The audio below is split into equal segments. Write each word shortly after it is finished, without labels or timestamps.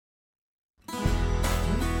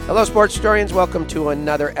Hello, sports historians. Welcome to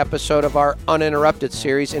another episode of our Uninterrupted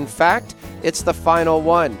series. In fact, it's the final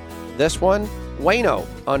one. This one, Wayno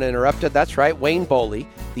Uninterrupted. That's right, Wayne Boley,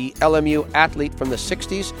 the LMU athlete from the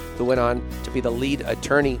 60s who went on to be the lead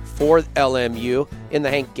attorney for LMU in the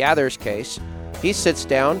Hank Gathers case. He sits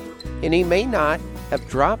down, and he may not have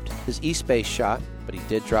dropped his eSpace shot, but he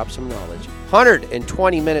did drop some knowledge.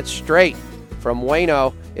 120 minutes straight from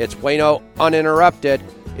Wayno. It's Wayno Uninterrupted.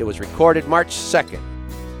 It was recorded March 2nd.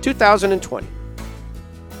 2020.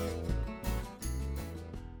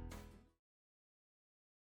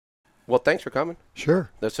 Well, thanks for coming. Sure.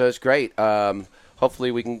 This is great. Hopefully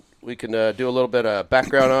we can do a little bit of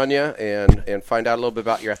background on you and find out a little bit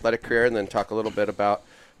about your athletic career, and then talk a little bit about,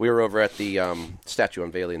 we were over at the statue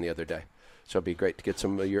unveiling the other day, so it'd be great to get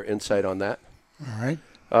some of your insight on that. All right.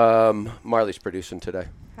 Marley's producing today.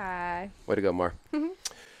 Hi. Way to go, Mar.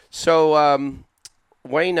 So,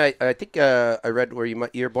 Wayne, I think I read where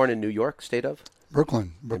you're born in New York, state of?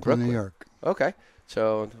 Brooklyn, New York. Okay.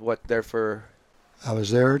 So what there for? I was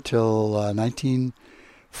there till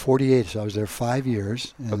 1948, so I was there 5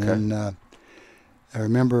 years. And then I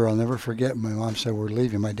remember, I'll never forget, my mom said, we're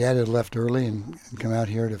leaving. My dad had left early and come out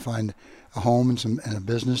here to find a home and a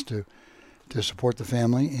business to support the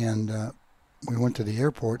family. And we went to the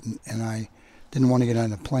airport, and I didn't want to get on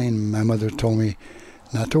the plane. My mother told me,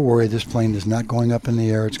 not to worry, this plane is not going up in the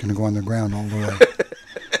air. It's going to go on the ground all the way.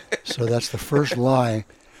 So that's the first lie,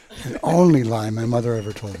 and only lie my mother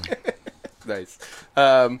ever told me. Nice.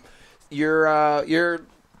 Your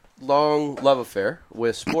long love affair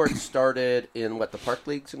with sports started in, the park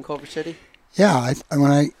leagues in Culver City? Yeah,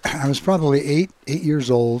 when I was probably eight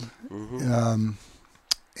years old, 8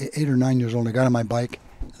 or 9 years old, I got on my bike,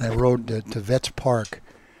 and I rode to Vets Park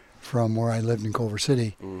from where I lived in Culver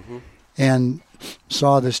City. And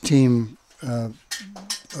saw this team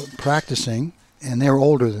practicing, and they were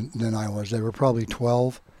older than I was. They were probably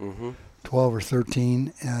 12 or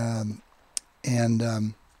 13.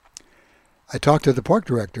 I talked to the park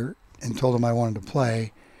director and told him I wanted to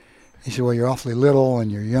play. He said, well, you're awfully little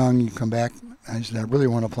and you're young. You come back. I said, I really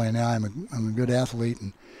want to play now. I'm a good athlete.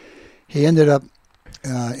 And he ended up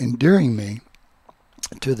endearing me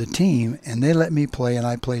to the team, and they let me play, and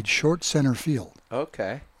I played short center field.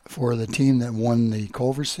 Okay. For the team that won the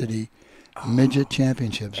Culver City Midget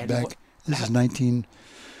Championships back. This is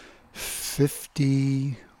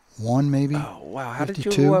 1951, maybe. Oh wow! How 52,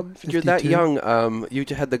 did you? You're that 52. young. You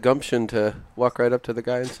had the gumption to walk right up to the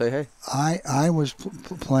guy and say, "Hey." I was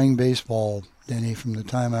playing baseball, Denny, from the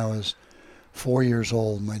time I was 4 years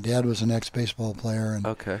old. My dad was an ex-baseball player, and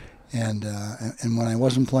and when I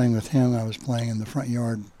wasn't playing with him, I was playing in the front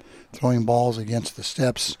yard, throwing balls against the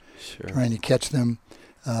steps, trying to catch them.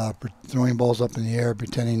 Throwing balls up in the air,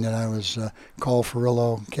 pretending that I was Carl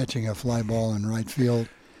Furillo catching a fly ball in right field.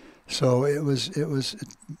 So it was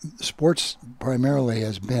sports primarily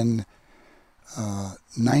has been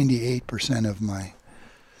 98% of my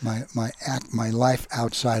life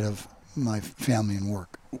outside of my family and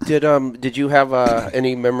work. Did you have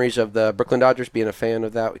any memories of the Brooklyn Dodgers, being a fan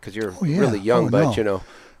of that? Because you're really young, but no.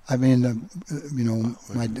 I mean,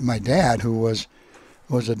 my dad, who was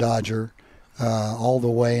a Dodger. All the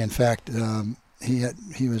way. In fact,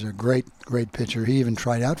 he was a great pitcher. He even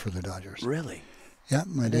tried out for the Dodgers. Really? Yeah,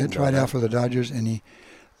 my dad tried out for the Dodgers, and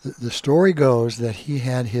the story goes that he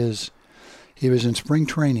was in spring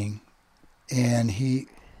training, and he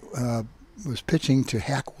was pitching to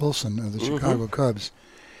Hack Wilson of the Chicago Cubs,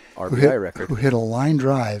 RBI record, who hit a line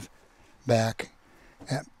drive back,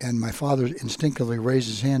 and my father instinctively raised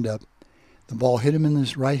his hand up. The ball hit him in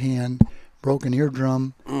his right hand, broke an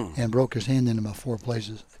eardrum, and broke his hand in about 4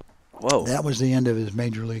 places. Whoa. That was the end of his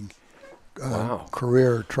major league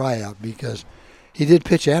career tryout, because he did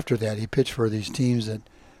pitch after that. He pitched for these teams that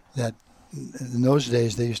in those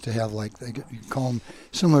days they used to have, like, you call them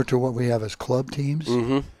similar to what we have as club teams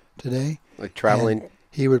today. Like traveling. And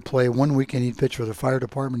he would play one weekend, he'd pitch for the fire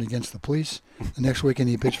department against the police. The next weekend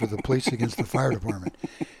he'd pitch for the police against the fire department.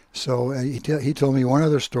 So he told me one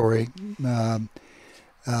other story.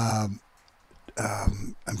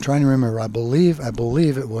 I'm trying to remember. I believe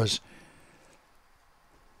it was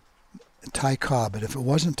Ty Cobb, but if it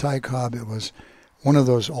wasn't Ty Cobb, it was one of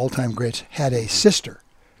those all-time greats. Had a sister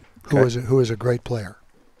who was a great player,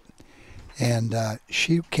 and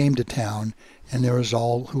she came to town, and there was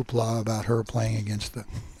all hoopla about her playing against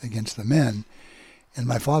the men, and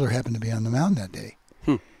my father happened to be on the mound that day,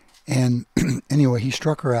 and anyway, he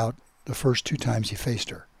struck her out the first 2 times he faced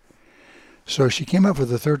her. So she came up for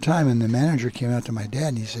the 3rd time, and the manager came out to my dad,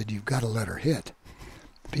 and he said, "You've got to let her hit.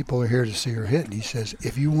 People are here to see her hit." And he says,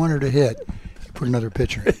 "If you want her to hit, you put another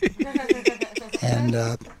pitcher in. And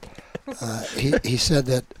he said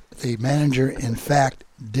that the manager, in fact,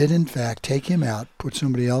 did take him out, put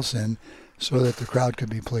somebody else in, so that the crowd could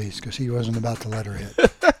be pleased, because he wasn't about to let her hit.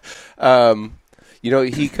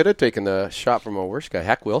 He could have taken a shot from a worse guy.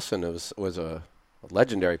 Hack Wilson was a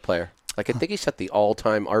legendary player. Like, I think he set the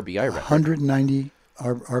all-time RBI record. 190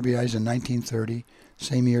 RBIs in 1930.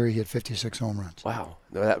 Same year, he hit 56 home runs. Wow.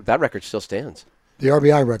 No, that record still stands. The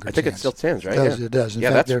RBI record I think it still stands, right? It does. In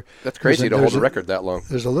fact, that's crazy to hold a record that long.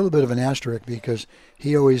 There's a little bit of an asterisk because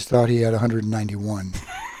he always thought he had 191,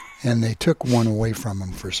 and they took one away from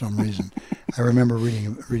him for some reason. I remember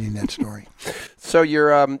reading that story. So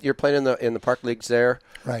you're playing in the park leagues there,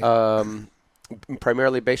 right?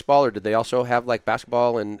 Primarily baseball, or did they also have like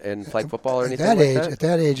basketball and flag football or anything like that? At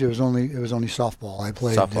that age, it was only softball. I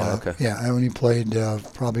played softball. Okay. Yeah, I only played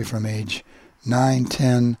probably from age 9,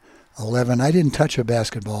 10. 11. I didn't touch a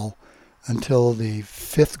basketball until the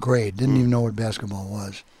 5th grade. Didn't even know what basketball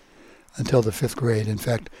was until the 5th grade. In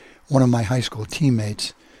fact, one of my high school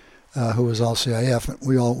teammates, who was all CIF,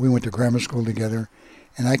 we went to grammar school together,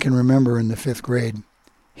 and I can remember in the 5th grade,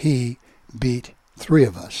 he beat 3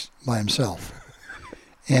 of us by himself.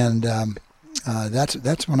 And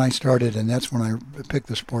that's when I started, and that's when I picked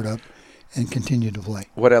the sport up and continued to play.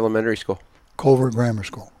 What elementary school? Culver Grammar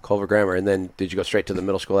School. Culver Grammar. And then did you go straight to the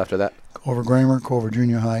middle school after that? Culver Grammar, Culver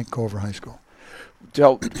Junior High, Culver High School.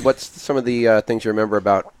 So what's some of the things you remember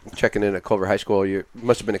about checking in at Culver High School? You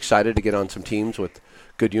must have been excited to get on some teams with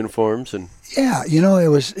good uniforms and. Yeah, it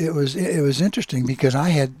was interesting because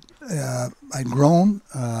I'd grown.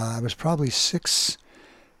 I was probably 6'2"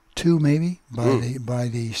 maybe by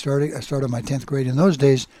the start of my 10th grade. In those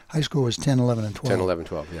days, high school was 10, 11, and 12. 10, 11,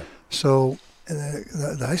 12, yeah. So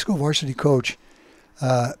the high school varsity coach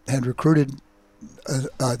had recruited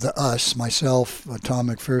myself, Tom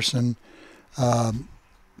McPherson,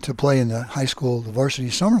 to play in the high school, the varsity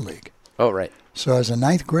summer league. Oh, right. So as a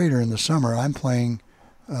 9th grader in the summer, I'm playing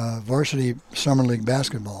varsity summer league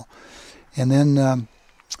basketball. And then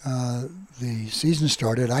the season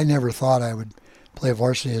started. I never thought I would play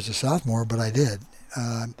varsity as a sophomore, but I did.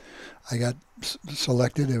 I got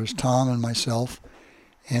selected. It was Tom and myself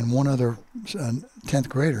and one other 10th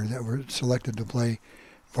grader that were selected to play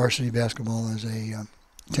varsity basketball as a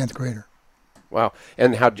 10th grader. Wow.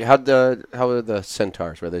 And how were the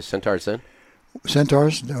Centaurs? Were they Centaurs then?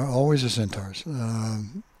 Centaurs, always the Centaurs.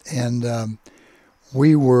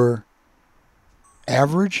 We were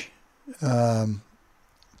average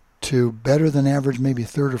to better than average, maybe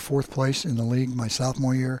 3rd or 4th place in the league my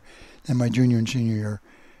sophomore year. And my junior and senior year,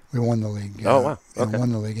 we won the league. Oh, wow. Okay.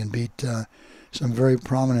 Won the league and beat some very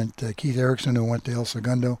prominent Keith Erickson, who went to El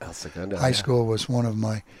Segundo. High school was one of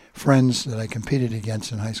my friends that I competed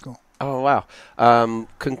against in high school. Oh, wow.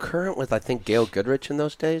 Concurrent with, I think, Gail Goodrich in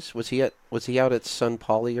those days? Was he out at Sun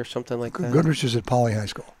Poly or something like that? Goodrich was at Poly High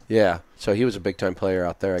School. Yeah. So he was a big-time player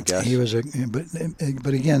out there, I guess. He was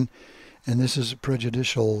but again, and this is a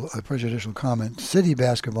prejudicial comment, city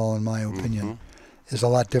basketball, in my opinion, is a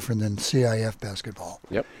lot different than CIF basketball.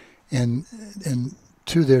 Yep. And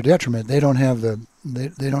to their detriment, they don't have the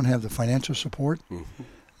financial support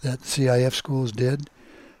that CIF schools did.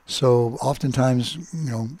 So oftentimes,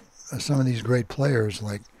 some of these great players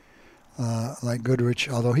like Goodrich,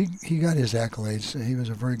 although he got his accolades, he was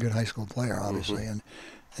a very good high school player, obviously, and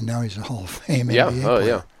now he's a Hall of Fame NBA player.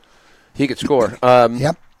 Yeah. He could score.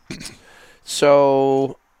 Yep.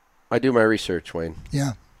 So I do my research, Wayne.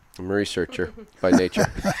 Yeah. I'm a researcher by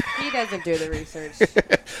nature. He doesn't do the research.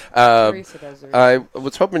 Teresa does the research. I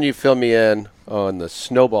was hoping you'd fill me in on the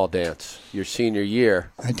snowball dance, your senior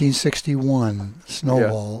year. 1961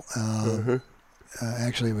 snowball. Yeah.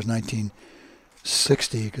 Actually, it was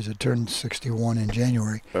 1960 because it turned 61 in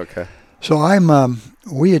January. Okay. So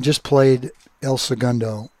we had just played El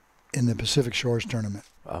Segundo in the Pacific Shores tournament.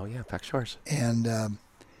 Oh, yeah, Pac Shores. And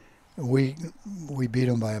we beat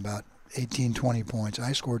them by about 18, 20 points.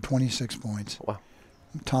 I scored 26 points. Wow.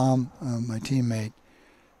 Tom, my teammate,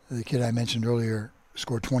 the kid I mentioned earlier,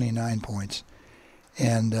 scored 29 points.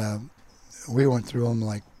 And we went through them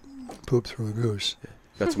like poop through a goose.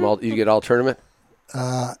 Got some you get all tournament?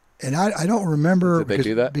 And I don't remember. Did they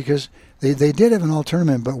do that? Because they did have an all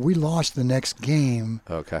tournament, but we lost the next game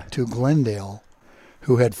to Glendale,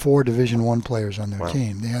 who had 4 Division I players on their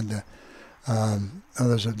team. They had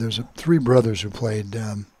there's 3 brothers who played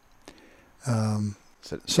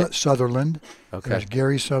Sutherland. Okay. There's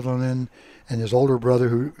Gary Sutherland and his older brother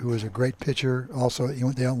who was a great pitcher. Also,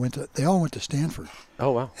 they all went to Stanford.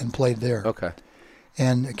 Oh, wow. And played there. Okay.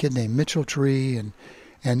 And a kid named Mitchell Tree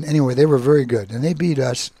and anyway, they were very good, and they beat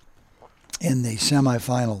us in the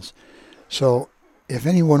semifinals. So if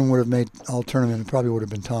anyone would have made all tournament, it probably would have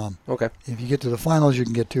been Tom. Okay. If you get to the finals, you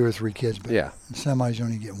can get 2 or 3 kids, but Yeah. in semis, you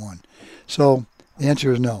only get 1. So the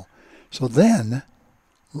answer is no. So then,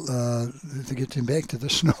 to get back to the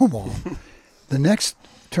snowball, the next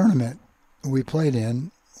tournament we played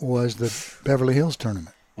in was the Beverly Hills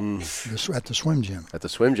tournament at the swim gym. At the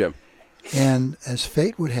swim gym. And as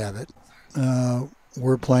fate would have it,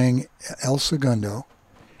 we're playing El Segundo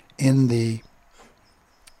in the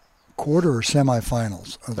quarter or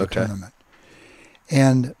semifinals of the tournament.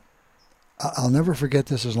 And I'll never forget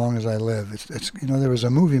this as long as I live. It's there was a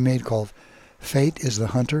movie made called Fate is the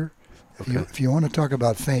Hunter. If you want to talk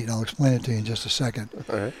about fate, I'll explain it to you in just a second.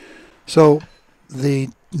 All right. So the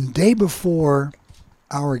day before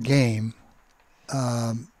our game,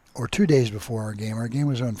 or 2 days before our game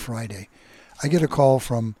was on Friday, I get a call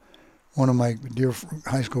from one of my dear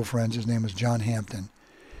high school friends. His name was John Hampton.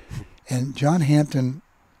 And John Hampton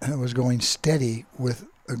was going steady with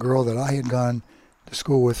a girl that I had gone to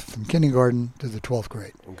school with from kindergarten to the 12th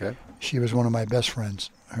grade. Okay. She was one of my best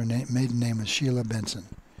friends. Her maiden name was Sheila Benson.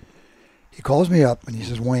 He calls me up and he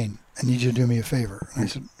says, Wayne, I need you to do me a favor. And I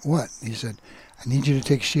said, what? He said, I need you to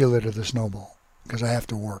take Sheila to the snowball because I have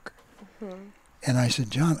to work. Mm-hmm. And I said,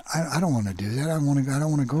 John, I don't want to do that. I don't want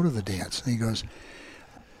to go to the dance. And he goes,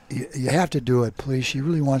 you have to do it, please. She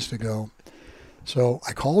really wants to go. So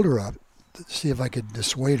I called her up to see if I could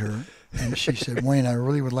dissuade her. And she said, Wayne, I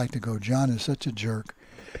really would like to go. John is such a jerk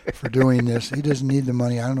for doing this. He doesn't need the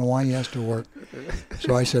money. I don't know why he has to work.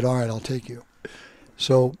 So I said, all right, I'll take you.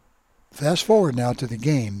 So fast forward now to the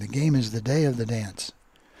game. The game is the day of the dance.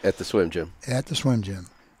 At the swim gym. At the swim gym.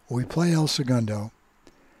 We play El Segundo.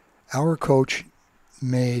 Our coach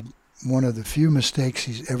made one of the few mistakes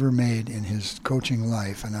he's ever made in his coaching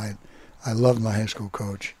life, and I loved my high school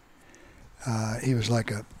coach. He was like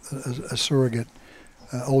a surrogate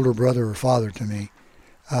older brother or father to me.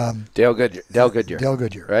 Dale Goodyear. Dale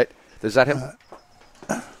Goodyear. Right? Is that him?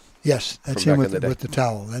 Yes, that's him with the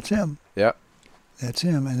towel. That's him. Yeah. That's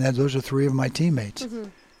him, and those are 3 of my teammates. Mm-hmm.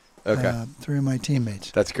 Okay. 3 of my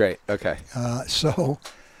teammates. That's great. Okay. So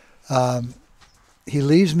he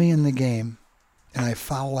leaves me in the game, and I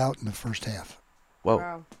foul out in the first half. Whoa.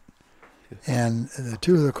 Wow. And the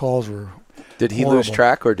 2 of the calls were Did he horrible. lose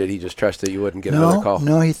track, or did he just trust that you wouldn't get another call?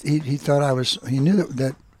 No, he thought I was. He knew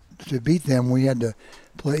that to beat them, we had to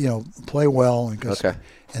play well,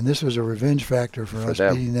 and this was a revenge factor for us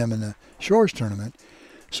beating them in the Shores tournament.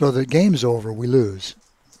 So the game's over. We lose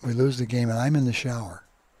the game, and I'm in the shower,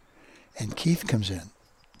 and Keith comes in.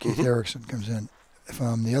 Keith Erickson comes in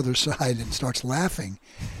from the other side and starts laughing.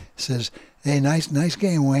 Says, "Hey, nice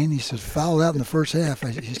game, Wayne." He says, "Fouled out in the first half."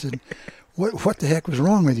 He said, "What the heck was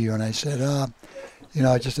wrong with you?" And I said,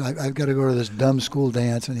 I've got to go to this dumb school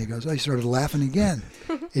dance." And he started laughing again.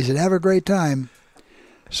 He said, "Have a great time."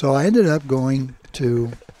 So I ended up going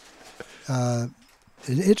to, it's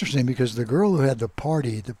interesting because the girl who had the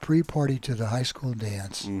pre-party to the high school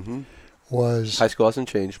dance was... High school hasn't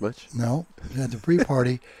changed much. No, at the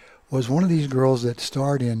pre-party was one of these girls that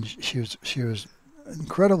starred in, she was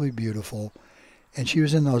incredibly beautiful, and she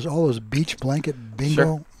was in all those beach blanket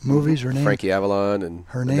bingo movies. Her name, Frankie Avalon, and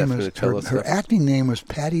her name was her acting name was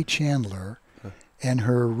Patty Chandler, and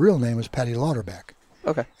her real name was Patty Lauterbach.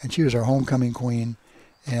 Okay. And she was our homecoming queen,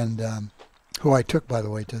 and who I took, by the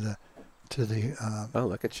way, to the. Oh,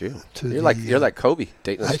 look at you! You're like Kobe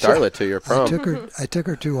dating a starlet to your prom. I took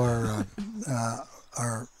her to our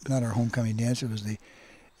not our homecoming dance. It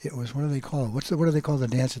was what do they call it? What do they call the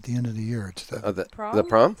dance at the end of the year? It's the prom. The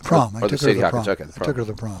prom. Prom. I took her to the prom. I took her to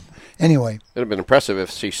the prom. Anyway, it'd have been impressive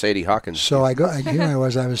if she's Sadie Hawkins. So here I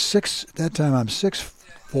was 6 at that time. I'm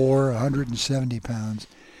 6'4", 170 pounds,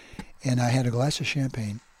 and I had a glass of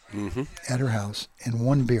champagne at her house and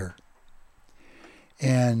 1 beer.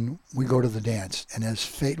 And we go to the dance, and as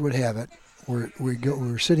fate would have it,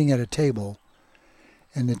 we're sitting at a table,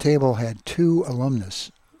 and the table had 2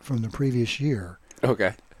 alumnus from the previous year.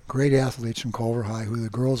 Okay. Great athletes from Culver High, who the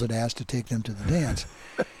girls had asked to take them to the dance.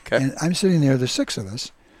 Okay. And I'm sitting there, there's 6 of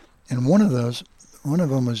us, and one of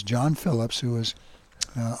them was John Phillips, who was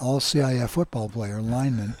all CIF football player,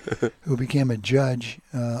 lineman, who became a judge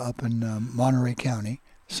up in Monterey County,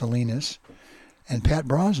 Salinas, and Pat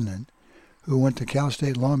Brosnan, who went to Cal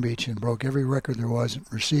State Long Beach and broke every record there was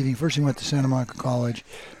receiving. First he went to Santa Monica College.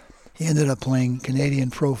 He ended up playing Canadian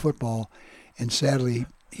pro football, and sadly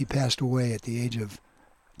he passed away at the age of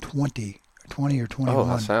 20 or 21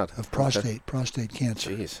 of prostate cancer.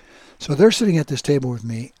 Jeez. So they're sitting at this table with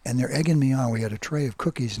me, and they're egging me on. We had a tray of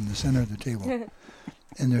cookies in the center of the table,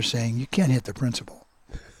 and they're saying, "You can't hit the principal."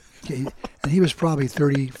 And he was probably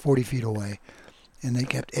 30, 40 feet away. And they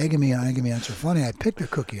kept egging me on. So funny, I picked a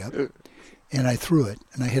cookie up, and I threw it,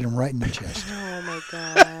 and I hit him right in the chest. Oh, my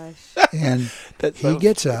gosh. And he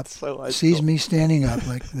gets up, sees me standing up,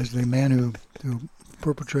 like there's the man who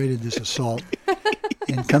perpetrated this assault,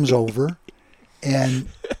 and comes over. And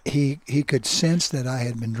he could sense that I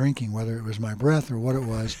had been drinking, whether it was my breath or what it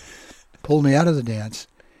was, pulled me out of the dance.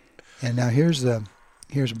 And now here's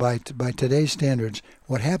by today's standards,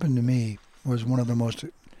 what happened to me was one of the most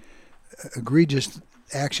egregious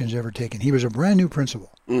actions ever taken. He was a brand new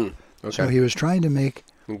principal. Okay. So he was trying to make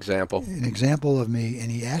an example of me,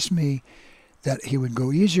 and he asked me that he would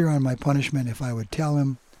go easier on my punishment if I would tell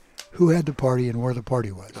him who had the party and where the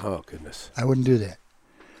party was. Oh, goodness. I wouldn't do that.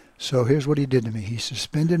 So here's what he did to me. He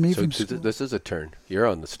suspended me from school. This is a turn. You're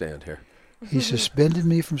on the stand here. He suspended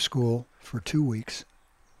me from school for 2 weeks,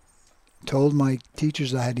 told my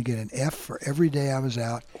teachers I had to get an F for every day I was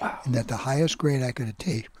out, and that the highest grade I could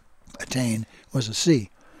attain was a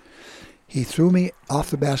C. He threw me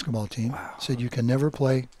off the basketball team, said you can never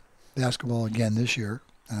play basketball again this year,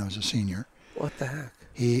 and I was a senior. What the heck?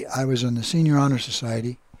 I was in the Senior Honor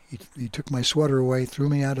Society. He took my sweater away, threw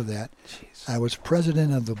me out of that. Jeez. I was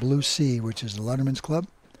president of the Blue Sea, which is the Letterman's Club.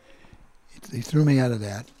 He threw me out of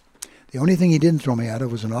that. The only thing he didn't throw me out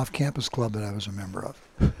of was an off-campus club that I was a member of,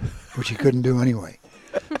 which he couldn't do anyway.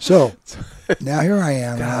 So now here I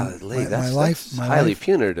am. Golly, that's highly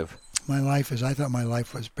punitive. My life I thought my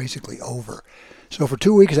life was basically over. So for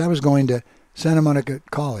 2 weeks I was going to Santa Monica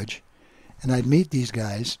College, and I'd meet these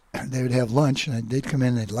guys. They would have lunch, and they'd come in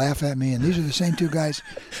and they'd laugh at me. And these are the same two guys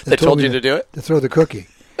that they told you to do it? To throw the cookie.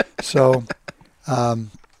 So I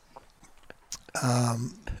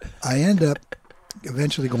end up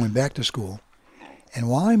eventually going back to school. And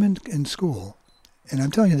while I'm in school, and I'm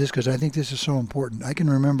telling you this because I think this is so important, I can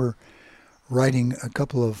remember writing a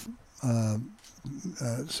couple of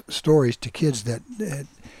stories to kids that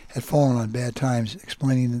had fallen on bad times,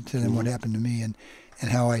 explaining to them what happened to me and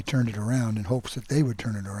how I turned it around in hopes that they would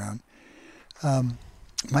turn it around.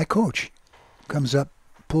 My coach comes up,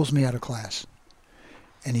 pulls me out of class,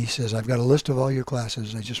 and he says, I've got a list of all your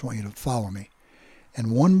classes. I just want you to follow me.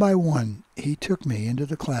 And one by one, he took me into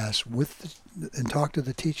the class and talked to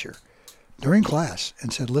the teacher during class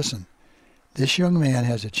and said, listen, this young man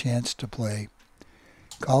has a chance to play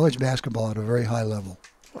college basketball at a very high level.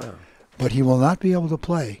 Wow. But he will not be able to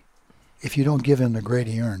play if you don't give him the grade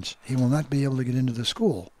he earns. He will not be able to get into the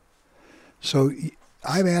school. So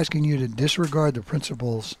I'm asking you to disregard the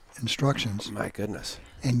principal's instructions. My goodness.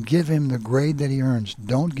 And give him the grade that he earns.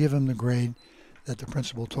 Don't give him the grade that the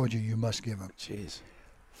principal told you must give him. Jeez.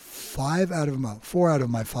 4 out of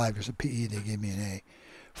my 5, because of PE they gave me an A.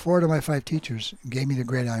 4 out of my 5 teachers gave me the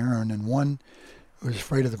grade I earned, and one who was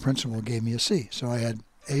afraid of the principal gave me a C. So I had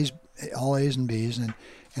A's, all A's and B's, and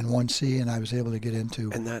 1 C, and I was able to get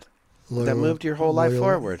into. And that moved your whole life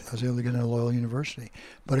forward. I was able to get into Loyola University.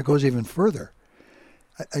 But it goes even further.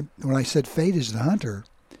 When I said fate is the hunter,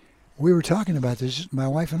 we were talking about this. My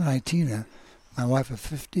wife and I, Tina, my wife of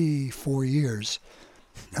 54 years,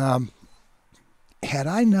 had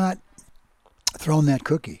I not thrown that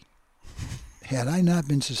cookie, had I not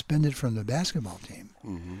been suspended from the basketball team,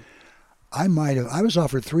 I was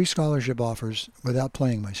offered 3 scholarship offers without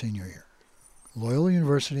playing my senior year. Loyola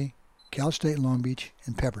University, Cal State Long Beach,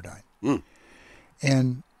 and Pepperdine.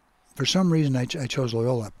 And for some reason, I chose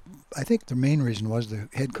Loyola. I think the main reason was the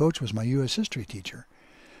head coach was my U.S. history teacher,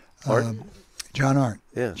 John Arndt.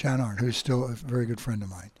 Yeah. John Arndt, who's still a very good friend of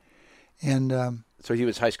mine. And so he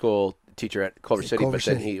was high school teacher at Culver City,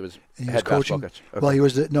 then he was head basketball coach. Okay. Well,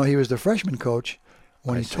 he was the freshman coach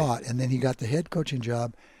when he taught, and then he got the head coaching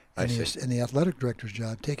job and the athletic director's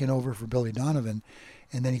job, taking over for Billy Donovan,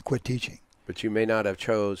 and then he quit teaching. But you may not have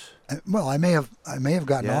chose. Well, I may have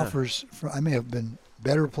gotten offers. I may have been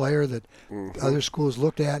better player that other schools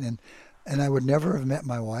looked at, and I would never have met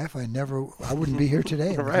my wife. I wouldn't be here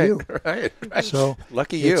today. Right. So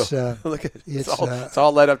lucky you. It's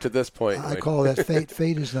all led up to this point. I call that fate.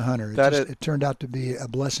 Fate is the hunter. It turned out to be a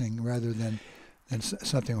blessing rather than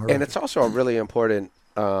something horrific. And it's also a really important,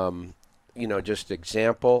 just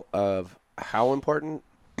example of how important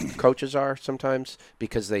coaches are sometimes,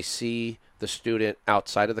 because they see the student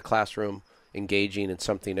outside of the classroom engaging in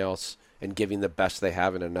something else and giving the best they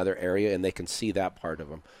have in another area, and they can see that part of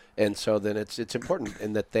them. And so then it's important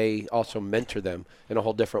in that they also mentor them in a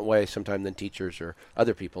whole different way sometimes than teachers or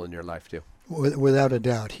other people in your life do. Without a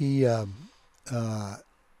doubt. He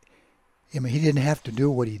didn't have to do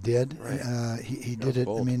what he did. Right. He did it.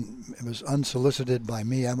 Bold. It was unsolicited by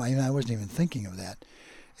me. I wasn't even thinking of that.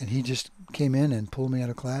 and he just came in and pulled me out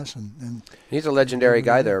of class. And he's a legendary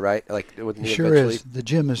guy there, right? Like, he sure is. The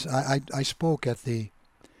gym is. I spoke at the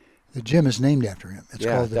gym is named after him. It's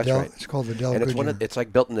called the Del. Right. It's called the Del. And it's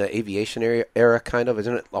like built in the aviation era, kind of,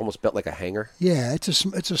 isn't it? Almost built like a hangar. Yeah, it's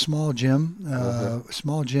a small gym.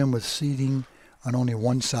 Small gym with seating on only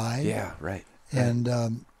one side. Yeah, right. And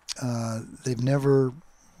they've never,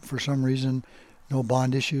 for some reason, no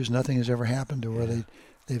bond issues. Nothing has ever happened to where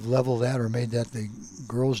they've leveled that or made that the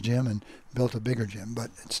girls' gym and built a bigger gym. But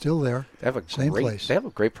it's still there. They have same place. They have a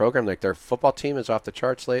great program. Like their football team is off the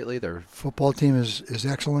charts lately. Their football team is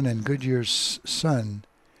excellent, and Goodyear's son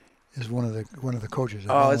is one of the coaches.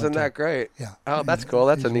 Oh, isn't that great? Yeah. Oh, that's cool.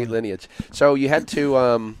 That's a neat lineage. So you had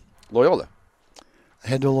to Loyola. I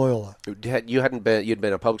had to Loyola. You'd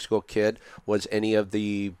been a public school kid. Was any of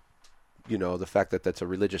the fact that that's a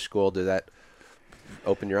religious school, did that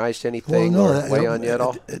open your eyes to anything or weigh on you at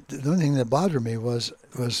all? The only thing that bothered me was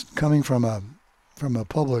coming from a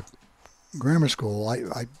public grammar school.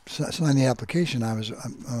 I signed the application. I'm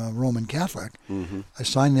a Roman Catholic. Mm-hmm. I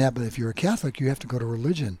signed that, but if you're a Catholic, you have to go to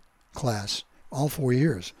religion class all 4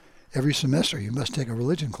 years. Every semester, you must take a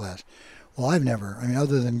religion class. Well, I've never. I mean,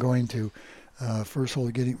 other than going to First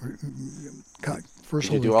Holy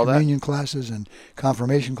Communion classes and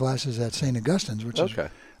confirmation classes at St. Augustine's, which is,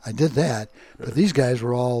 I did that. But these guys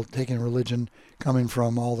were all taking religion coming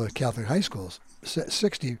from all the Catholic high schools.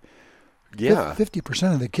 50%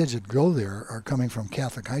 of the kids that go there are coming from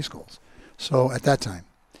Catholic high schools. So at that time,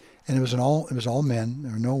 and it was all men.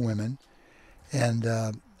 There were no women. And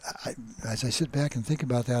as I sit back and think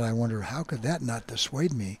about that, I wonder how could that not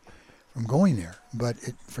dissuade me from going there? But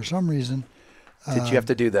for some reason. Did you have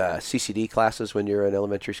to do the CCD classes when you were in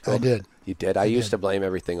elementary school? I did. You did? I used to blame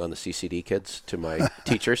everything on the CCD kids to my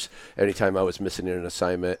teachers. Anytime I was missing an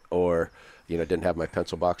assignment or, didn't have my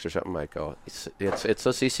pencil box or something, I'd go, it's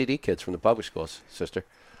those CCD kids from the public schools, sister.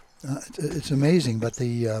 It's amazing, but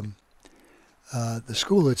the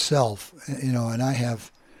school itself, and I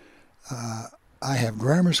have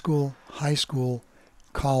grammar school, high school,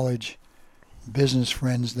 college, business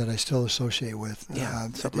friends that I still associate with. Yeah,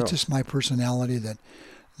 it's just my personality that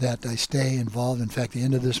I stay involved. In fact, the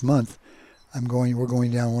end of this month, we're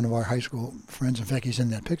going down one of our high school friends. In fact, he's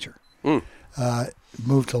in that picture.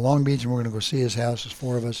 Moved to Long Beach, and we're going to go see his house. There's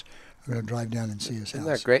 4 of us. We're going to drive down and see his house. Isn't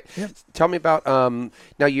that great? Yep. Tell me about now.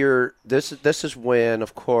 This is when,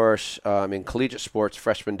 of course, in collegiate sports,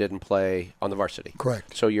 freshmen didn't play on the varsity.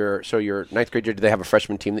 Correct. So your ninth grade year, did they have a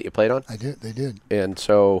freshman team that you played on? I did. They did. And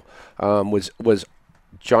so was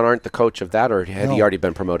John Arndt the coach of that, or had he already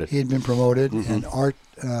been promoted? He had been promoted, and Art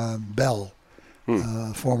Bell,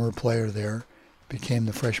 former player there, became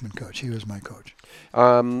the freshman coach. He was my coach.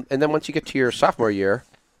 And then once you get to your sophomore year.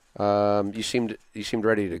 You seemed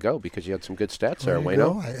ready to go because you had some good stats there,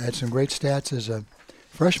 Wayno. I had some great stats as a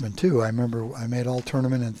freshman too. I remember I made all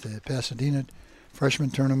tournament at the Pasadena freshman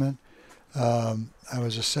tournament. I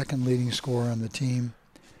was a second leading scorer on the team.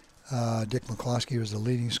 Dick McCloskey was the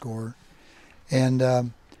leading scorer,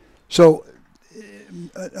 and so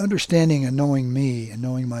understanding and knowing me and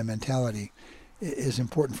knowing my mentality is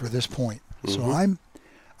important for this point. So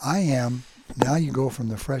I am now. You go from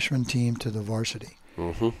the freshman team to the varsity.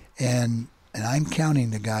 Mm-hmm. And I'm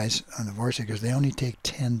counting the guys on the varsity because they only take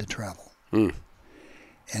 10 to travel. And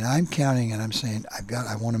I'm counting and I'm saying,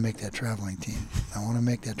 I want to make that traveling team. I want to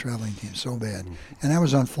make that traveling team so bad. And I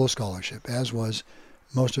was on full scholarship, as was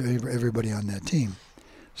most of everybody on that team.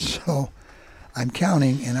 So I'm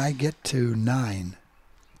counting, and I get to 9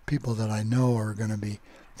 people that I know are going to be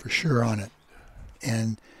for sure on it.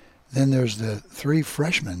 And then there's the 3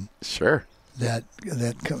 freshmen. Sure. That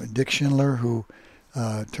Dick Schindler, who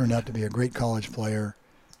turned out to be a great college player,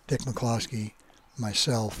 Dick McCloskey,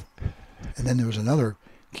 myself, and then there was another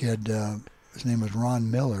kid, his name was Ron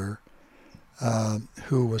Miller,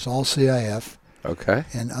 who was all CIF. Okay.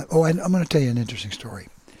 And I'm going to tell you an interesting story.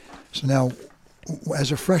 So now,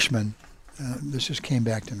 as a freshman, this just came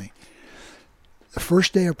back to me. The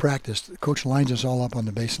first day of practice, the coach lines us all up on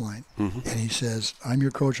the baseline, and he says, "I'm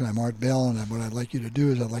your coach, and I'm Art Bell, and what I'd like you to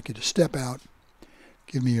do is I'd like you to step out,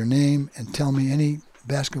 give me your name, and tell me any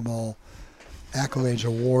basketball accolades,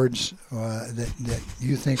 awards that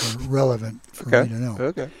you think are relevant for me to know."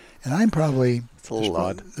 Okay. And I'm probably it's a little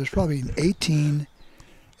odd. There's probably 18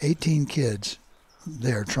 kids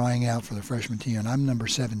there trying out for the freshman team, and I'm number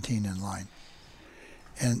 17 in line.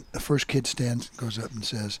 And the first kid goes up and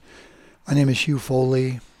says, "My name is Hugh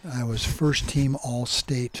Foley. I was first team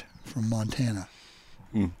All-State from Montana."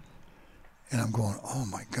 And I'm going, oh,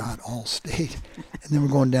 my God, All-State. And then we're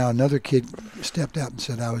going down. Another kid stepped up and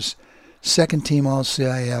said, "I was second team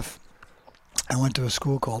All-CIF. I went to a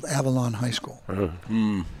school called Avalon High School.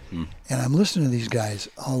 And I'm listening to these guys,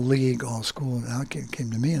 all league, all school. And now it came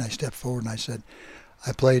to me, and I stepped forward and I said,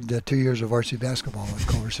 I played 2 years of varsity basketball at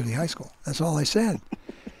Culver City High School. That's all I said.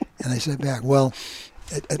 And they said back, well,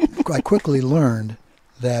 I quickly learned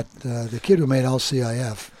that the kid who made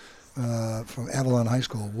LCIF from Avalon High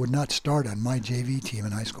School would not start on my JV team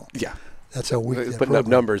in high school. Yeah. That's how weak that putting program. up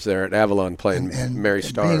numbers there at Avalon playing Mary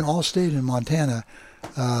Starr. Being all-state in Montana,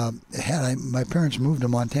 my parents moved to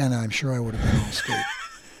Montana, I'm sure I would have been all-state.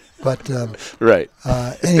 But right.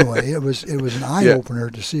 Anyway, it was an eye-opener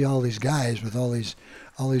to see all these guys with all these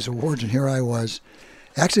awards, and here I was.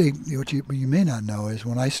 Actually, what you may not know is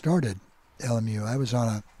when I started LMU, I was on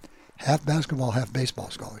a half basketball, half baseball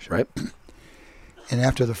scholarship. Right. And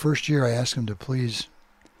after the first year, I asked him to please,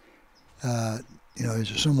 is there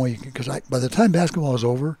some way you can, because by the time basketball was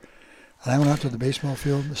over, and I went out to the baseball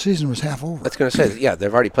field, the season was half over. I was going to say, yeah,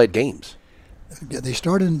 they've already played games. They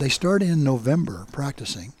start in November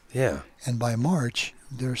practicing. Yeah. And by March,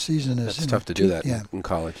 their season is. That's tough to do that in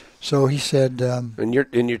college. So he said. And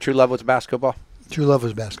your true love was basketball? True love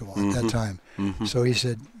was basketball at that time. Mm-hmm. So he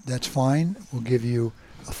said, that's fine. We'll give you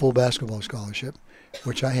a full basketball scholarship,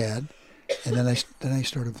 which I had. And then I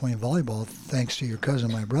started playing volleyball thanks to your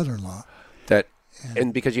cousin, my brother-in-law.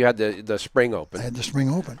 And because you had the spring open. I had the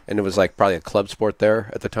spring open. And it was like probably a club sport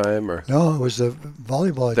there at the time? Or no, it was the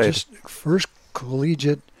volleyball. Just first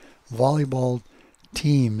collegiate volleyball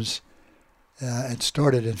teams had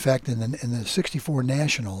started. In fact, in the 64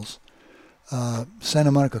 Nationals,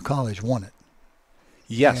 Santa Monica College won it.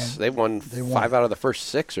 Yes, they won 5 out of the first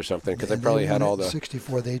 6 or something because they probably had all the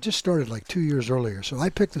 64. They just started like 2 years earlier. So I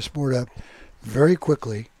picked the sport up very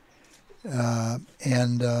quickly,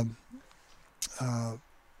 and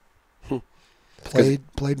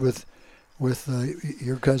played with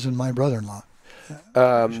your cousin, my brother-in-law,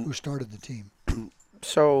 who started the team.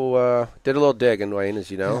 So did a little digging, Wayne,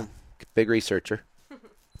 as you know, big researcher.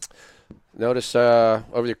 Notice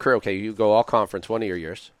over your career, okay, you go all conference one of your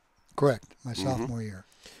years. Correct, my sophomore year.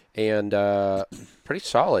 And pretty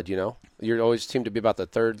solid, You always seem to be about the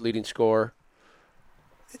third leading scorer.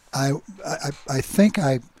 I think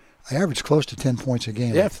I averaged close to 10 points a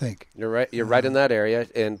game, I think. You're right. You're right in that area,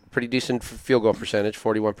 and pretty decent field goal percentage,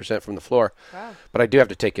 41% from the floor. Wow. But I do have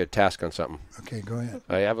to take you to task on something. Okay, go ahead.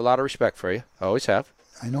 I have a lot of respect for you. I always have.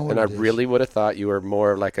 I know what and it I is. really would have thought you were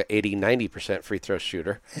more like a 80-90% free throw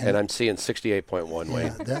shooter, and I'm seeing 68.1,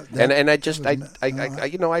 Wayne.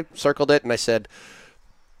 I circled it and I said,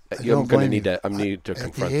 I'm going to need to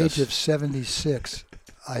confront this. At the age of 76,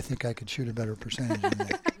 I think I could shoot a better percentage than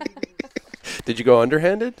that. Did you go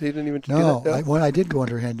underhanded? You didn't even do that? No, I did go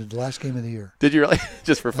underhanded the last game of the year. Did you really?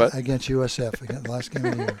 Just for fun? Against USF, against the last game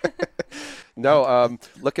of the year. No,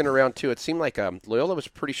 looking around too, it seemed like Loyola was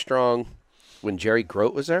pretty strong when Jerry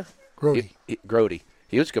Grote was there. Grote. He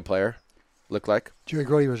was a good player, looked like. Jerry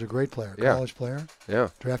Grote was a great player, college player. Yeah.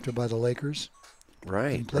 Drafted by the Lakers.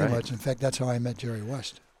 Right. Didn't play much. In fact, that's how I met Jerry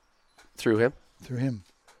West. Through him? Through him.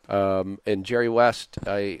 And Jerry West,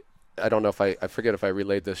 I don't know if I forget if I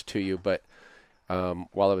relayed this to you, but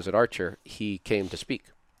while I was at Archer, he came to speak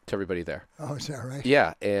to everybody there. Oh, is that right?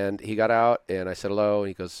 Yeah, and he got out, and I said hello, and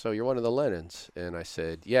he goes, so you're one of the Lennons? And I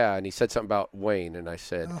said, yeah, and he said something about Wayne, and I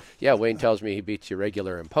said, yeah, Wayne tells me he beats you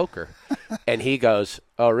regular in poker. And he goes,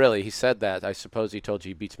 oh, really? He said that. I suppose he told you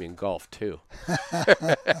he beats me in golf, too.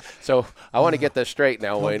 So I want to get this straight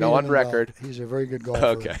now, Wayne, on record. He's a very good golfer.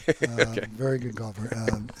 Okay. Okay. Very good golfer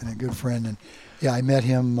and a good friend. And, yeah, I met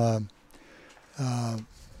him.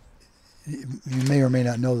 You may or may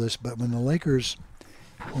not know this, but when the Lakers –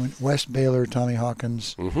 when West Baylor, Tommy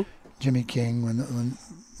Hawkins, Jimmy King, when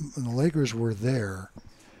the Lakers were there,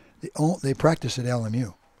 they practiced at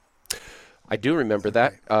LMU. I do remember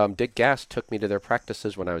that. Dick Gass took me to their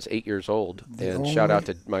practices when I was 8 years old, and shout out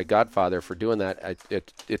to my godfather for doing that.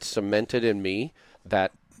 It cemented in me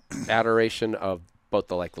that adoration of both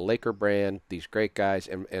the Laker brand, these great guys,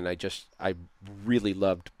 and I really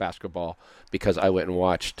loved basketball because I went and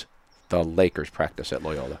watched the Lakers practice at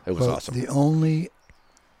Loyola. It was awesome. The only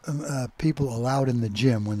people allowed in the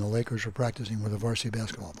gym when the Lakers were practicing were the varsity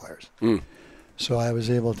basketball players. So I was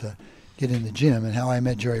able to get in the gym, and how I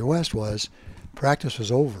met Jerry West was practice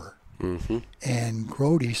was over, and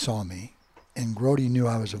Grote saw me, and Grote knew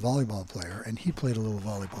I was a volleyball player, and he played a little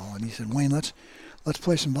volleyball, and he said, Wayne, let's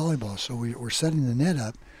play some volleyball. So we were setting the net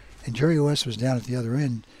up, and Jerry West was down at the other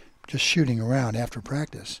end just shooting around after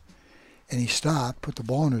practice, and he stopped, put the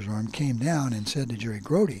ball in his arm, came down, and said to Jerry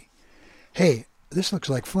Grote, hey, this looks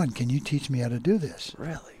like fun. Can you teach me how to do this?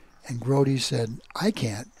 Really? And Grote said, I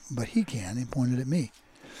can't, but he can. He pointed at me.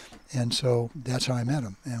 And so that's how I met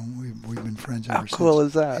him, and we've been friends ever since. How cool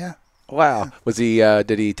is that? Yeah. Wow. Yeah. Was he?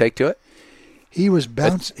 Did he take to it? He was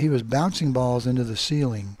bouncing balls into the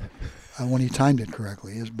ceiling when he timed it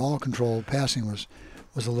correctly. His ball control passing was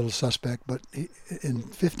a little suspect, but in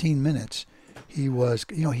 15 minutes, he was.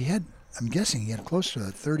 He had. I'm guessing he had close to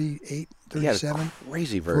a 38, 37 he had a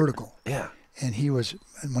crazy vertical. Yeah. And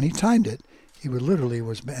when he timed it, he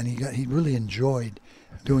he really enjoyed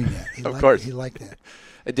doing that. Of course. He liked that.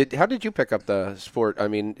 How did you pick up the sport? I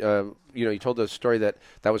mean, you told the story that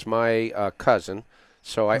was my cousin.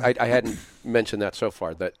 So I hadn't mentioned that so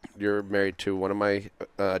far, that you're married to one of my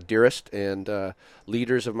dearest and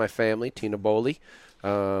leaders of my family, Tina Boley,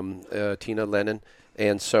 Tina Lennon.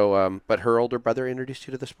 And so, but her older brother introduced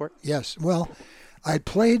you to the sport? Yes. Well, I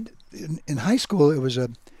played in high school. It was a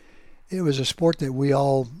sport that we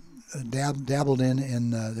all dabbled in,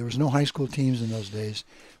 and there was no high school teams in those days.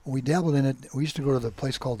 When we dabbled in it, we used to go to the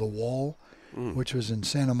place called The Wall, which was in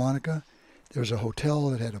Santa Monica. There was a hotel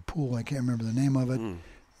that had a pool. I can't remember the name of it. You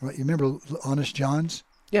remember Honest John's?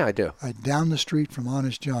 Yeah, I do. Down the street from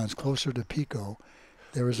Honest John's, closer to Pico,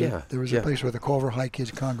 there was a place where the Culver High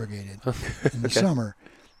kids congregated in the summer,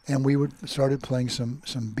 and we started playing some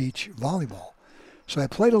beach volleyball. So I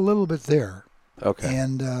played a little bit there. Okay.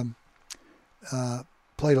 And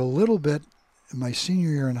played a little bit my senior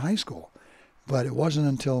year in high school, but it wasn't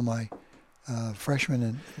until my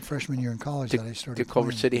freshman year in college that I started. Did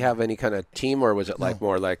Culver City have any kind of team, or was it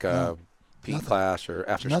more like a PE nothing. Class or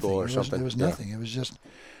after school or something? There was nothing. It was just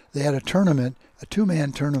they had a tournament, a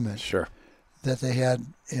 2-man tournament. Sure. That they had,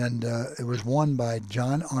 and it was won by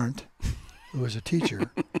John Arndt, who was a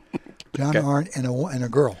teacher. John Arndt and a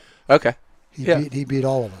girl. Okay. He beat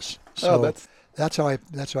all of us. So that's how I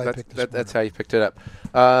picked the sport. That's how you picked it up.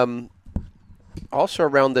 Also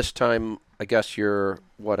around this time, I guess you're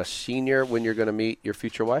a senior when you're going to meet your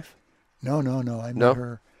future wife? No. I met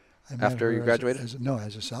her after you graduated? As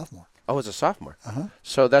a sophomore. Oh, as a sophomore. Uh-huh.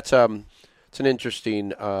 So that's it's an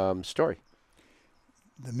interesting story.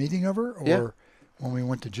 The meeting of her, or when we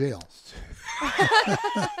went to jail?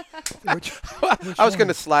 Which I was going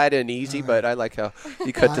to slide in easy, but I like how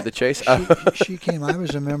you cut to the chase. She came. I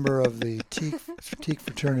was a member of the Teak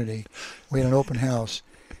fraternity. We had an open house,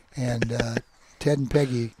 and Ted and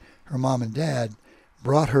Peggy, her mom and dad,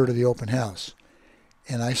 brought her to the open house,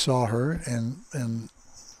 and I saw her and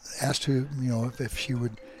asked her, if she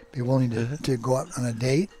would be willing to go out on a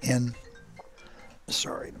date. And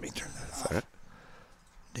sorry, let me turn that off. Right.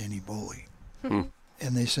 Danny Boley. And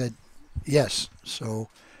they said yes. So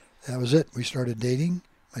that was it. We started dating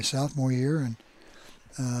my sophomore year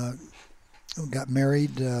and got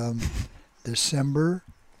married December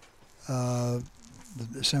following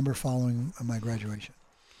my graduation.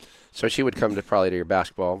 So she would come to your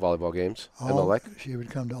basketball, volleyball games and the like? She would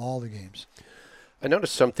come to all the games. I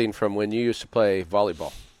noticed something from when you used to play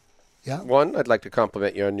volleyball. Yeah. One, I'd like to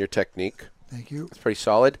compliment you on your technique. Thank you. It's pretty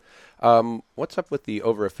solid. What's up with the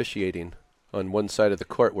over-officiating on one side of the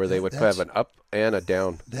court where they would have an up and a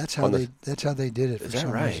down? That's how they did it for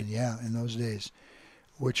some right? reason. Yeah, in those days,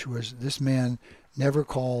 which was this man never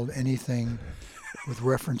called anything with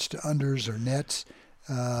reference to unders or nets.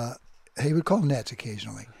 He would call nets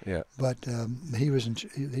occasionally. Yeah. But he was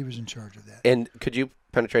in charge of that. And could you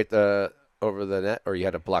penetrate over the net, or you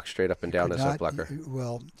had to block straight up and down as a blocker?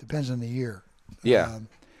 Well, depends on the year. Yeah.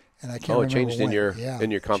 And I can't remember it changed when.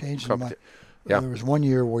 in your competition. Yeah. There was one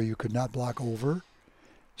year where you could not block over,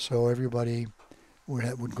 so everybody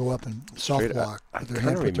would go up and soft block. I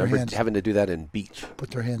kind of remember having to do that in beach.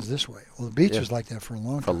 Put their hands this way. Well, the beach was like that for a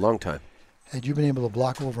long time. For a long time. Had you been able to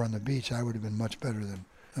block over on the beach, I would have been much better than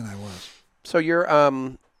I was. So you're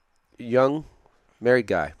young, married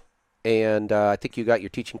guy, and I think you got your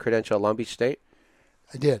teaching credential at Long Beach State?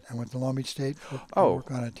 I did. I went to Long Beach State to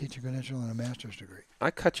work on a teaching credential and a master's degree.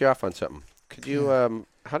 I cut you off on something. Could you?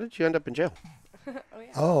 How did you end up in jail?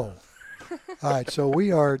 All right. So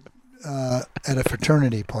we are at a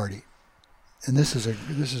fraternity party, and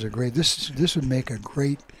this would make a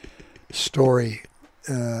great story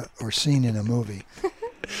or scene in a movie.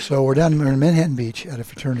 So we're in Manhattan Beach at a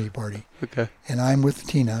fraternity party. Okay. And I'm with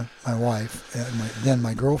Tina, my wife, then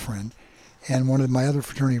my girlfriend, and one of my other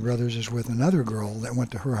fraternity brothers is with another girl that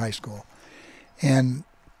went to her high school. And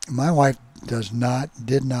my wife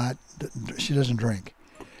she doesn't drink.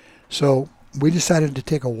 So we decided to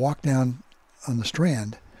take a walk down on the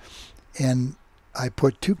Strand, and I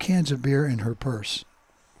put 2 cans of beer in her purse.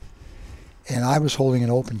 And I was holding an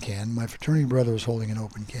open can. My fraternity brother was holding an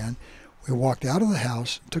open can. We walked out of the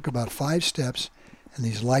house, took about 5 steps, and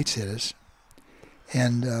these lights hit us.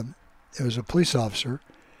 And it was a police officer.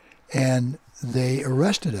 And they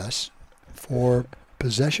arrested us for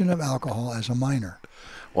possession of alcohol as a minor.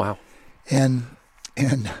 Wow. And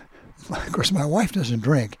of course, my wife doesn't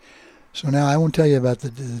drink. So now I won't tell you about the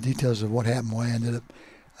details of what happened. Why I ended up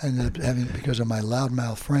having, because of my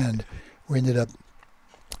loudmouth friend, we ended up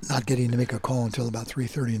not getting to make a call until about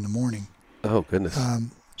 3:30 in the morning. Oh, goodness.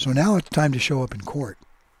 So now it's time to show up in court.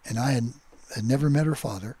 And I had never met her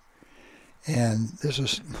father. And this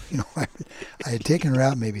was, I had taken her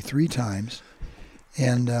out maybe 3 times.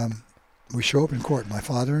 And we show up in court, my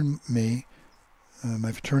father and me,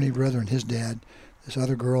 my fraternity brother and his dad, this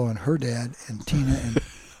other girl and her dad, and Tina and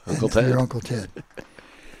Uncle Ted. Your Uncle Ted.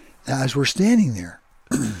 Now, as we're standing there,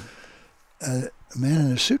 a man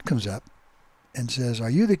in a suit comes up and says, "Are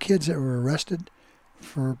you the kids that were arrested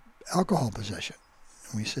for alcohol possession?"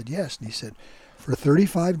 And we said, "Yes." And he said, "For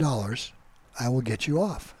 $35, I will get you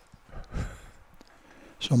off."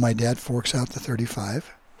 So my dad forks out the $35.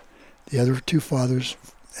 The other 2 fathers,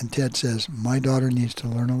 and Ted says, "My daughter needs to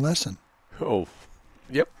learn a lesson." Oh,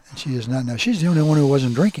 yep. And she is not. Now, she's the only one who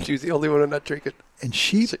wasn't drinking. She was the only one not drinking. And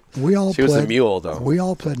we all she pled, was the mule, though. We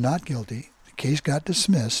all pled not guilty. The case got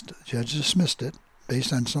dismissed. The judge dismissed it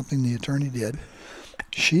based on something the attorney did.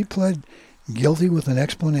 She pled guilty with an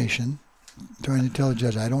explanation, trying to tell the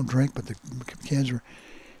judge, "I don't drink," but the kids were.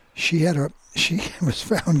 She was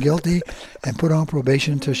found guilty and put on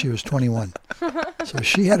probation until she was 21. So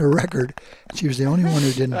she had a record. She was the only one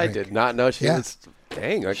who didn't drink. I did not know she was.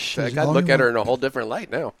 Dang, I got to look at her in a whole different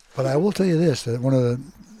light now. But I will tell you this, that one of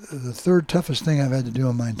the third toughest thing I've had to do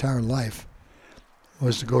in my entire life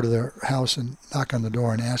was to go to their house and knock on the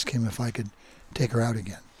door and ask him if I could take her out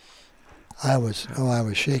again. I was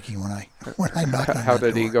shaking when I knocked on that door. How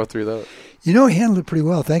did he go through that? He handled it pretty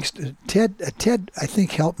well. Thanks to Ted. Ted, I think,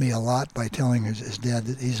 helped me a lot by telling his dad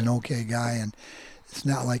that he's an okay guy and it's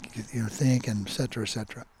not like you think, and et cetera, et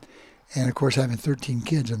cetera. And, of course, having 13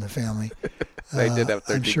 kids in the family. They did have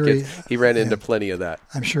 13 sure kids. He ran into plenty of that.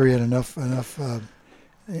 I'm sure he had enough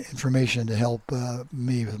information to help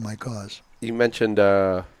me with my cause. You mentioned,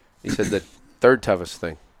 you said the third toughest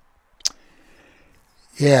thing.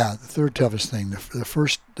 Yeah, the third toughest thing. The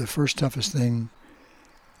first toughest thing,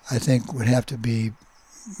 I think, would have to be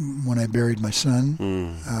when I buried my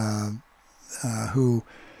son, who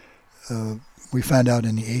we found out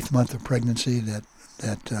in the 8th month of pregnancy that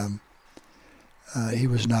he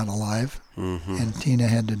was not alive, and Tina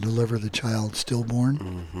had to deliver the child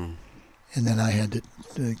stillborn, and then I had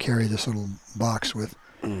to carry this little box with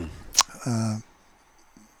was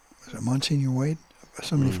it Monsignor Wade?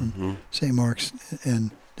 Somebody from St. Mark's,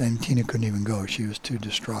 and Tina couldn't even go. She was too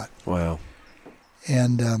distraught. Wow.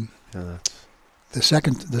 And the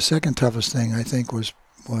second toughest thing I think was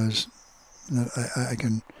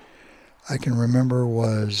I can remember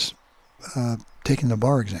was taking the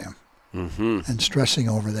bar exam and stressing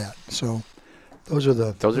over that. So those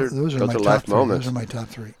are my life moments. Those are my top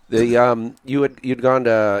 3. You got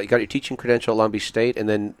your teaching credential at Long Beach State, and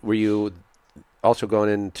then were you also going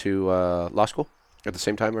into law school at the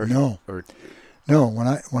same time, or no? No,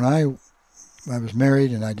 when I was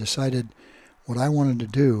married and I decided what I wanted to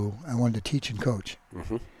do, I wanted to teach and coach.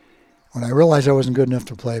 When I realized I wasn't good enough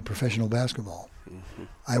to play professional basketball,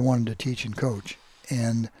 I wanted to teach and coach,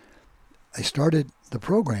 and I started the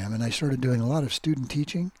program and I started doing a lot of student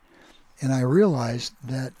teaching, and I realized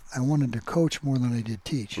that I wanted to coach more than I did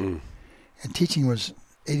teach, and teaching was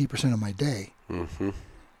 80% of my day. And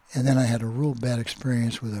then I had a real bad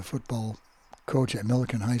experience with a football coach at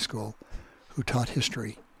Millikan High School who taught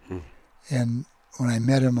history. And when I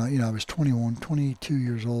met him, I was 22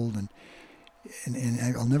 years old, and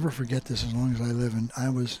I'll never forget this as long as I live. And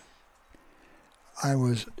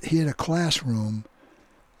he had a classroom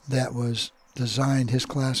that was designed,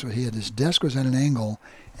 he had his desk was at an angle,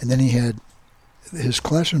 and then he had his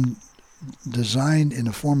classroom designed in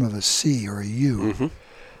the form of a C or a U,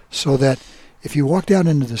 so that if you walked out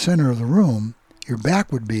into the center of the room, your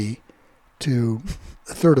back would be to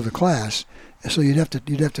a third of the class, and so you'd have to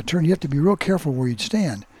turn. You have to be real careful where you'd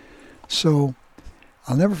stand. So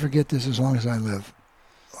I'll never forget this as long as I live.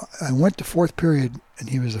 I went to 4th period, and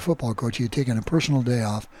he was the football coach. He had taken a personal day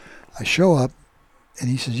off. I show up, and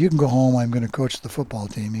he says, "You can go home. I'm going to coach the football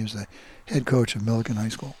team." He was the head coach of Millikan High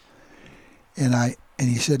School, and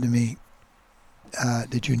he said to me,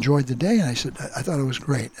 "Did you enjoy the day?" And I said, "I thought it was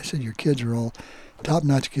great." I said, "Your kids are all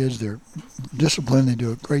top-notch kids. They're disciplined. They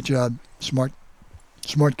do a great job. Smart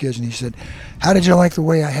kids." And he said, "How did you like the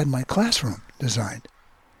way I had my classroom designed?"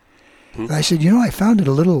 And I said, "I found it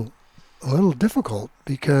a little difficult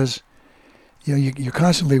because, you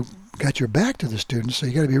constantly got your back to the students, so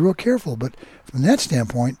you got to be real careful. But from that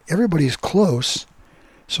standpoint, everybody's close,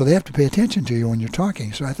 So they have to pay attention to you when you're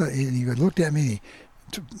talking. So I thought, he looked at me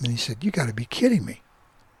and he said, "You got to be kidding me."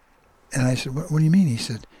 And I said, what do you mean? He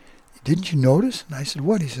said, "Didn't you notice?" And I said,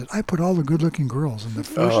 "What?" He said, "I put all the good-looking girls in the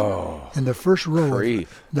first row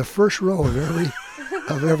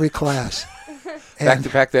of every class."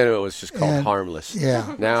 Back then it was just called harmless.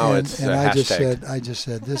 Yeah. Now and it's I hashtag. just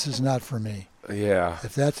said, "This is not for me." Yeah.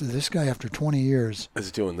 If this guy after 20 years is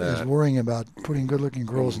doing that, is worrying about putting good-looking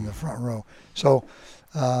girls in the front row. So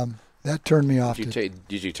that turned me off.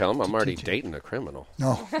 Did you tell him I'm already dating a criminal?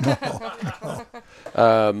 No.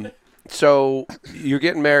 So you're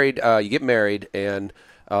getting married. You get married, and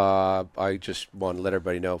I just want to let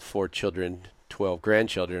everybody know 4 children, 12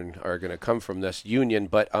 grandchildren are going to come from this union.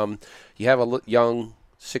 But you have a young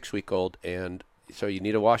 6-week-old, and so you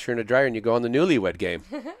need a washer and a dryer, and you go on the Newlywed Game.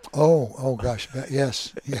 Oh gosh,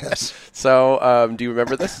 yes. So do you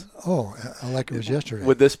remember this? Oh, like it was yesterday.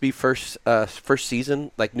 Would this be first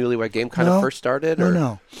season, like Newlywed Game kind of first started?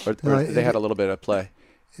 No. Or they had a little bit of play?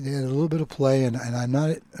 They had a little bit of play, and I'm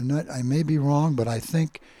not. I may be wrong, but I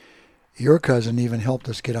think your cousin even helped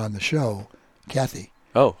us get on the show, Kathy.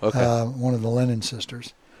 Oh, okay. One of the Lennon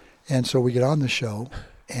sisters, and so we get on the show,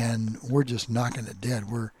 and we're just knocking it dead.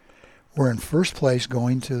 We're in first place,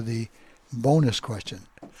 going to the bonus question,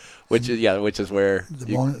 which is where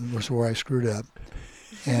bonus was where I screwed up,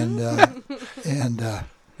 and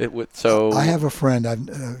So I have a friend, a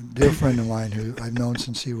dear friend of mine who I've known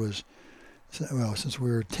since he was. Since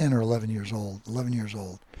we were 10 or 11 years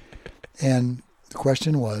old. And the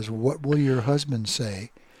question was, what will your husband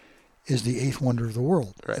say is the 8th wonder of the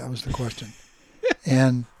world? Right. That was the question.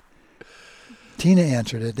 And Tina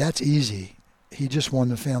answered it. That's easy. He just won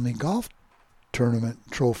the family golf tournament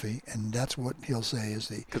trophy, and that's what he'll say is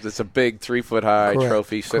the... Because it's a big 3-foot-high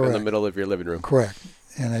trophy sitting in the middle of your living room. Correct.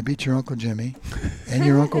 And I beat your Uncle Jimmy and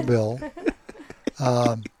your Uncle Bill.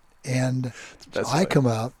 And so I come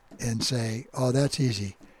out and say, "Oh, that's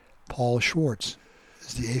easy. Paul Schwartz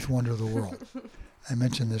is the 8th wonder of the world." I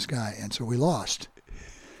mentioned this guy, and so we lost.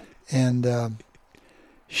 And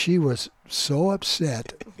she was so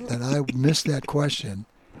upset that I missed that question,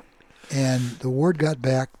 and the word got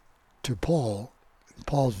back to Paul.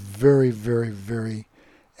 Paul's very, very, very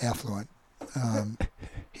affluent.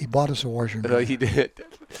 He bought us a washer and dryer. He did.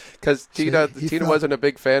 Because Tina wasn't a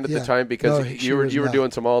big fan at the time because you were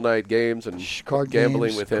doing some all-night games and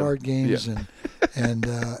gambling with him. Card games, and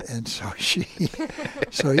so he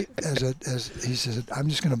says, "I'm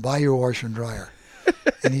just going to buy you a washer and dryer,"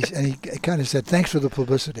 and he kind of said, "Thanks for the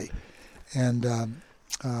publicity," and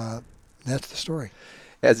that's the story.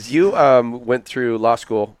 As you went through law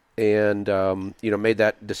school and made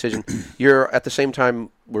that decision, you're at the same time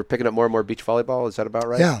we're picking up more and more beach volleyball. Is that about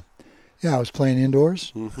right? Yeah. I was playing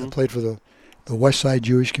indoors. Mm-hmm. I played for the West Side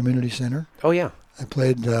Jewish Community Center. Oh yeah. I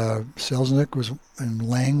played Selznick and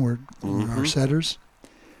Lang were our setters.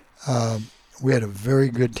 We had a very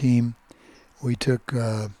good team. We took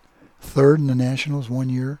 3rd in the nationals one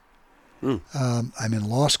year. I'm in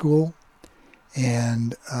law school,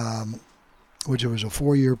 and which was a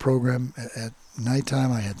 4-year program. At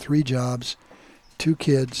nighttime, I had 3 jobs, 2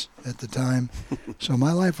 kids at the time. So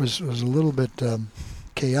my life was a little bit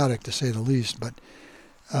chaotic, to say the least. But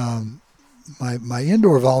my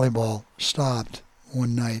indoor volleyball stopped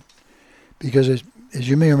one night because, as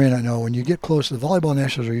you may or may not know, when you get close, the volleyball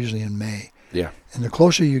nationals are usually in May. Yeah. And the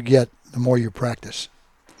closer you get, the more you practice.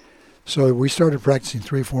 So we started practicing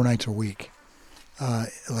 3 or 4 nights a week,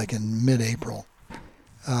 like in mid-April.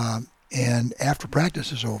 And after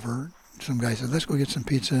practice is over, some guy said, "Let's go get some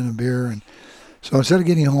pizza and a beer." And so instead of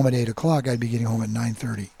getting home at 8 o'clock, I'd be getting home at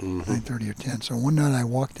 9:30, 9:30 or 10. So one night I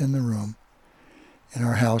walked in the room in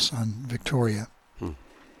our house on Victoria,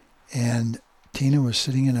 and Tina was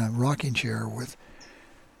sitting in a rocking chair with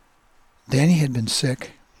Danny had been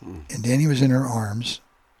sick, and Danny was in her arms.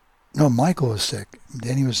 No, Michael was sick.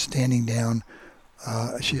 Danny was standing down.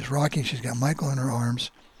 She was rocking. She's got Michael in her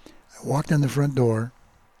arms. I walked in the front door.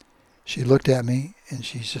 She looked at me, and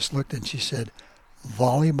she just looked and she said,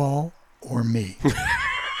 "Volleyball or me,"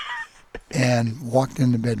 and walked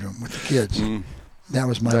in the bedroom with the kids. That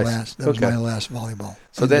was my last. That was my last volleyball.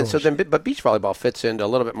 But beach volleyball fits into a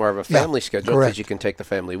little bit more of a family schedule because you can take the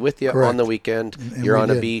family with you on the weekend. And you're on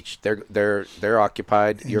a beach. They're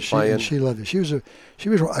occupied. You're playing. And she loved it. She was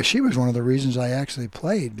one of the reasons I actually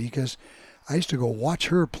played, because I used to go watch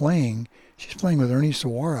her playing. She's playing with Ernie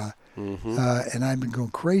Sawara. And I've been going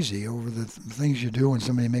crazy over the things you do when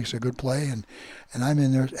somebody makes a good play, and I'm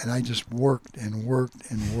in there, and I just worked and worked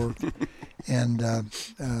and worked, and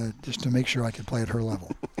just to make sure I could play at her level.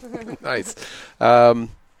 Nice. Tell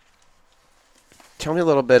me a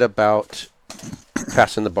little bit about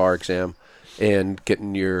passing the bar exam and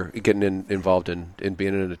getting involved in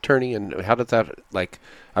being an attorney? And how did that, like,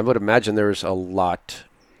 I would imagine there's a lot.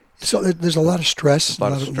 So there's a lot of stress, a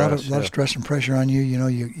lot of stress and pressure on you. You know,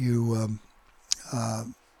 you're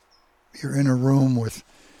in a room with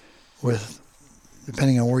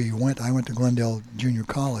depending on where you went. I went to Glendale Junior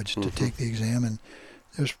College to take the exam, and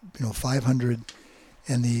there's 500,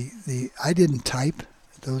 and I didn't type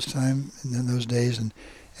at those days, and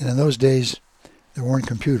in those days there weren't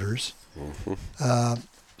computers.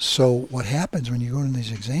 So what happens when you go into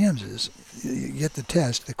these exams is you get the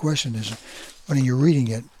test. The question is when you're reading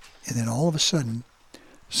it, and then all of a sudden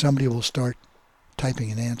somebody will start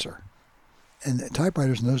typing an answer. And the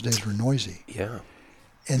typewriters in those days were noisy. Yeah.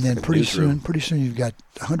 And then pretty soon you've got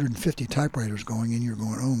 150 typewriters going, and you're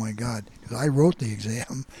going, oh my God, because I wrote the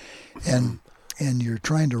exam, and you're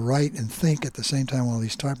trying to write and think at the same time while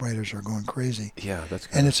these typewriters are going crazy. Yeah, that's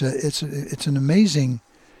good. And it's an amazing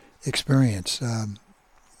experience.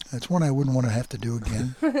 It's one I wouldn't want to have to do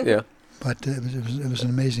again. Yeah. But it was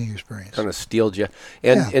an amazing experience. Kind of steeled you.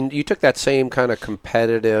 And you took that same kind of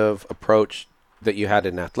competitive approach that you had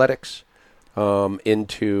in athletics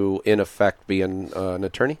into, in effect, being an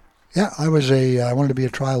attorney? Yeah, I wanted to be a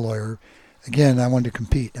trial lawyer. Again, I wanted to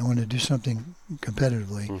compete. I wanted to do something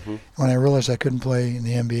competitively. Mm-hmm. When I realized I couldn't play in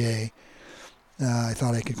the NBA, I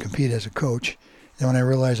thought I could compete as a coach. And when I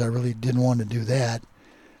realized I really didn't want to do that,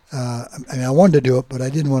 I wanted to do it, but I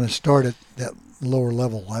didn't want to start at that lower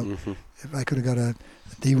level. If I could have got a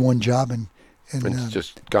D1 job and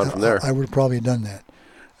just gone from there, I would have probably done that.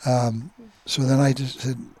 So then I just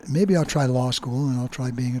said, maybe I'll try law school and I'll try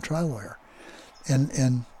being a trial lawyer.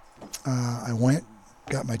 And I went,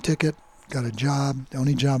 got my ticket, got a job, the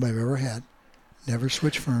only job I've ever had. Never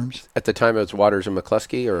switched firms. At the time, it was Waters and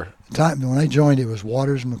McCluskey, or? When I joined, it was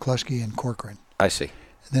Waters, McCluskey, and Corcoran. I see.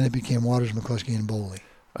 And then it became Waters, McCluskey, and Bowley.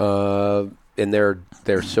 And they're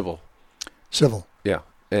civil. Civil. Yeah.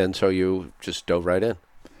 And so you just dove right in.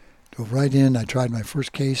 Dove right in. I tried my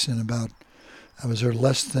first case in I was there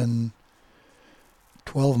less than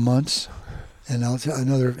 12 months. And I'll tell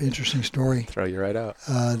another interesting story. Throw you right out.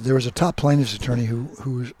 There was a top plaintiff's attorney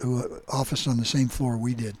who officed on the same floor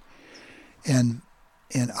we did. And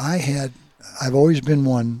I've always been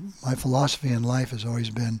one, my philosophy in life has always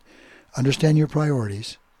been understand your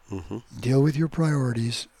priorities, deal with your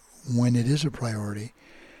priorities when it is a priority,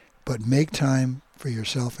 but make time for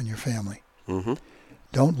yourself and your family. Mm-hmm.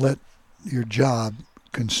 Don't let your job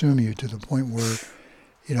consume you to the point where,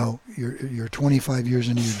 you're 25 years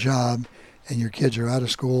into your job and your kids are out of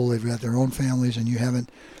school, they've got their own families, and you haven't.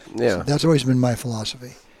 Yeah. So that's always been my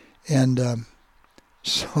philosophy. And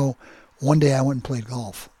so one day I went and played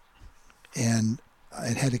golf, and I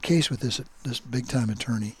had a case with this big-time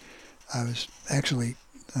attorney. I was actually,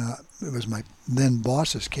 it was my then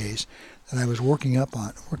boss's case that I was working it up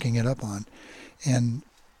on, and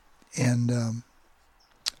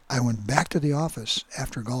I went back to the office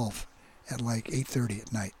after golf at like 8:30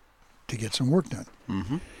 at night to get some work done.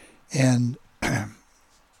 Mm-hmm. And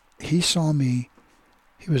he saw me,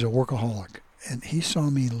 he was a workaholic, and he saw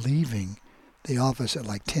me leaving the office at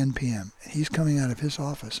like 10 p.m. And he's coming out of his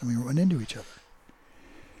office, and we run into each other.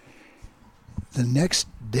 The next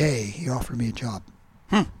day, he offered me a job.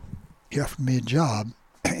 He offered me a job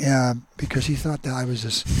because he thought that I was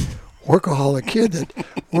this workaholic kid that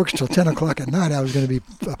works till 10 o'clock at night. I was going to be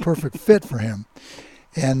a perfect fit for him.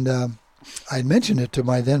 And I mentioned it to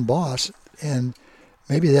my then boss, and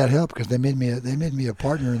maybe that helped because they made me a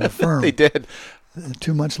partner in the firm. They did.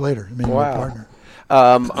 2 months later, they made me a partner.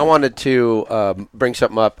 I wanted to bring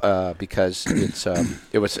something up because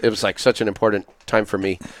it was like such an important time for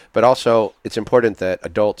me, but also it's important that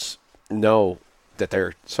adults know that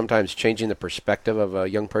they're sometimes changing the perspective of a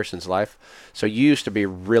young person's life. So you used to be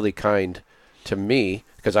really kind to me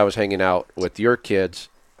because I was hanging out with your kids,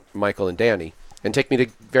 Michael and Danny, and take me to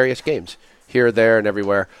various games here, there, and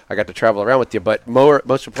everywhere. I got to travel around with you, but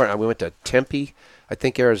most important, we went to Tempe, I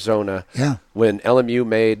think Arizona, when LMU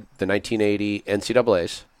made the 1980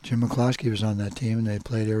 NCAAs. Jim McCloskey was on that team, and they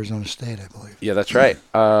played Arizona State, I believe. Yeah, that's right.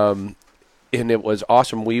 And it was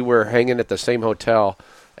awesome. We were hanging at the same hotel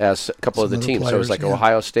as a couple of the teams. So it was like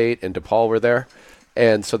Ohio State and DePaul were there.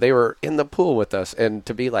 And so they were in the pool with us. And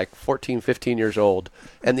to be like 14, 15 years old,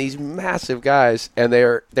 and these massive guys, and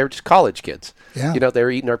they're just college kids. Yeah. They were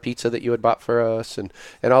eating our pizza that you had bought for us and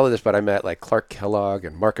all of this. But I met like Clark Kellogg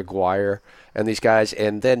and Mark Aguirre and these guys.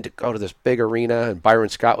 And then to go to this big arena, and Byron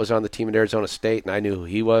Scott was on the team at Arizona State, and I knew who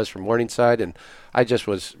he was from Morningside. And I just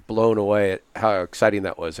was blown away at how exciting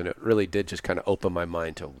that was. And it really did just kind of open my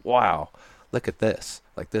mind to, wow, look at this.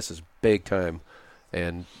 Like, this is big time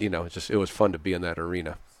And, it was fun to be in that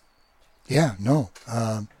arena. Yeah, no.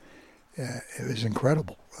 It was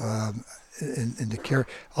incredible. And to carry,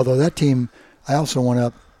 although that team, I also went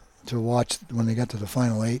up to watch when they got to the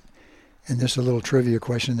Final Eight. And just a little trivia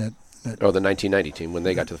question that the 1990 team, when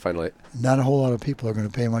they got to the Final Eight. Not a whole lot of people are going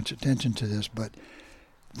to pay much attention to this, but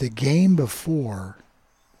the game before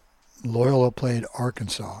Loyola played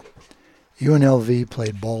Arkansas, UNLV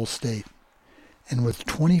played Ball State. And with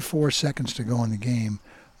 24 seconds to go in the game,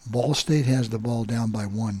 Ball State has the ball down by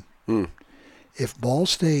 1. If Ball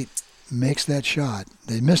State makes that shot,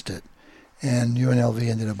 they missed it, and UNLV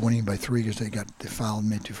ended up winning by 3 because they fouled and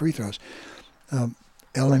made 2 free throws.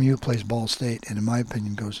 LMU plays Ball State, and in my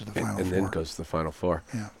opinion, goes to the Final Four. And then goes to the Final Four.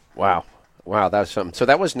 Yeah. Wow, that was something. So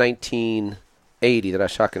that was 1980 that I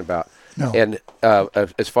was talking about. No. And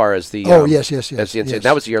as far as the yes. as the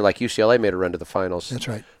that was the year like UCLA made a run to the finals. That's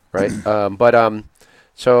right. Right.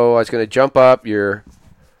 So I was going to jump up. You're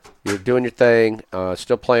doing your thing,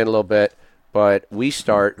 still playing a little bit, but we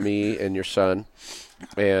start, me and your son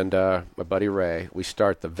and my buddy Ray, we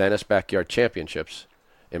start the Venice Backyard Championships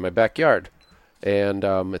in my backyard. And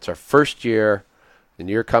it's our first year, and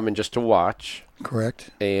you're coming just to watch. Correct.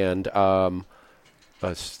 And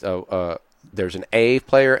there's an A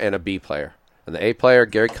player and a B player. And the A player,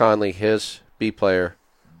 Gary Conley, his B player,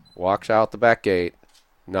 walks out the back gate,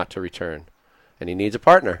 not to return. And he needs a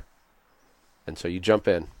partner. And so you jump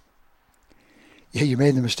in. Yeah, you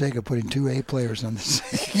made the mistake of putting 2 A players on the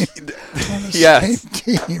same, yes.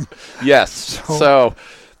 same team. Yes. So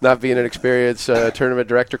not being an experienced tournament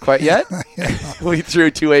director quite yet, we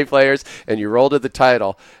threw 2 A players, and you rolled to the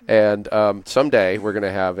title. And someday we're going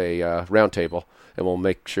to have a round table, and we'll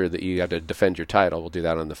make sure that you have to defend your title. We'll do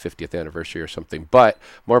that on the 50th anniversary or something. But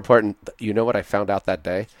more important, you know what I found out that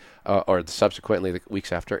day, or subsequently the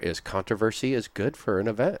weeks after, is controversy is good for an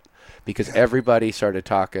event because everybody started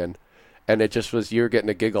talking. And it just was, you were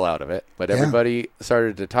getting a giggle out of it. But everybody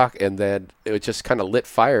started to talk, and then it just kind of lit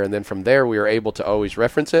fire. And then from there, we were able to always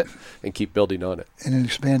reference it and keep building on it. And then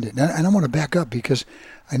expand it. And I want to back up because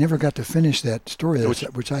I never got to finish that story,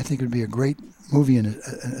 which I think would be a great movie and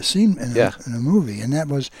a scene in a movie. And that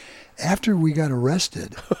was after we got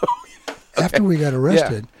arrested. After we got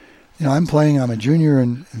arrested, I'm a junior,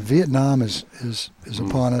 and Vietnam is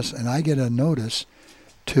upon us, and I get a notice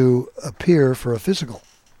to appear for a physical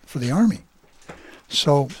for the Army.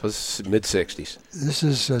 So this is mid-'60s. This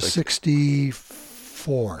is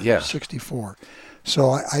 64. Yeah. 64. So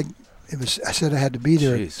I said I had to be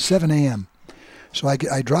there at 7 a.m. So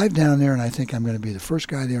I drive down there, and I think I'm going to be the first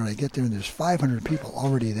guy there, and I get there, and there's 500 people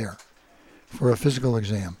already there for a physical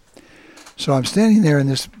exam. So I'm standing there, and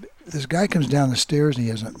this guy comes down the stairs, and he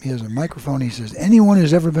has a microphone. He says, anyone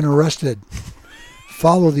who's ever been arrested,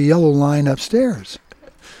 follow the yellow line upstairs.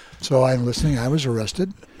 So I'm listening. I was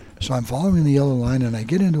arrested. So I'm following the yellow line, and I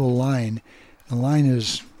get into a line. The line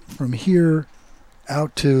is from here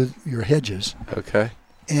out to your hedges. Okay.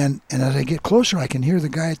 And as I get closer, I can hear the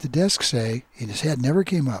guy at the desk say, and his head never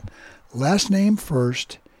came up, last name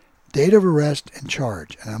first, date of arrest, and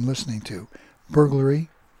charge. And I'm listening to burglary,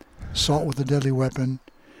 assault with a deadly weapon,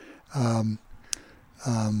 what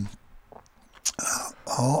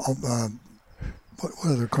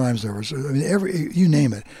other crimes there was? I mean, you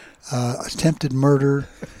name it. Attempted murder,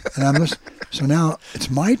 and I'm listening. So now it's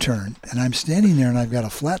my turn, and I'm standing there, and I've got a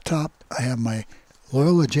flat top. I have my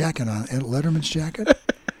Loyola jacket on, Letterman's jacket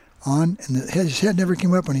on, and his head never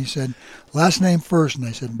came up when he said, last name first, and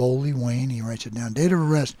I said, Bowley Wayne. He writes it down. Date of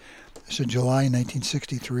arrest, I said, July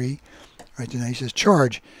 1963. Right then, he says,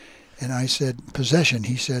 charge, and I said, possession.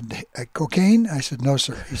 He said, cocaine? I said, no,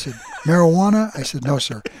 sir. He said, marijuana? I said, no,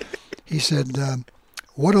 sir. He said,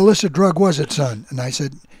 what illicit drug was it, son? And I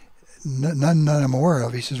said, none I'm aware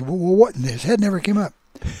of. He says, well, what? And his head never came up.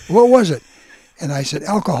 What was it? And I said,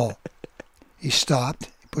 alcohol. He stopped,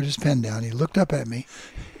 he put his pen down, he looked up at me,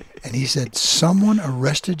 and he said, someone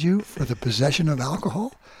arrested you for the possession of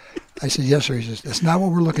alcohol? I said, yes, sir. He says, that's not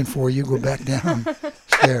what we're looking for. You go back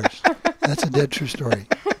downstairs. That's a dead true story.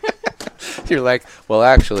 You're like, well,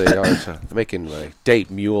 actually, I was making my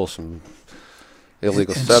date mule some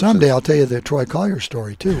illegal and substance. Someday I'll tell you the Troy Collier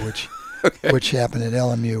story, too, which happened at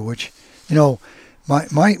LMU, which,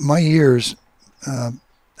 my years, I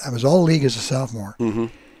was all league as a sophomore. Mm-hmm.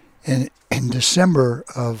 And in December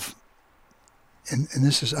of, and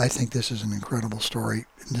I think this is an incredible story.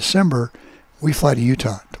 In December, we fly to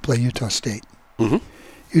Utah to play Utah State. Mm-hmm.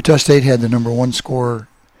 Utah State had the number 1 scorer.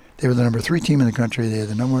 They were the number 3 team in the country. They had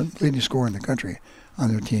the number 1 leading scorer in the country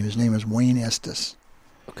on their team. His name was Wayne Estes.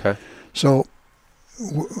 Okay. So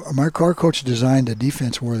our coach designed a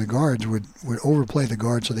defense where the guards would overplay the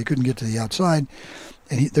guards so they couldn't get to the outside,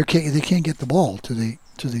 and they can't get the ball to the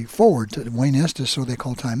forward, to Wayne Estes, so they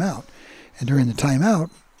call timeout. And during the timeout,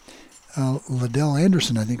 Liddell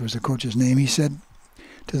Anderson, I think was the coach's name, he said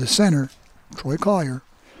to the center, Troy Collier,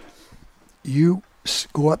 you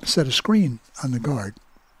go up and set a screen on the guard.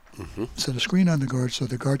 Mm-hmm. Set a screen on the guard so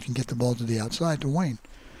the guard can get the ball to the outside to Wayne.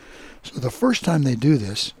 So the first time they do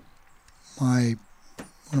this, one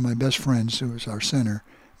of my best friends, who was our center,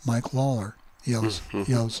 Mike Lawler, yells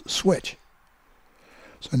switch.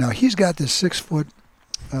 So now he's got this 6-foot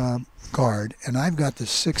guard, and I've got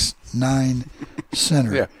this 6'9"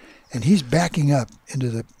 center, yeah. And he's backing up into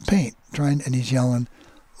the paint, and he's yelling,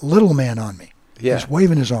 "Little man on me." Yeah. He's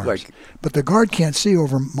waving his arms. But the guard can't see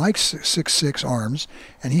over Mike's 6'6" arms,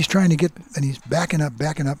 and he's trying to get, and he's backing up,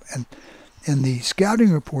 and the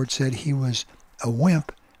scouting report said he was a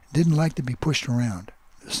wimp, didn't like to be pushed around.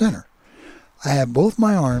 The center. I have both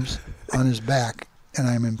my arms on his back, and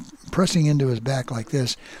I'm pressing into his back like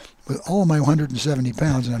this with all of my 170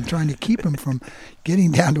 pounds, and I'm trying to keep him from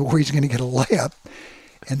getting down to where he's going to get a layup.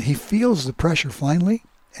 And he feels the pressure finally,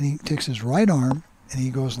 and he takes his right arm, and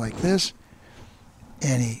he goes like this,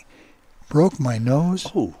 and he broke my nose,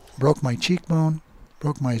 broke my cheekbone,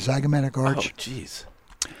 broke my zygomatic arch. Oh, jeez.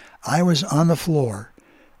 I was on the floor.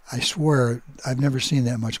 I swear I've never seen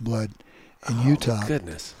that much blood in Utah.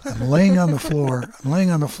 Goodness. I'm laying on the floor,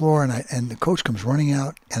 and the coach comes running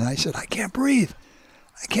out, and I said, I can't breathe.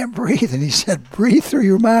 And he said, breathe through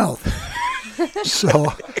your mouth.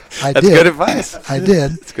 So I did. That's good advice. I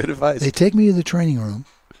did. That's good advice. They take me to the training room.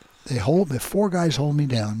 The 4 guys hold me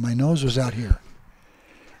down. My nose was out here.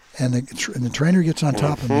 And the trainer gets on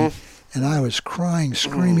top of me, and I was crying,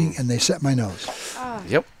 screaming, and they set my nose.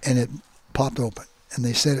 Yep. And it popped open. And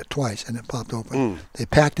they said it twice, and it popped open. They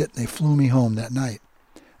packed it, and they flew me home that night.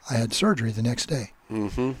 I had surgery the next day.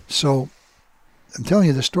 Mm-hmm. So I'm telling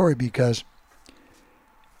you the story because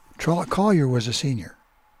Collier was a senior.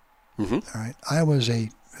 Mm-hmm. All right, I was a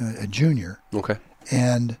junior. Okay.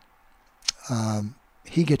 And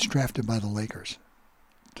he gets drafted by the Lakers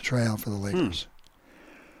to try out for the Lakers.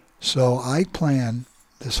 So I plan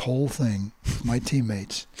this whole thing with my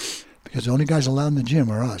teammates because the only guys allowed in the gym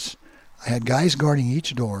are us. I had guys guarding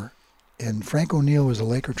each door, and Frank O'Neill was a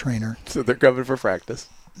Laker trainer. So they're coming for practice.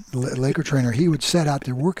 Laker trainer. He would set out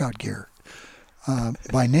their workout gear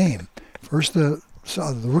by name. First, the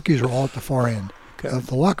rookies were all at the far end of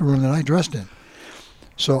the locker room that I dressed in.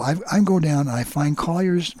 So I go down, and I find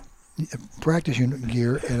Collier's practice unit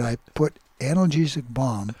gear, and I put analgesic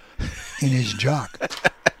bomb in his jock.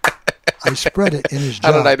 I spread it in his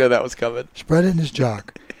jock. How did I know that was coming? Spread it in his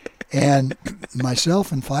jock. And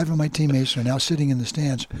myself and 5 of my teammates are now sitting in the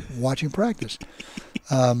stands watching practice.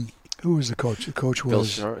 Who was the coach? The coach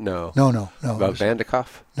was... No. About Vandekov?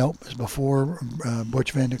 Nope. It was before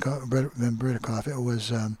Butch Vandekov. It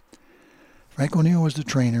was... Frank O'Neill was the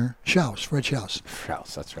trainer. Fred Schaus.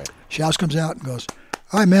 Schaus, that's right. Schaus comes out and goes,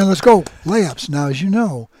 all right, man, let's go. Layups. Now, as you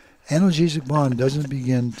know, analgesic bomb doesn't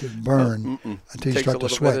begin to burn until you start to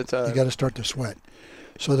sweat. You got to start to sweat.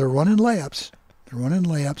 So they're running layups.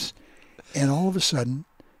 And all of a sudden,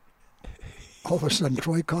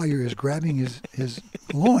 Troy Collier is grabbing his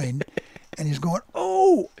loin, and he's going,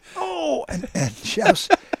 oh, and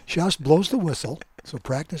Schaus blows the whistle, so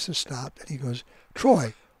practice has stopped, and he goes,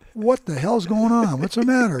 Troy, what the hell's going on? What's the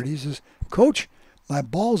matter? And he says, Coach, my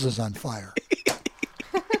balls is on fire.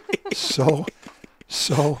 So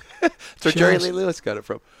That's where Jerry Lee Lewis got it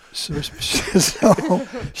from. So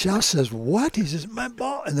Schaus says, what? He says, my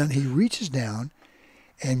ball. And then he reaches down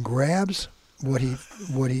and grabs what he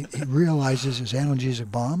realizes is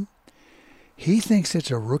analgesic bomb. He thinks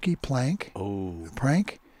it's a rookie prank,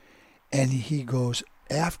 and he goes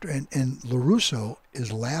after, and LaRusso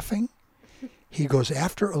is laughing. He goes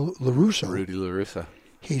after LaRusso. Rudy LaRusso.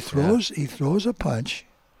 He throws a punch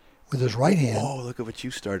with his right hand. Oh, look at what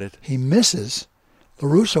you started. He misses.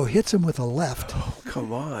 LaRusso hits him with a left. Oh,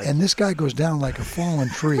 come on. And this guy goes down like a fallen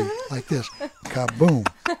tree, like this. Kaboom.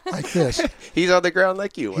 Like this. He's on the ground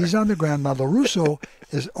like you were. He's on the ground. Now, LaRusso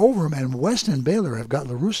is over him, and West and Baylor have got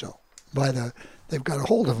LaRusso. They've got a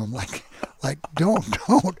hold of him, like don't.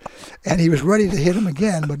 And he was ready to hit him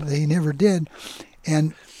again, but he never did.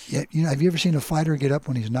 And, have you ever seen a fighter get up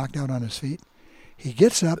when he's knocked out on his feet? He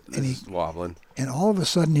gets up, and he's wobbling. And all of a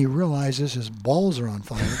sudden, he realizes his balls are on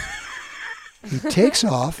fire. He takes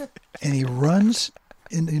off and he runs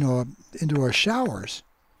into our showers.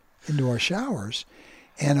 And our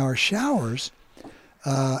showers,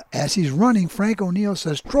 as he's running, Frank O'Neill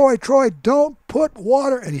says, Troy, don't put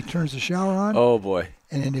water. And he turns the shower on. Oh, boy.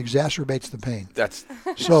 and it exacerbates the pain. That's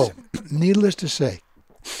So, needless to say,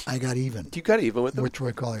 I got even. You got even with him? With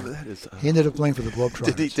Troy Collier. That is, He ended up playing for the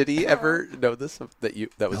Globetrotters. Did he ever know this?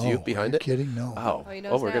 That was you behind it? Are you kidding? No. he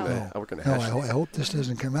knows we're now. gonna. No, hashtag. I hope this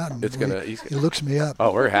doesn't come out. He looks me up.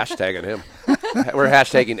 Oh, we're hashtagging him. We're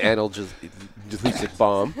hashtagging analgesic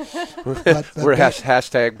bomb. We're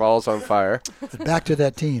hashtag balls on fire. But back to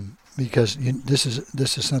that team, because this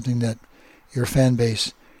is something that your fan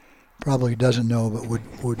base probably doesn't know, but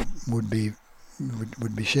would be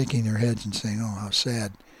shaking their heads and saying, "Oh, how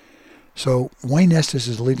sad." So Wayne Estes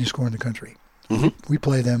is the leading scorer in the country. Mm-hmm. We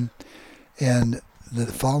play them, and the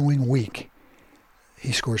following week,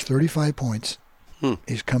 he scores 35 points.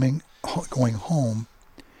 He's going home.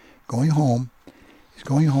 He's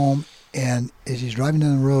going home, and as he's driving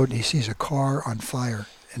down the road, he sees a car on fire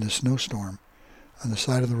in a snowstorm on the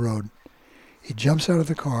side of the road. He jumps out of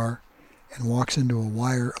the car and walks into a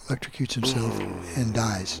wire, electrocutes himself, and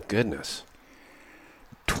dies. Goodness.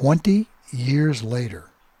 20 years later,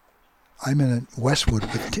 I'm in Westwood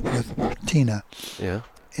with Tina. Yeah.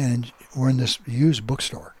 And we're in this used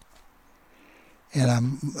bookstore. And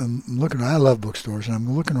I'm looking, I love bookstores, and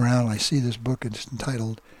I'm looking around, and I see this book. It's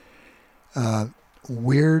entitled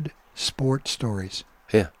Weird Sport Stories.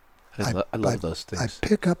 Yeah. I love those things. I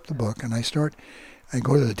pick up the book, and I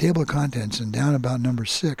go to the table of contents, and down about number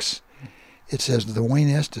 6, it says the Wayne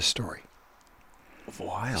Estes story.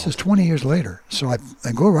 Wild. This is 20 years later. So I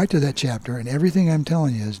go right to that chapter, and everything I'm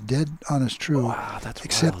telling you is dead honest true. Wow, that's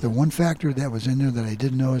except wild. the one factor that was in there that I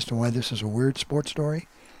didn't know as to why this is a weird sports story.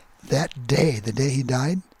 That day, the day he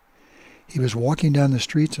died, he was walking down the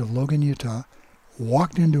streets of Logan, Utah,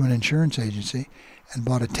 walked into an insurance agency, and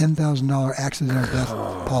bought a $10,000 accidental death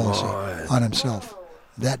policy on himself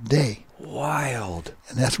that day. Wild.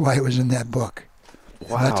 And that's why it was in that book.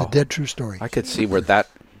 Wow. And that's a dead true story. I could see where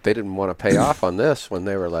they didn't want to pay off on this when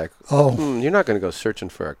they were like, you're not going to go searching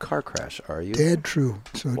for a car crash, are you? Dead true.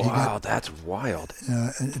 So wow, that's wild.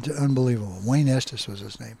 It's unbelievable. Wayne Estes was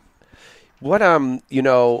his name. What, I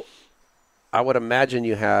would imagine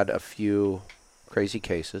you had a few crazy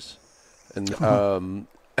cases. And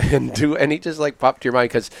and do any just like pop to your mind?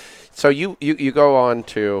 Because so you go on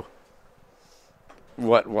to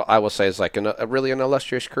what I will say is like a really an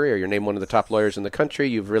illustrious career. You're named one of the top lawyers in the country.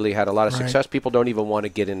 You've really had a lot of success. People don't even want to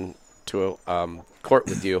get into a court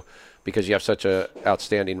with you because you have such a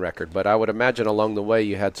outstanding record. But I would imagine along the way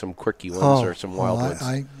you had some quirky ones or some wild ones.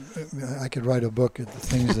 I could write a book of the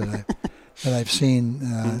things that I've seen.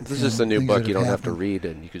 This is the new book. You don't have to read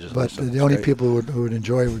it. You could just listen. But the only people who would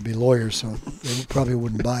enjoy it would be lawyers, so they probably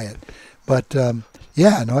wouldn't buy it. But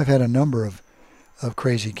I've had a number of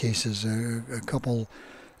crazy cases. A couple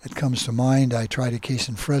that comes to mind. I tried a case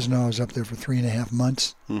in Fresno. I was up there for 3.5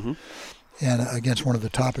 months, and against one of the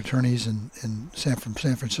top attorneys from San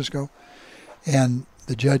Francisco. And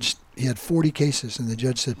the judge, he had 40 cases, and the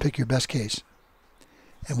judge said, "Pick your best case,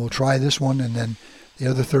 and we'll try this one, and then the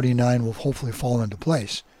other 39 will hopefully fall into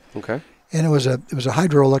place." Okay. And it was a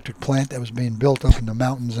hydroelectric plant that was being built up in the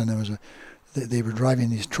mountains, and they were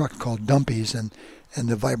driving these trucks called dumpies, and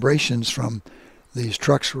the vibrations from these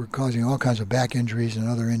trucks were causing all kinds of back injuries and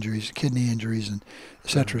other injuries, kidney injuries, and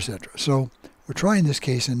et cetera, et cetera. So we're trying this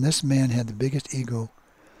case, and this man had the biggest ego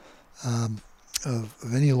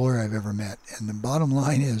of any lawyer I've ever met. And the bottom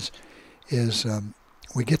line is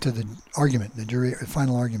we get to the argument, the jury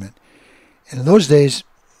final argument. And in those days,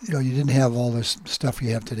 you didn't have all this stuff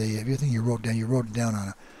you have today. Everything you wrote it down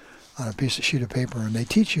on a sheet of paper, and they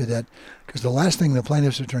teach you that because the last thing the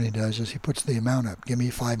plaintiff's attorney does is he puts the amount up. Give me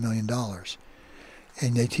 $5 million.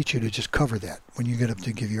 And they teach you to just cover that when you get up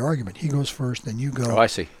to give your argument. He goes first, then you go. Oh, I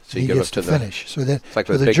see. So you he go gets up to finish. So that it's like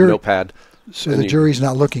a big notepad. So the jury's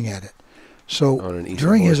not looking at it. So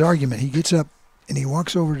during his argument, he gets up and he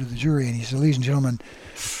walks over to the jury and he said, "Ladies and gentlemen,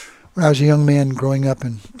 when I was a young man growing up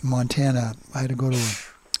in Montana, I had to go to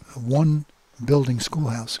a one-building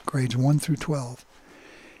schoolhouse, grades 1 through 12.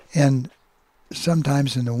 And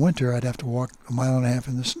sometimes in the winter, I'd have to walk 1.5 miles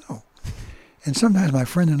in the snow. And sometimes my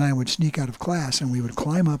friend and I would sneak out of class, and we would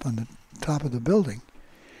climb up on the top of the building.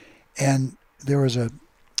 And there was the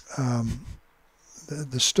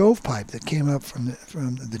stovepipe that came up from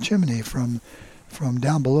the chimney from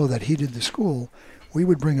down below that heated the school. We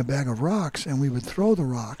would bring a bag of rocks, and we would throw the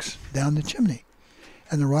rocks down the chimney.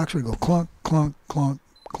 And the rocks would go clunk, clunk, clunk,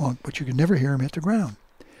 clunk, but you could never hear them hit the ground."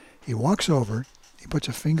 He walks over, he puts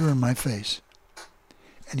a finger in my face,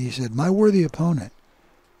 and he said, "My worthy opponent,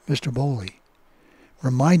 Mr. Boley,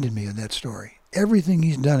 reminded me of that story. Everything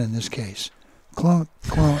he's done in this case, clunk,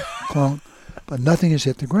 clunk, clunk, but nothing has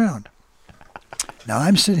hit the ground." Now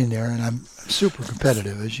I'm sitting there, and I'm super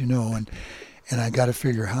competitive, as you know, and I got to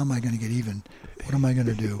figure, how am I going to get even? What am I going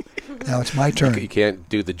to do? Now it's my turn. You can't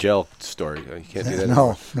do the gel story. You can't do that.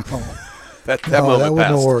 No. that No, moment that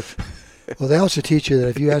wouldn't passed. work. Well, they also teach you that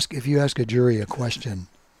if you ask a jury a question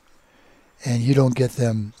and you don't get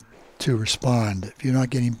them to respond, if you're not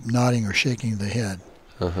getting nodding or shaking the head,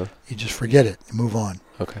 you just forget it and move on.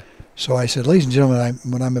 Okay. So I said, ladies and gentlemen,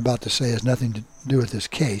 what I'm about to say has nothing to do with this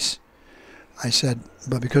case. I said,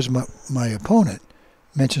 but because my opponent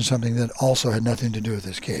mentioned something that also had nothing to do with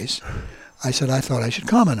this case, I said I thought I should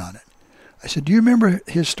comment on it. I said, do you remember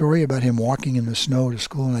his story about him walking in the snow to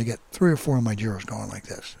school? And I get 3 or 4 of my jurors going like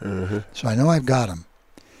this. So I know I've got him.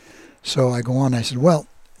 So I go on. I said, well,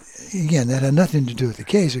 again, that had nothing to do with the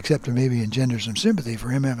case except to maybe engender some sympathy for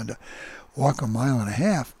him having to walk 1.5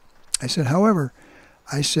 miles. I said, however,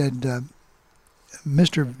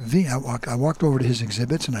 Mr. V, I walked over to his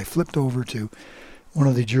exhibits and I flipped over to one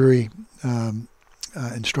of the jury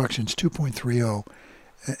instructions, 2.30.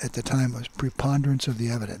 At the time, it was preponderance of the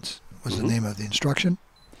evidence was the name of the instruction.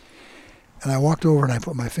 And I walked over and I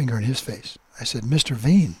put my finger in his face. I said, Mr.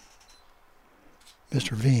 Veen,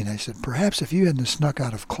 I said, perhaps if you hadn't snuck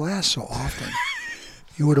out of class so often,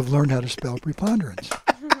 you would have learned how to spell preponderance.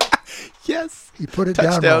 Yes. He put it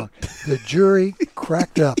Touchdown. down wrong. The jury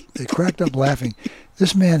cracked up. They cracked up laughing.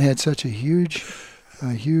 This man had such a huge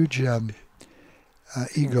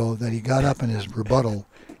ego that he got up in his rebuttal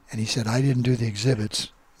and he said, I didn't do the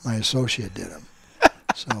exhibits. My associate did them.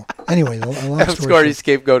 So anyway, the long story short,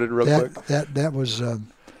 scapegoated real quick. that was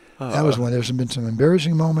one. There's been some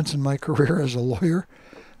embarrassing moments in my career as a lawyer,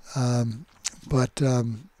 but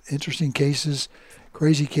interesting cases,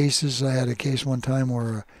 crazy cases. I had a case one time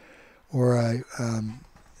where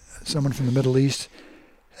someone from the Middle East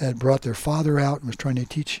had brought their father out and was trying to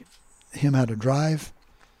teach him how to drive.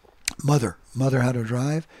 Mother how to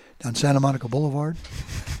drive down Santa Monica Boulevard.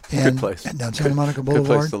 Good place. Down Santa Monica Boulevard.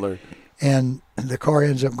 Good place to learn. And the car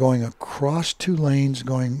ends up going across 2 lanes,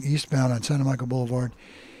 going eastbound on Santa Monica Boulevard,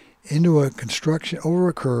 over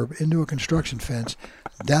a curb, into a construction fence,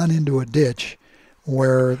 down into a ditch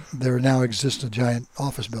where there now exists a giant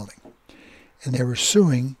office building. And they were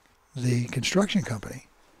suing the construction company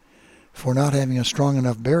for not having a strong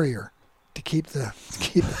enough barrier to keep the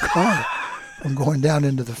car from going down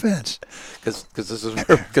into the fence. Because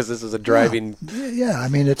this is a driving I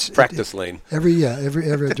mean it's practice lane. Every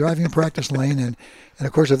driving practice lane, and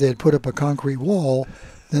of course if they had put up a concrete wall,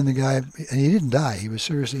 then the guy, and he didn't die. He was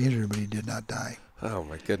seriously injured, but he did not die. Oh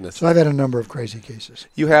my goodness! So I've had a number of crazy cases.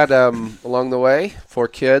 You had along the way 4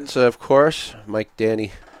 kids, of course: Mike,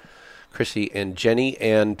 Danny, Chrissy, and Jenny,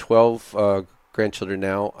 and 12 grandchildren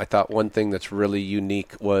now. I thought one thing that's really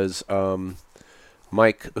unique was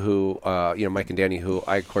Mike, who Mike and Danny, who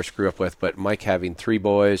I of course grew up with, but Mike having 3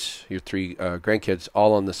 boys, your 3 grandkids,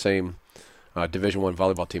 all on the same Division I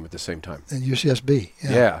volleyball team at the same time. And UCSB.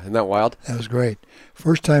 Yeah, isn't that wild? That was great.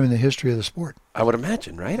 First time in the history of the sport. I would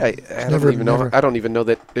imagine, right? I don't even know. I don't even know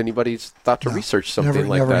that anybody's thought to research something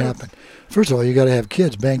like never that. Happened. First of all, you got to have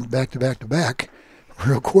kids banged back to back to back,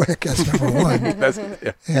 real quick. That's number one.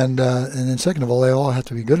 And then second of all, they all have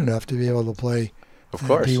to be good enough to be able to play. Of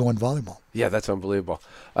course. D1 volleyball. Yeah, that's unbelievable.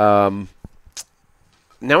 Now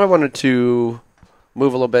I wanted to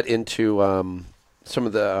move a little bit into some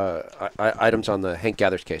of the items on the Hank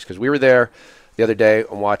Gathers case, because we were there the other day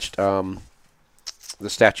and watched the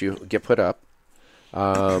statue get put up.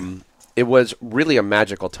 It was really a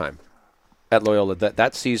magical time at Loyola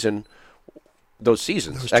that season. Those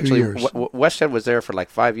seasons, those actually, 2 years. Westhead was there for like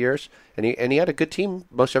 5 years, and he had a good team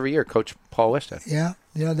most every year. Coach Paul Westhead. Yeah,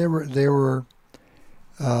 they were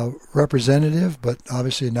representative, but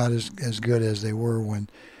obviously not as good as they were when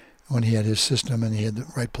he had his system and he had the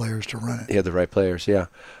right players to run it. He had the right players, yeah.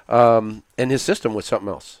 And his system was something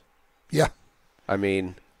else. Yeah. I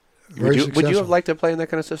mean, would you have liked to play in that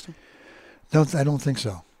kind of system? No, I don't think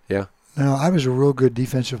so. Yeah. No, I was a real good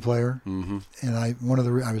defensive player, mm-hmm. and I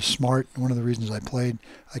was smart. One of the reasons I played,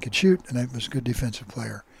 I could shoot, and I was a good defensive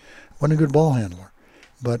player. Wasn't a good ball handler,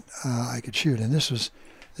 but I could shoot, and this was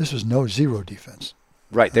zero defense.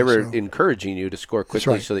 Right, they were encouraging you to score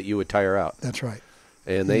quickly right. so that you would tire out. That's right.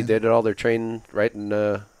 And they did all their training right in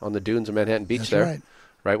on the dunes of Manhattan Beach. That's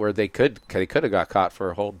right where they could have got caught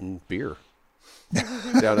for holding beer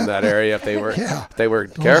down in that area if they were careful. They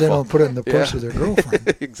don't put it in the purse of their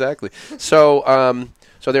girlfriend. Exactly. So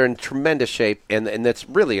so they're in tremendous shape, and that's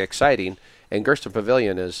really exciting. And Gersten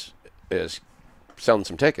Pavilion is selling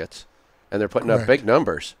some tickets, and they're putting up big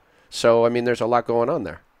numbers. So I mean, there's a lot going on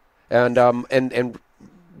there, and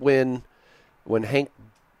when Hank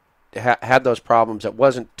had those problems, it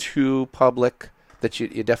wasn't too public that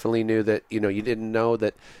you definitely knew that, you didn't know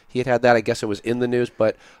that he had that? I guess it was in the news,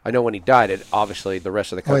 but I know when he died, it obviously the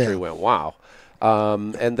rest of the country went, wow.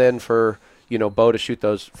 And then for, Bo to shoot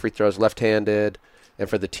those free throws left-handed and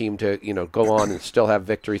for the team to, go on and still have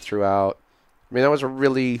victory throughout. I mean, that was a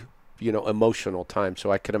really, emotional time.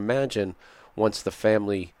 So I could imagine once the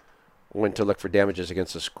family went to look for damages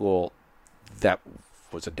against the school, that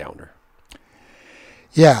was a downer.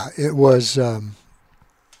 Yeah, it was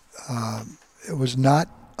not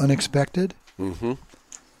unexpected,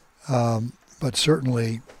 but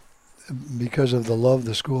certainly because of the love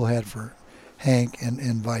the school had for Hank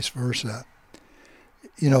and vice versa.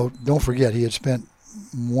 Don't forget he had spent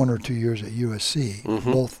 1 or 2 years at USC,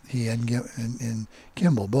 both he and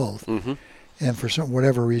Kimball both, and for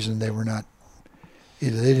whatever reason they were not.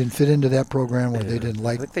 Either they didn't fit into that program or they didn't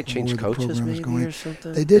like. I think they changed coaches maybe or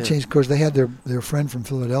something. They did change coaches. They had their friend from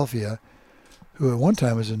Philadelphia, who at one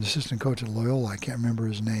time was an assistant coach at Loyola. I can't remember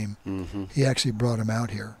his name. He actually brought him out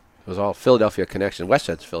here. It was all Philadelphia connection.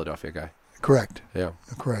 Westhead's a Philadelphia guy. Correct. Yeah.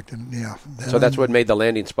 Correct. And yeah. So that's what made the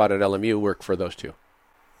landing spot at LMU work for those two.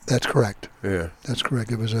 That's correct. Yeah. That's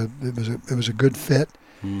correct. It was a good fit.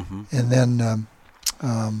 And then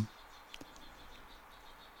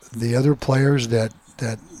the other players that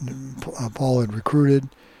Paul had recruited,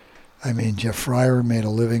 I mean, Jeff Fryer made a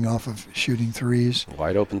living off of shooting threes.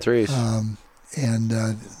 Wide open threes. And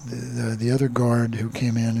the other guard who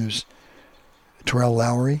came in, who's Terrell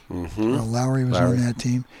Lowry. Terrell Lowry was on that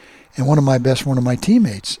team. And one of my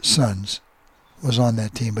teammates' sons was on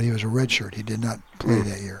that team, but he was a redshirt. He did not play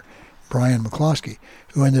that year. Brian McCloskey,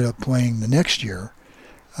 who ended up playing the next year,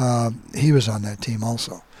 he was on that team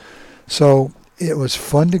also. So it was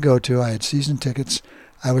fun to go to. I had season tickets.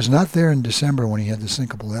 I was not there in December when he had the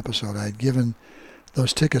sinkable episode. I had given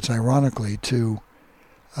those tickets, ironically, to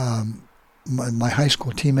my high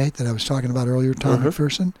school teammate that I was talking about earlier, Tom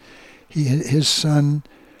McPherson. His son,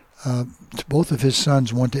 both of his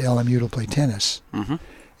sons went to LMU to play tennis.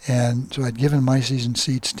 And so I'd given my season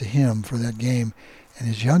seats to him for that game. And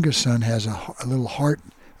his youngest son has a little heart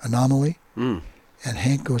anomaly. And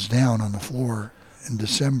Hank goes down on the floor in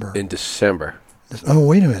December. Oh,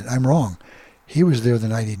 wait a minute. I'm wrong. He was there the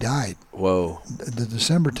night he died. Whoa. The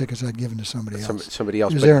December tickets I'd given to somebody else. Somebody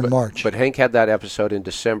else. He was there in March. But Hank had that episode in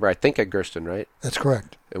December, I think at Gersten, right? That's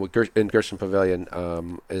correct. In Gersten Pavilion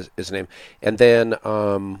is his name. And then,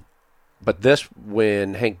 but this,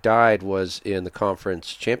 when Hank died, was in the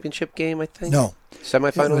conference championship game, I think? No.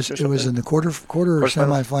 Semifinals or something? It was in the quarter or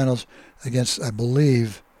semifinals against, I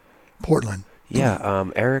believe, Portland. Yeah,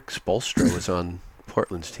 Eric Spolstra was on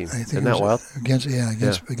Portland's team. Isn't that wild?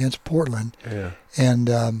 Against Portland. Yeah.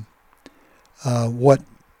 And what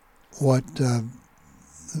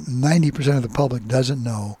 90% of the public doesn't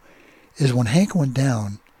know is when Hank went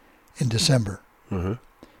down in December,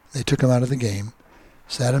 they took him out of the game,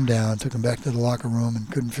 sat him down, took him back to the locker room, and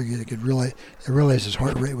couldn't figure they realized his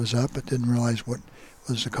heart rate was up, but didn't realize what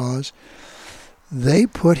was the cause. They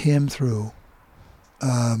put him through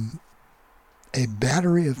a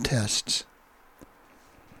battery of tests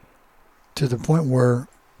to the point where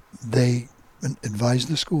they advised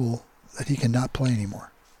the school that he cannot play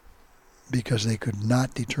anymore because they could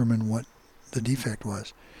not determine what the defect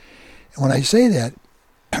was. And when I say that,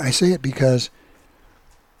 I say it because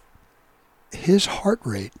his heart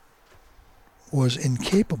rate was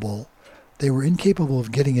incapable. They were incapable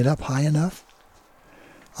of getting it up high enough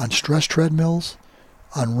on stress treadmills,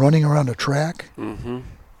 on running around a track,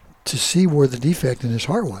 to see where the defect in his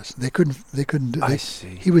heart was. They couldn't. I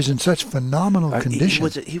see. He was in such phenomenal condition.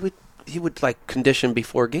 He would like condition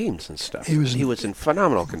before games and stuff. He was in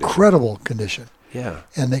phenomenal condition. Incredible condition. Yeah.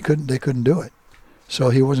 And they couldn't do it. So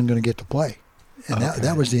he wasn't going to get to play. And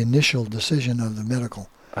that was the initial decision of the medical.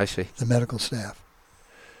 I see. The medical staff.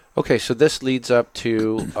 Okay, so this leads up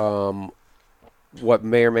to what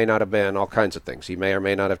may or may not have been all kinds of things. He may or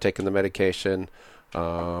may not have taken the medication, so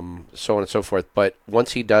on and so forth. But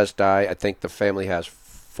once he does die, I think the family has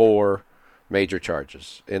 4 major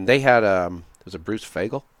charges. And they had, was it Bruce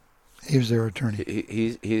Fagel? He was their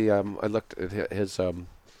attorney. I looked at his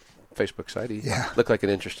Facebook site. He looked like an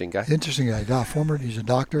interesting guy. Interesting guy. He's a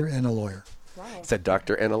doctor and a lawyer. Wow. He's a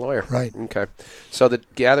doctor and a lawyer. Right. Okay. So the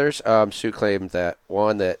Gathers sue claimed that,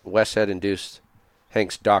 one, that Westhead induced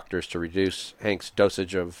Hank's doctors to reduce Hank's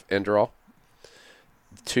dosage of Enderall.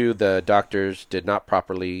 2, the doctors did not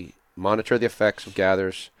properly monitor the effects of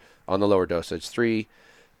Gathers on the lower dosage. 3,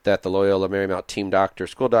 that the Loyola Marymount team doctor,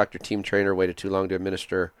 school doctor, team trainer waited too long to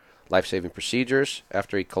administer life-saving procedures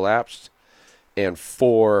after he collapsed. And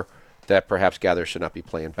 4, that perhaps Gathers should not be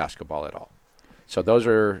playing basketball at all. So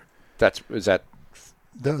is that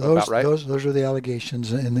about right? Those are the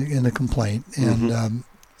allegations in the complaint,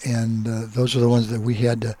 and those are the ones that we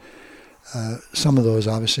had to. Some of those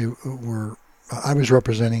obviously were. I was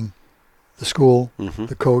representing the school,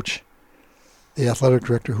 the coach, the athletic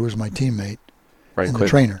director, who was my teammate, and the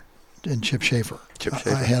trainer, and Chip Schaefer. Chip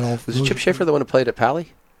Schaefer. I had all. Was Chip Schaefer the one who played at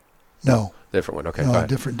Pally? No. Different one. Okay. No,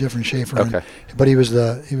 different Schaefer. Okay. But he was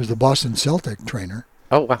the Boston Celtic trainer.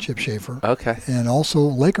 Oh wow. Chip Schaefer. Okay. And also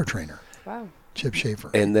Laker trainer. Wow. Chip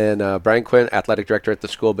Schaefer. And then Brian Quinn, athletic director at the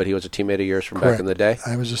school, but he was a teammate of yours from Correct. back in the day?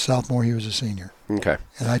 I was a sophomore. He was a senior. Okay.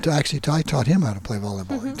 And I taught him how to play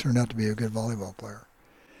volleyball. He turned out to be a good volleyball player.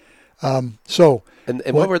 And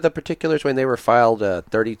what were the particulars when they were filed a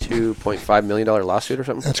 $32.5 million lawsuit or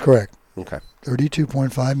something? That's correct. Okay.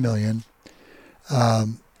 $32.5 million.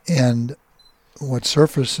 And what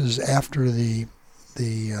surfaces after the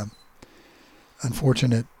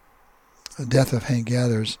unfortunate death of Hank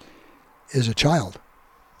Gathers is a child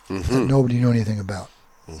that nobody knew anything about.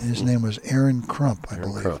 His name was Aaron Crump, I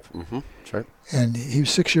believe. Crump. That's right. And he was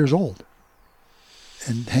 6 years old.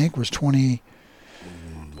 And Hank was 23.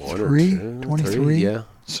 Yeah.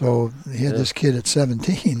 So he had this kid at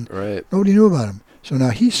 17. Right. Nobody knew about him. So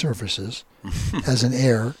now he surfaces as an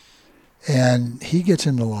heir, and he gets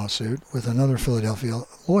in the lawsuit with another Philadelphia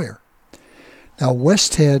lawyer. Now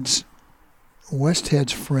Westhead's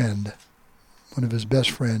friend, one of his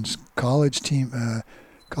best friends, college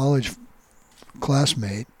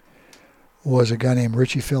classmate, was a guy named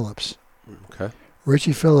Richie Phillips. Okay.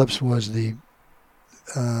 Richie Phillips was the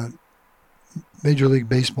Major League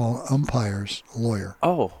Baseball umpire's lawyer.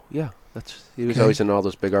 Oh, yeah. He was always in all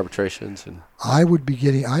those big arbitrations. And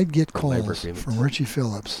I'd get calls from Richie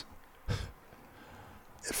Phillips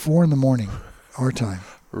at 4 a.m, our time.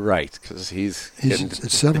 Right, because he's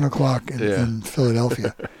at 7 o'clock in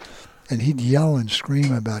Philadelphia. And he'd yell and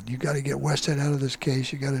scream about, you got to get Westhead out of this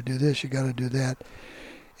case, you got to do this, you got to do that.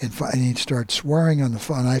 And he'd start swearing on the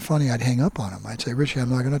phone. I'd hang up on him. I'd say, Richie, I'm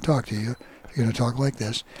not going to talk to you if you're going to talk like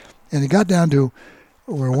this. And it got down to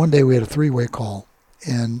where one day we had a 3-way call.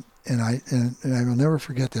 And I will never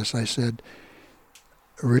forget this. I said,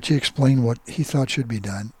 Richie explained what he thought should be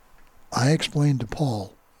done. I explained to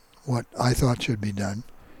Paul what I thought should be done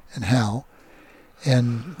and how.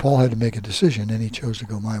 And Paul had to make a decision, and he chose to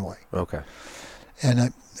go my way. Okay.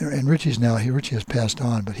 And Richie has passed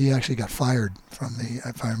on, but he actually got fired from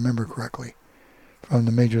if I remember correctly, from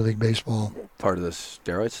the Major League Baseball. Part of the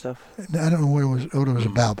steroid stuff? I don't know what it was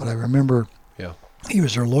about, but I remember he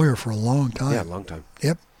was their lawyer for a long time. Yeah, a long time.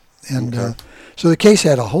 Yep. And so the case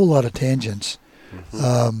had a whole lot of tangents.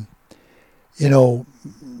 The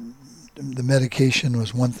medication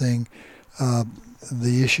was one thing.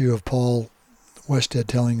 The issue of Paul Westhead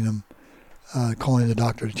telling them, calling the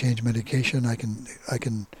doctor to change medication. I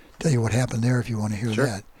can tell you what happened there if you want to hear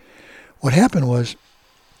that. What happened was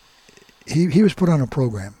he was put on a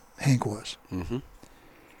program. Hank was,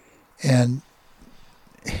 and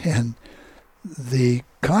the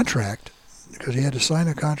contract, because he had to sign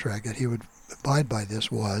a contract that he would abide by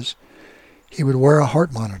this, was he would wear a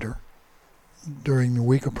heart monitor during the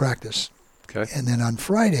week of practice. Okay. And then on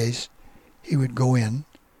Fridays, he would go in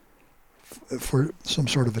for some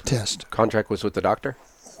sort of a test. Contract was with the doctor?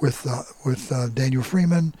 With Daniel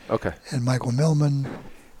Freeman. Okay. And Michael Millman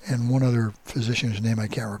and one other physician whose name I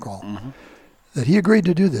can't recall. That he agreed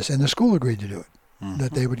to do this, and the school agreed to do it.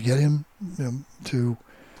 That they would get him to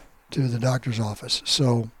the doctor's office.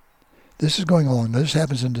 So this is going along. This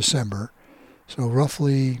happens in December. So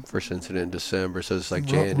roughly... First incident in December, so it's like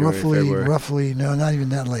January, February. Roughly, no, not even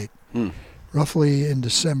that late. Roughly in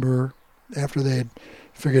December, after they had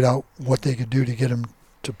figured out what they could do to get him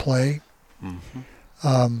to play,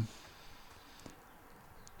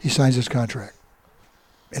 he signs his contract.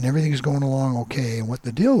 And everything is going along okay. And what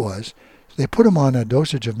the deal was, they put him on a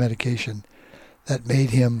dosage of medication that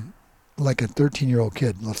made him like a 13-year-old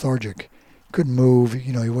kid, lethargic. Couldn't move,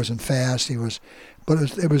 he wasn't fast,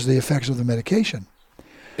 but it was the effects of the medication.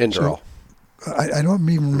 Inderal. So, I don't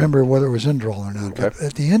even remember whether it was Inderal or not. Okay. But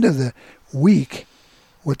at the end of the week,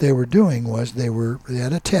 what they were doing was they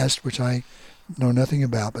had a test, which I know nothing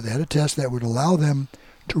about, but they had a test that would allow them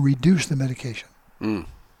to reduce the medication.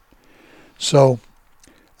 So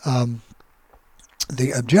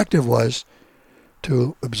the objective was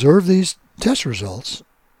to observe these test results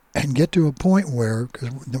and get to a point where,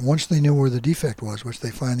 because once they knew where the defect was, which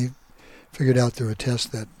they finally figured out through a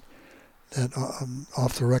test that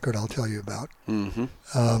off the record I'll tell you about.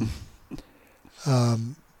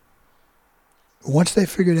 Once they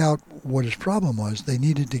figured out what his problem was, they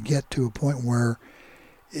needed to get to a point where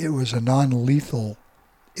it was a non-lethal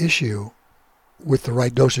issue with the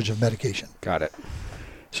right dosage of medication. Got it.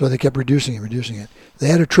 So they kept reducing it. They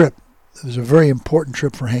had a trip. It was a very important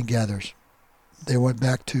trip for Hank Gathers. They went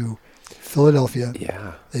back to Philadelphia.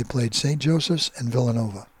 Yeah. They played St. Joseph's and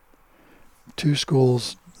Villanova. 2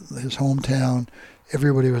 schools, his hometown.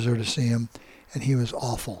 Everybody was there to see him, and he was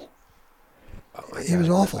awful. Oh, he was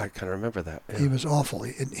awful. I kind of remember that. Yeah. He was awful.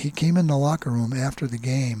 He came in the locker room after the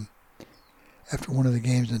game, after one of the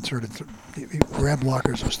games, and he grabbed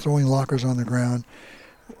lockers, was throwing lockers on the ground,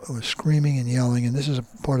 was screaming and yelling, and this is a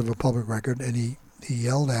part of a public record, and he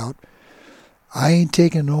yelled out, "I ain't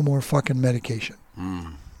taking no more fucking medication,"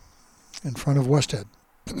 in front of Westhead.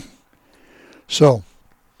 So,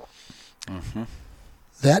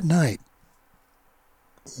 that night,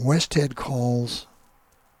 Westhead calls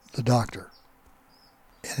the doctor.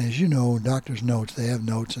 And as you know, doctors' notes, they have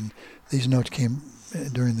notes, and these notes came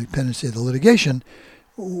during the pendency of the litigation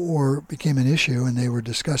or became an issue, and they were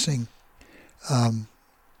discussing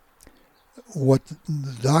what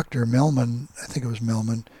the doctor, Melman, I think it was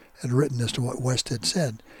Melman, had written as to what Westhead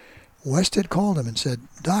said. Westhead called him and said,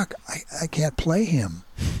 "Doc, I can't play him.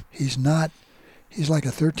 He's like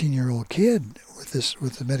a 13-year-old kid with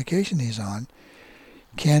the medication he's on.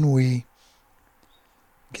 Can we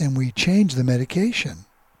change the medication?"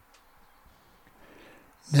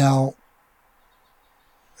 Now,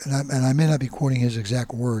 and I may not be quoting his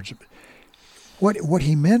exact words, but what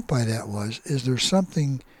he meant by that is there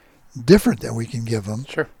something different that we can give him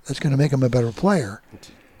that's going to make him a better player.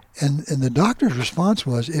 And the doctor's response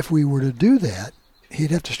was, if we were to do that,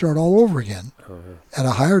 he'd have to start all over again at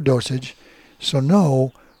a higher dosage. So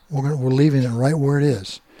no, we're leaving it right where it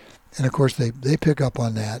is. And of course they pick up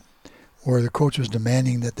on that, where the coach was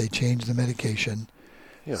demanding that they change the medication,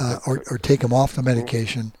 or take him off the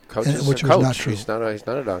medication, which was not true. He's not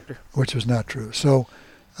a doctor. Which was not true. So,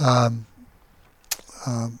 I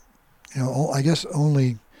guess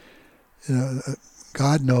only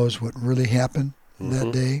God knows what really happened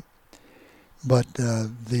that day. But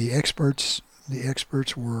the experts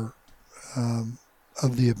were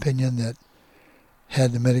of the opinion that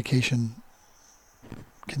had the medication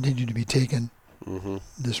continued to be taken,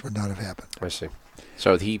 this would not have happened. I see.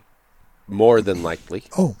 So he more than likely.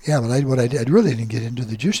 Oh yeah, but I really didn't get into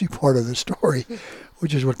the juicy part of the story,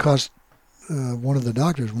 which is what cost one of the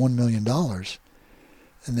doctors $1 million,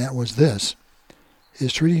 and that was this.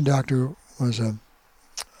 His treating doctor was a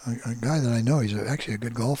guy that I know. He's actually a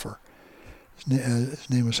good golfer. His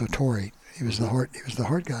name was Hattori. He was the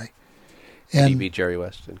heart guy. And did he beat Jerry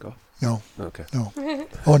West in golf? No. Okay. No.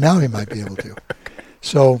 Oh, now he might be able to.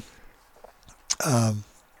 So,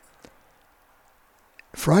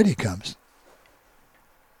 Friday comes,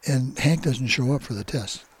 and Hank doesn't show up for the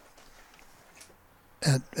test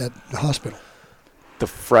at the hospital. The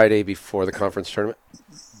Friday before the conference tournament?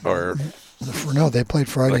 Or no, they played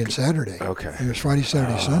Friday and Saturday. Okay. It was Friday,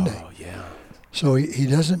 Saturday, Sunday. Oh, yeah. So he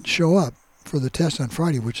doesn't show up for the test on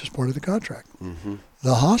Friday, which is part of the contract.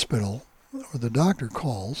 The hospital or the doctor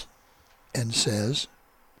calls and says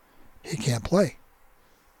he can't play.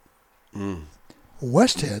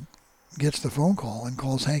 Westhead gets the phone call and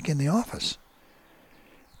calls Hank in the office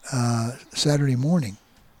Saturday morning.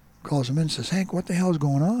 Calls him in and says, "Hank, what the hell is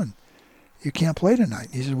going on? You can't play tonight."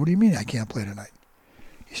 He says, "What do you mean I can't play tonight?"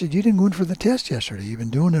 He said, "You didn't go in for the test yesterday. You've been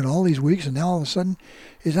doing it all these weeks, and now all of a sudden,"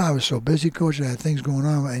 he said, "I was so busy, Coach, I had things going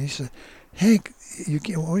on." And he said, "Hank, you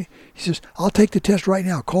can't." He says, "I'll take the test right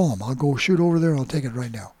now. Call him. I'll go shoot over there and I'll take it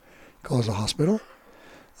right now." Calls the hospital.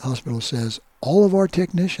 The hospital says, "All of our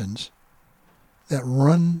technicians that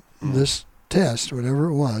run this test, whatever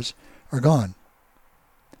it was, are gone.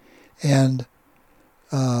 And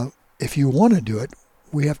if you want to do it,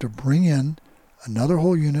 we have to bring in another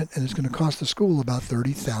whole unit, and it's going to cost the school about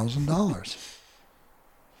 $30,000.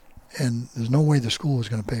 And there's no way the school is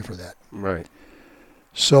going to pay for that. Right.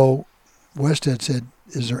 So Westhead said,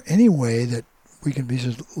 "Is there any way that we can?" He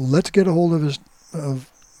says, "Let's get a hold of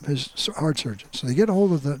his heart surgeon." So they get a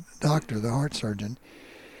hold of the doctor, the heart surgeon,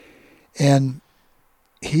 and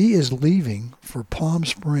he is leaving for Palm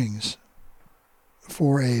Springs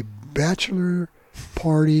for a bachelor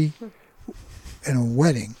party and a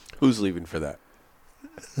wedding. Who's leaving for that?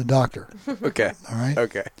 The doctor. Okay. All right.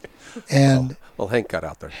 Okay. And well, Hank got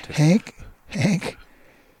out there too. Hank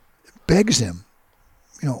begs him,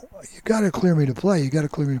 "You got to clear me to play. You got to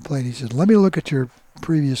clear me to play." And he says, "Let me look at your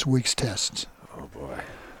previous week's tests." Oh boy.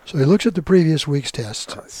 So he looks at the previous week's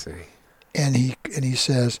tests. Let's see. And he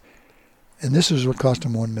says, and this is what cost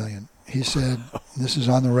him $1 million. He said, this is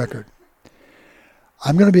on the record,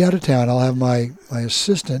 "I'm going to be out of town. I'll have my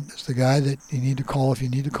assistant, it's the guy that you need to call if you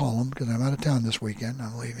need to call him, because I'm out of town this weekend.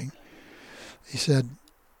 I'm leaving." He said,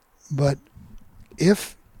 "But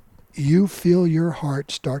if you feel your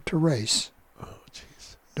heart start to race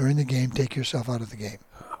during the game, take yourself out of the game.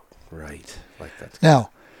 Oh, right. Like that.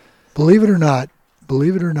 Now, believe it or not,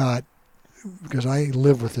 because I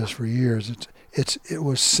lived with this for years, it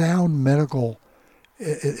was sound medical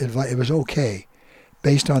advice. It was okay.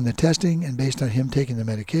 Based on the testing and based on him taking the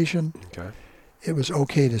medication, it was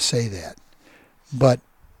okay to say that. But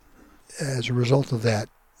as a result of that,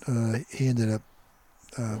 he ended up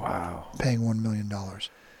paying $1 million.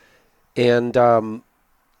 And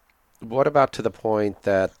what about to the point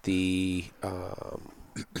that the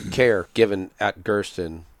care given at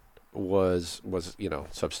Gersten was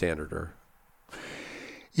substandard? Or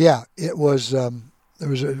yeah, it was. There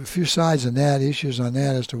was a few sides in that, issues on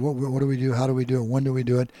that as to what do we do, how do we do it, when do we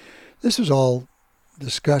do it. This was all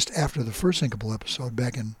discussed after the first Syncopal episode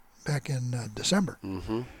back in December.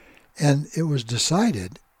 Mm-hmm. And it was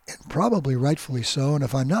decided, and probably rightfully so, and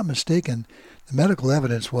if I'm not mistaken, the medical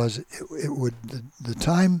evidence was it would the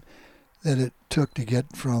time that it took to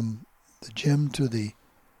get from the gym to the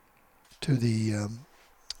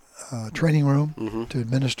training room to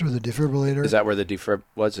administer the defibrillator. Is that where the defib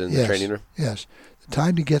was in the training room? Yes. The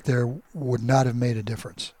time to get there would not have made a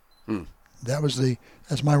difference.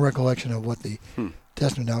 That's my recollection of what the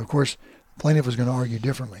testimony. Now, of course, the plaintiff was going to argue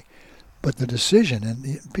differently. But the decision,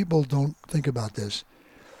 and people don't think about this,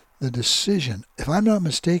 the decision, if I'm not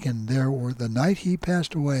mistaken, the night he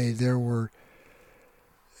passed away, there were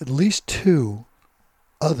at least 2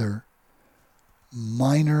 other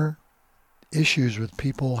minor issues with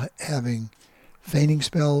people having fainting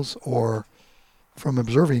spells or from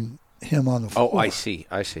observing him on the floor. Oh, I see.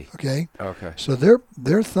 Okay? Okay. So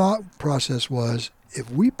their thought process was, if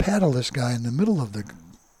we paddle this guy in the middle of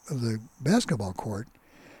the basketball court,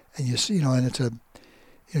 and you see, and it's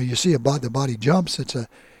you see the body jumps,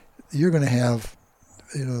 you're going to have,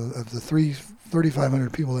 of the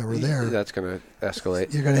 3,500 people that were there, that's going to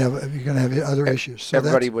escalate. You're going to have other issues. So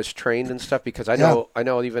everybody was trained and stuff, because I know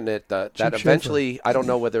even that eventually, I don't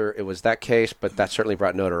know whether it was that case, but that certainly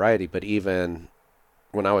brought notoriety. But even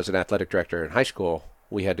when I was an athletic director in high school,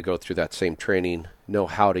 we had to go through that same training, know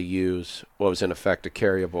how to use what was in effect a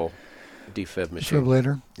carryable defib machine.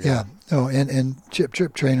 Defibrillator. Yeah. No, and Chip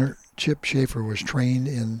Schaefer was trained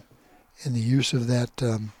in the use of that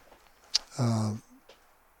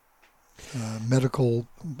medical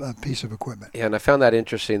piece of equipment. Yeah, and I found that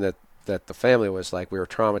interesting that the family was like, we were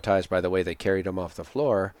traumatized by the way they carried him off the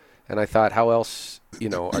floor. And I thought, how else,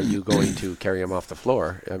 are you going to carry him off the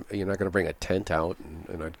floor? You're not going to bring a tent out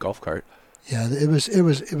and a golf cart. Yeah, it was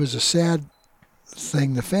a sad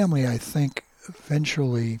thing. The family, I think,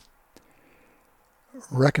 eventually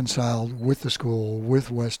reconciled with the school, with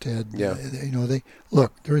Westhead. Yeah. They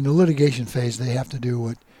look, during the litigation phase, they have to do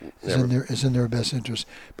what is in their best interest.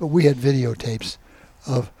 But we had videotapes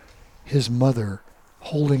of his mother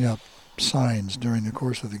holding up signs during the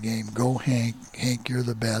course of the game. Go Hank, you're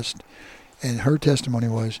the best. And her testimony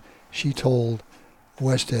was she told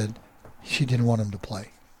Westhead she didn't want him to play.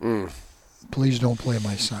 Please don't play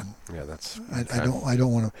my son. Yeah, that's. I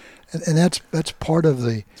don't want to, and that's part of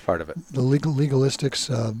the. It's part of it. The legalistics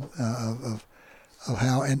of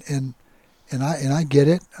how and I get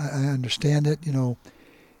it. I understand it.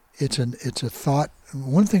 It's a thought.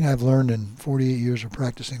 One thing I've learned in 48 years of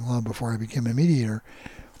practicing law before I became a mediator,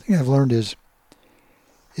 the thing I've learned is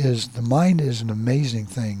the mind is an amazing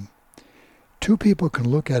thing. 2 people can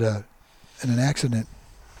look at an accident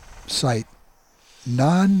site,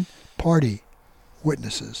 non-party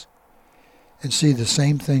witnesses, and see the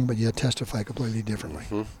same thing, but yet testify completely differently.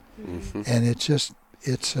 And it's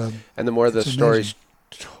and the more the story's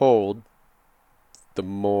told, the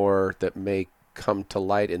more that may come to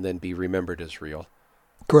light and then be remembered as real.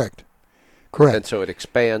 Correct. And so it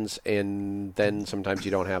expands, and then sometimes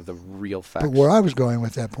you don't have the real facts. But where I was going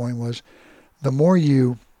with that point was, the more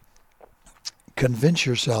you convince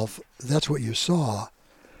yourself that's what you saw,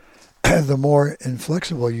 the more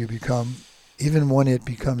inflexible you become, even when it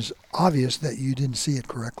becomes obvious that you didn't see it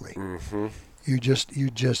correctly.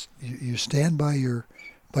 You stand by your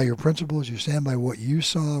principles. You stand by what you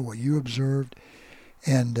saw, what you observed,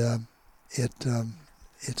 and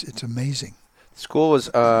it's amazing. School was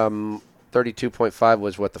 32.5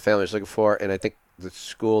 was what the family was looking for, and I think the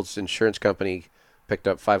school's insurance company picked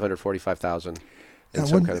up $545,000. It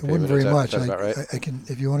wasn't very much. Is that right? I can,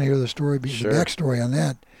 if you want to hear the story, the backstory on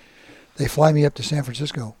that. They fly me up to San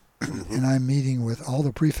Francisco, and I'm meeting with all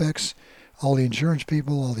the prefects, all the insurance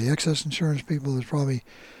people, all the excess insurance people. There's probably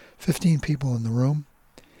 15 people in the room,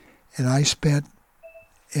 and I spent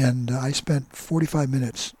 45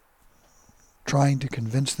 minutes trying to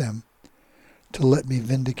convince them to let me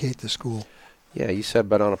vindicate the school. Yeah, you said,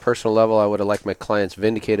 but on a personal level, I would have liked my clients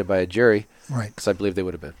vindicated by a jury. Right. Because I believe they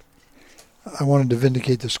would have been. I wanted to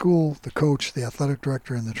vindicate the school, the coach, the athletic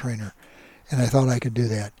director, and the trainer. And I thought I could do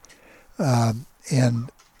that.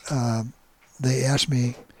 They asked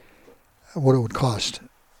me what it would cost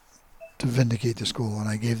to vindicate the school, and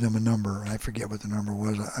I gave them a number. I forget what the number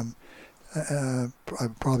was. I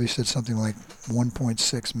probably said something like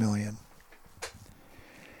 $1.6 million.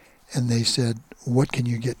 And they said, what can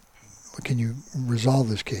you resolve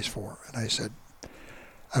this case for? And I said,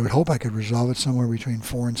 I would hope I could resolve it somewhere between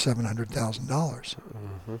 $400,000 and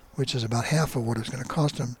 $700,000, which is about half of what it's going to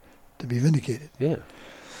cost them to be vindicated. Yeah.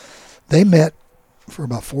 They met for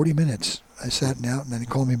about 40 minutes. I sat down, and then they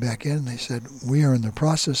called me back in, and they said, we are in the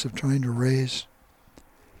process of trying to raise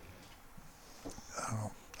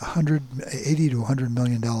 $80 to $100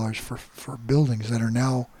 million for buildings that are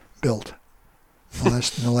now built in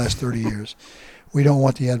the last 30 years. We don't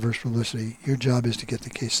want the adverse publicity. Your job is to get the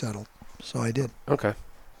case settled. So I did. Okay.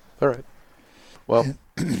 All right. Well,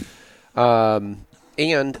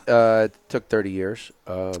 it took 30 years,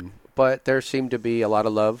 but there seemed to be a lot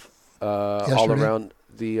of love all around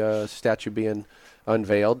the statue being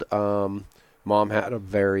unveiled. Mom had a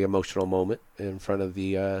very emotional moment in front of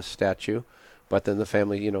the statue, but then the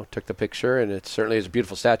family, took the picture, and it certainly is a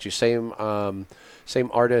beautiful statue.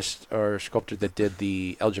 Same artist or sculptor that did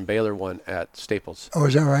the Elgin Baylor one at Staples. Oh,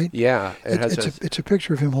 is that right? Yeah. It's a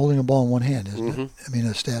picture of him holding a ball in one hand, isn't it? I mean,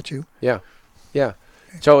 a statue. Yeah. Yeah.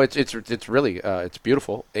 So it's really it's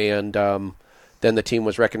beautiful, and then the team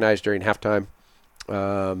was recognized during halftime.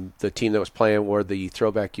 The team that was playing wore the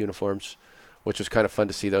throwback uniforms, which was kind of fun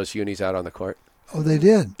to see those unis out on the court. Oh, they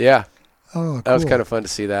did? Yeah. Oh, cool. That was kind of fun to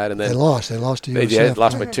see that. And then they lost to USF. They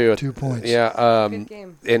lost by 2 points. Yeah. Good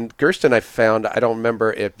game. And Gersten, I found, I don't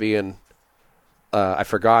remember it being, I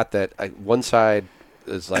forgot that one side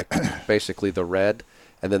is like basically the red,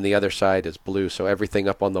 and then the other side is blue. So everything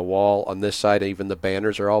up on the wall on this side, even the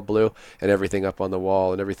banners are all blue, and everything up on the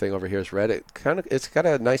wall and everything over here is red. It's got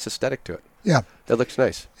a nice aesthetic to it. Yeah, it looks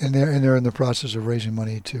nice. And they're in the process of raising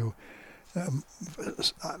money to.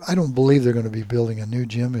 I don't believe they're going to be building a new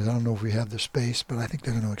gym. I don't know if we have the space, but I think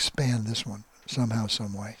they're going to expand this one somehow,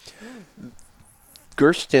 some way.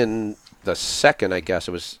 Gersten the second, I guess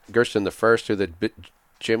it was Gersten the first, who the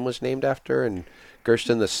gym was named after, and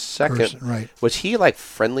Gersten the second. Right. Was he like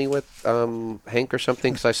friendly with Hank or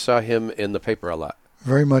something? Because I saw him in the paper a lot.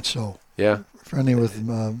 Very much so. Yeah. Friendly with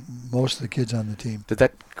most of the kids on the team. Did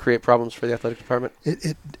that create problems for the athletic department?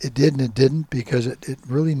 It did and it didn't, because it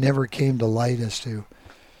really never came to light as to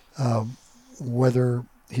whether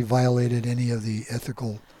he violated any of the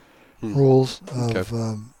ethical rules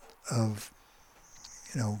of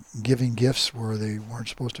giving gifts where they weren't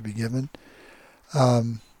supposed to be given.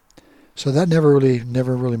 So that never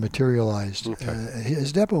really materialized. Okay.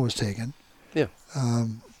 His depot was taken. Yeah.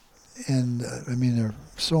 And I mean, there are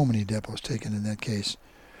so many depots taken in that case.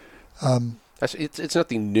 It's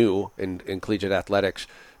nothing new in collegiate athletics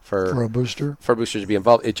for a booster to be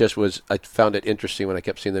involved. It just was. I found it interesting when I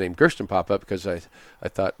kept seeing the name Gersten pop up, because I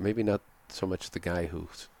thought maybe not so much the guy who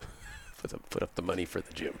put up the money for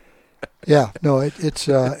the gym. Yeah, no, it's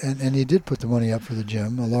and he did put the money up for the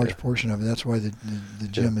gym, a large portion of it. That's why the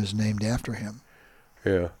gym is named after him.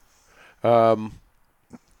 Yeah.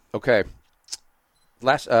 Okay.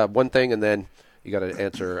 Last one thing, and then you got to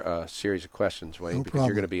answer a series of questions, Wayne, No because problem.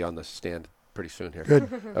 you're going to be on the stand pretty soon here.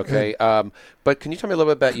 Good. Okay. Good. But can you tell me a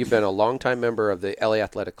little bit about, you've been a longtime member of the LA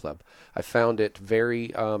Athletic Club. I found it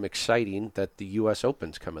very exciting that the U.S.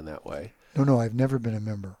 Open's coming that way. No, I've never been a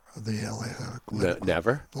member of the LA Athletic Club.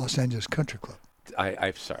 Never? Los Angeles Country Club.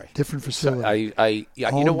 I'm sorry. Different facility.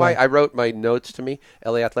 You know why I wrote my notes to me,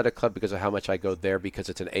 LA Athletic Club, because of how much I go there, because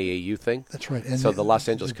it's an AAU thing. That's right. And so the Los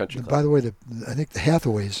Angeles Country Club. By the way, I think the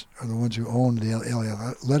Hathaways are the ones who owned the LA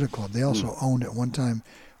Athletic Club. They also owned at one time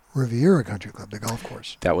Riviera Country Club, the golf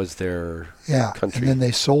course. That was their country. And then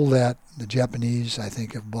they sold that. The Japanese, I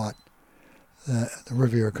think, have bought the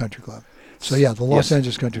Riviera Country Club. So, yeah, the Los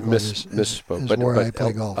Angeles Country Club is where I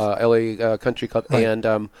play golf. LA Country Club. Right. And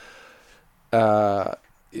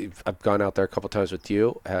I've gone out there a couple times with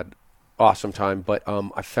you, had awesome time, but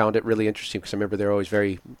I found it really interesting because I remember they're always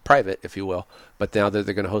very private, if you will, but now that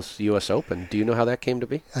they're going to host the U.S. Open. Do you know how that came to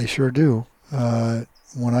be? I sure do.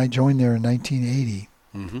 When I joined there in 1980,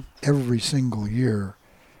 every single year,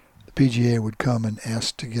 the PGA would come and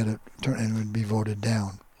ask to get it, and it would be voted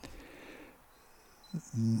down.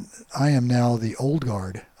 I am now the old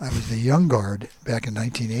guard. I was the young guard back in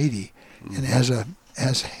 1980, and as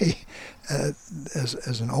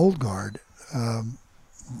an old guard,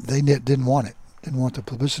 they didn't want it. Didn't want the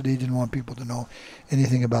publicity. Didn't want people to know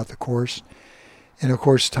anything about the course. And of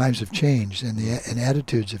course, times have changed, and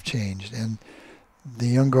attitudes have changed, and the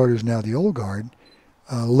young guard, who's now the old guard,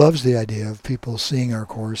 loves the idea of people seeing our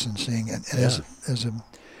course and seeing it. And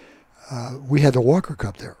we had the Walker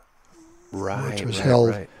Cup there, which was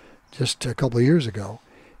held just a couple of years ago,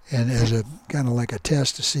 and as a kind of like a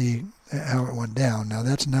test to see how it went down. Now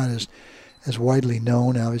that's not as widely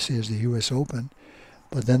known, obviously, as the U.S. Open,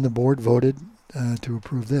 but then the board voted to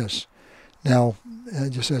approve this. Now,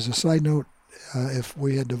 just as a side note, if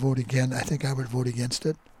we had to vote again, I think I would vote against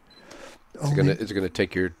it. Is it going to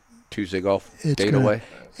take your Tuesday golf date away?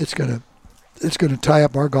 It's going to tie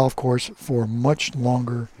up our golf course for much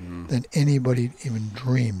longer than anybody even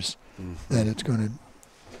dreams that it's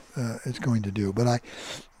going to do. But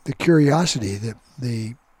the curiosity,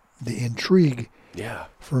 the intrigue,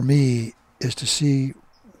 for me is to see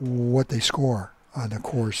what they score on the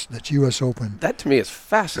course that's U.S. Open. That to me is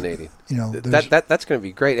fascinating. That's going to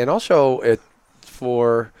be great, and also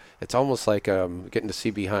it's almost like getting to see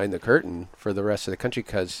behind the curtain for the rest of the country,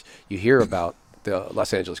 because you hear about the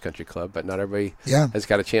Los Angeles Country Club, but not everybody has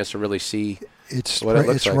got a chance to really see what it looks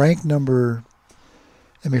like. It's ranked number.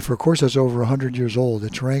 I mean, for a course that's over 100 years old,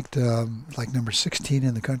 it's ranked like number 16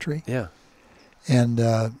 in the country. Yeah, and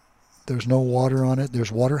there's no water on it.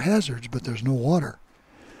 There's water hazards, but there's no water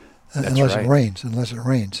unless it rains.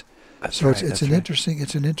 It's an interesting.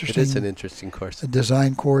 It is an interesting course. A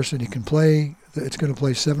design course, and you can play. It's going to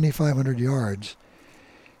play 7,500 yards,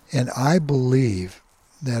 and I believe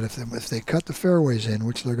that if they cut the fairways in,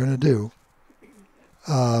 which they're going to do,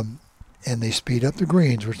 and they speed up the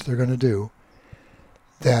greens, which they're going to do,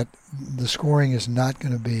 that the scoring is not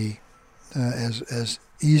going to be as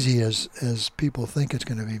easy as people think it's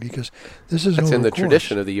going to be, because this is that's in the course.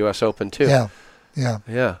 Tradition of the U.S. Open too.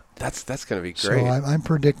 Yeah. That's going to be great. So I'm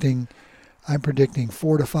predicting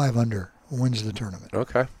 4 to 5 under wins the tournament.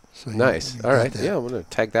 Okay. So nice. All right. Yeah, I'm going to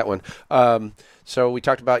tag that one. So we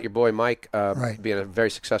talked about your boy Mike being a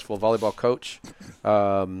very successful volleyball coach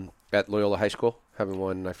at Loyola High School, having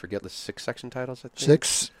won, I forget, the 6 section titles, I think.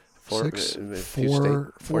 Four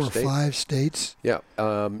or 5 states. Yeah.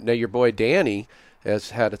 Now your boy Danny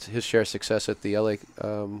has had his share of success at the LA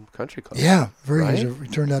Country Club. Yeah, he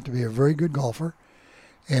turned out to be a very good golfer,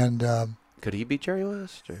 and could he beat Jerry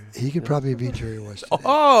West? He could probably beat Jerry West today.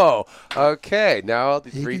 Oh, okay. Now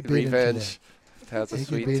the revenge has a he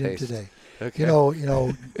sweet could beat taste. Him today. Okay. You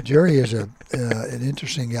know, Jerry is an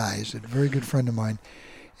interesting guy. He's a very good friend of mine,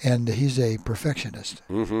 and he's a perfectionist.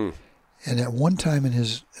 Mm-hmm. And at one time in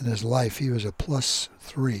his life, he was a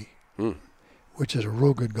 +3, which is a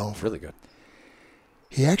real good golfer. Really good.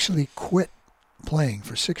 He actually quit playing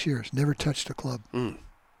for 6 years, never touched a club,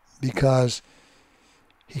 because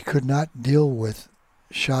he could not deal with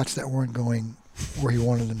shots that weren't going where he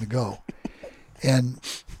wanted them to go. And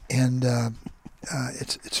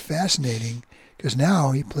it's fascinating, because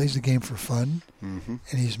now he plays the game for fun, and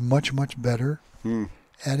he's much, much better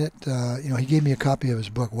at it. He gave me a copy of his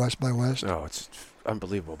book, West by West. Oh, it's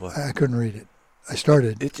unbelievable book. I couldn't read it. I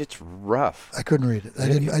started. It's rough. I couldn't read it.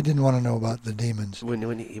 I didn't want to know about the demons.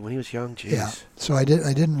 When he was young, geez. Yeah. So I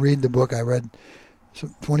didn't read the book. I read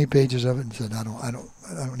 20 pages of it and said, I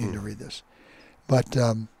don't need to read this. But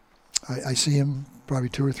I see him probably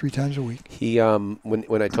 2 or 3 times a week. He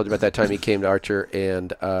when I told you about that time, he came to Archer,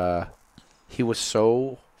 and he was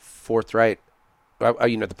so forthright.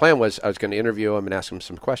 The plan was I was going to interview him and ask him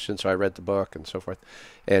some questions, so I read the book and so forth.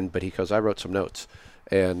 But he goes, I wrote some notes.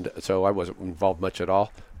 And so I wasn't involved much at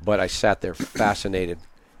all, but I sat there fascinated,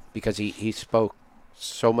 because he spoke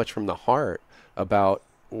so much from the heart about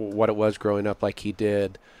what it was growing up like he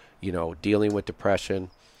did, dealing with depression,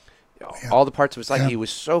 all the parts of his life. He was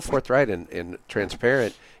so forthright and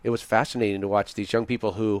transparent. It was fascinating to watch these young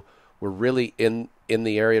people who were really in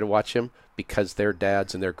the area to watch him, because their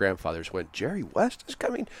dads and their grandfathers went, Jerry West is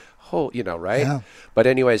coming. Oh, right? Yeah. But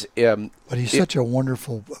anyways. But he's such a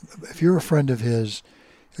wonderful, if you're a friend of his,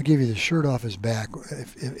 he'll give you the shirt off his back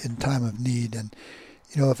if in time of need. And,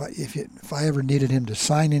 if I ever needed him to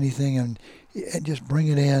sign anything and just bring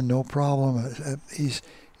it in, no problem.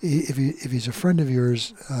 If he's a friend of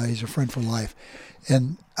yours, he's a friend for life.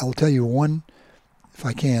 And I will tell you one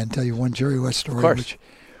Jerry West story,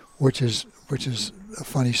 which is a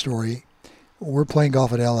funny story. We're playing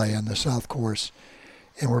golf at LA on the South Course,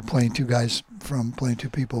 and we're playing two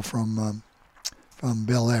people from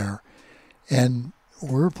Bel Air, and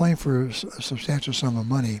we're playing for a substantial sum of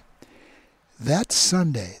money. That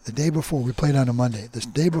Sunday, the day before, we played on a Monday. This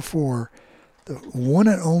day before, the one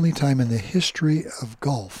and only time in the history of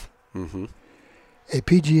golf, a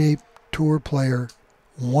PGA Tour player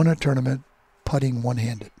won a tournament putting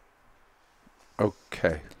one-handed.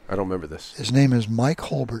 Okay. I don't remember this. His name is Mike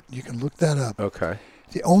Holbert. You can look that up. Okay.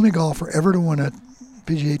 The only golfer ever to win a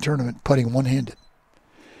PGA tournament putting one-handed.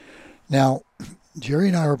 Now, Jerry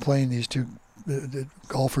and I were playing these two the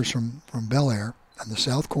golfers from Bel Air on the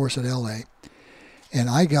South Course at L.A., and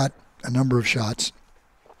I got a number of shots.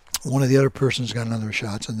 One of the other persons got another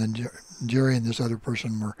shots, and then Jerry and this other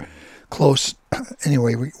person were close.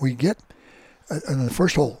 Anyway, we get on the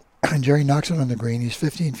first hole, and Jerry knocks it on the green. He's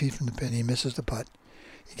 15 feet from the pin. He misses the putt.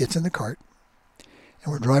 He gets in the cart,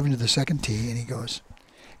 and we're driving to the second tee, and he goes,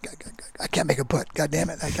 I can't make a putt. God damn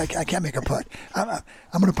it. I can't make a putt. I'm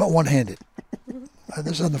going to putt one-handed.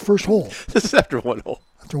 This is on the first hole. This is after one hole.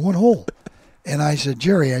 After one hole. And I said,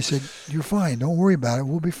 Jerry, you're fine. Don't worry about it.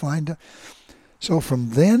 We'll be fine. So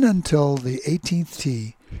from then until the 18th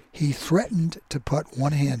tee, he threatened to putt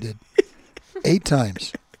one-handed 8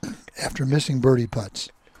 times after missing birdie putts.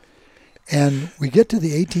 And we get to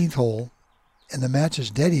the 18th hole, and the match is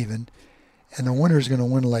dead even, and the winner is going to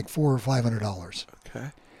win like $400 or $500. Okay.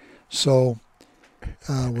 So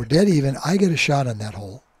we're dead even. I get a shot on that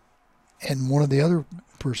hole, and one of the other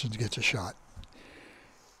persons gets a shot.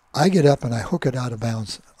 I get up and I hook it out of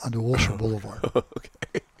bounds onto Wilshire Boulevard.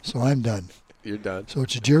 Okay. So I'm done. You're done. So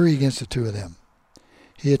it's Jerry against the two of them.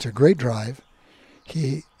 He hits a great drive.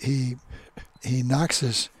 He knocks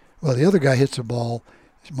his. Well, the other guy hits the ball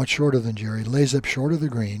much shorter than Jerry. Lays up short of the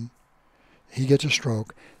green. He gets a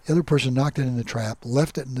stroke. The other person knocked it in the trap,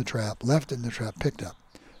 left it in the trap, left it in the trap, picked up.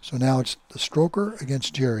 So now it's the stroker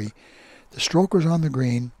against Jerry. The stroker's on the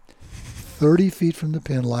green, 30 feet from the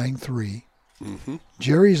pin, lying 3. Mm-hmm.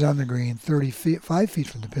 Jerry's on the green, 5 feet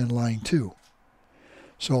from the pin, lying 2.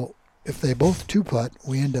 So if they both two-putt,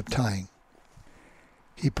 we end up tying.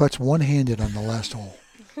 He putts one-handed on the last hole.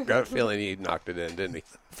 Got a feeling he knocked it in, didn't he?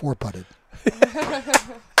 4-putted.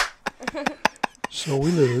 So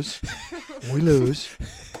we lose.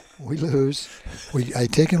 I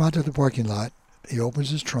take him out to the parking lot. He opens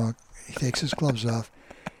his trunk. He takes his clubs off.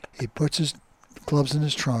 He puts his clubs in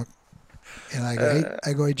his trunk. And I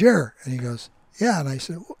go, hey, Jer. And he goes, yeah. And I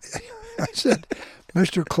said,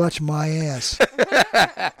 Mr. Clutch my ass.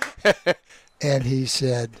 And he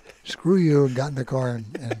said, screw you, and got in the car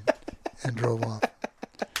and drove off.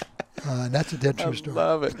 And that's a dead true story. I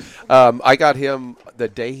love it. I got him the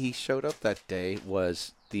day he showed up. That day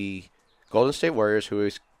was the Golden State Warriors, who he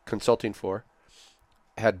was consulting for,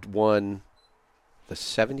 had won the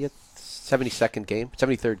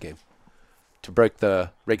 73rd game to break the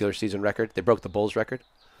regular season record. They broke the Bulls record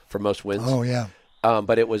for most wins. Oh, yeah.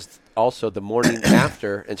 But it was also the morning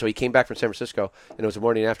after, and so he came back from San Francisco, and it was the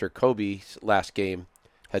morning after Kobe's last game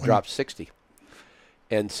had dropped 60.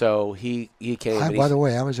 And so he came. By the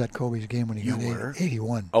way, I was at Kobe's game when he got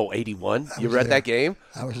 81. Oh, 81? You were at that game?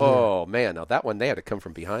 I was there. Oh, man. Now, that one, they had to come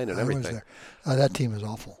from behind and everything. I was there. That team was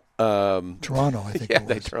awful. Toronto, I think it was.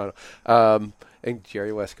 Yeah, Toronto. And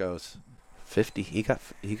Jerry West goes, 50. He got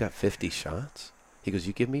 50 shots? He goes,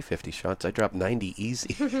 you give me 50 shots, I drop 90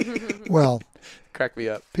 easy. Well. Crack me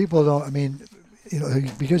up. People don't,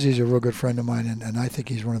 because he's a real good friend of mine, and I think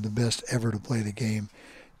he's one of the best ever to play the game.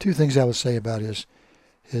 2 things I would say about his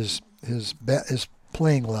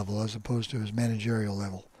playing level as opposed to his managerial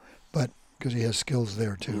level, but because he has skills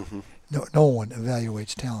there too. Mm-hmm. No one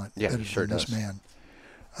evaluates talent better than this man.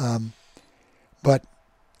 But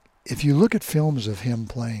if you look at films of him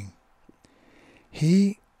playing,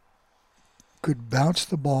 he could bounce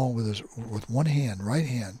the ball with one hand, right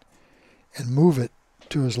hand, and move it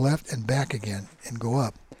to his left and back again and go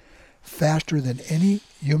up faster than any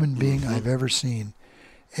human being I've ever seen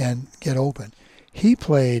and get open. He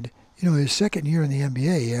played, his second year in the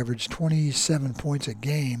NBA, he averaged 27 points a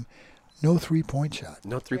game, no three-point shot.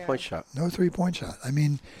 No three-point shot. No three-point shot.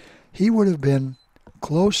 He would have been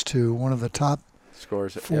close to one of the top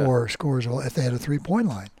scorers if they had a three-point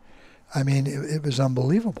line. It was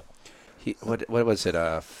unbelievable. What was it,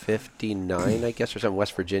 59, I guess, or something?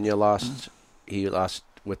 West Virginia lost. He lost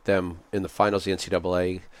with them in the finals of the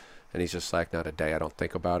NCAA, and he's just like, not a day I don't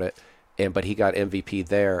think about it. But he got MVP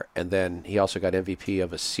there, and then he also got MVP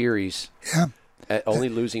of a series. Yeah. Only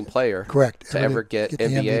losing player. Correct. To ever get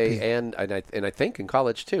NBA and I think in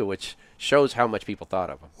college too, which shows how much people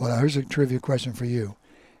thought of him. Well, here's a trivia question for you.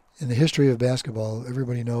 In the history of basketball,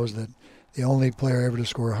 everybody knows that the only player ever to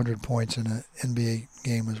score 100 points in an NBA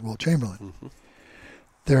game was Wilt Chamberlain. Mm-hmm.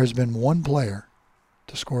 There has been one player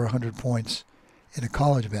to score 100 points in a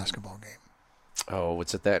college basketball game. Oh,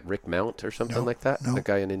 was it that Rick Mount or something like that? No. The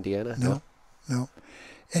guy in Indiana? No.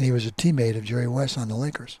 And he was a teammate of Jerry West on the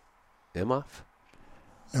Lakers. Imhoff?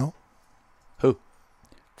 No. Who?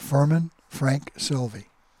 Furman Frank Sylvie.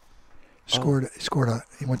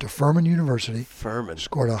 He went to Furman University. Furman.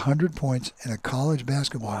 Scored 100 points in a college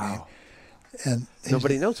basketball game. And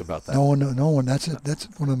nobody knows about that. No one. That's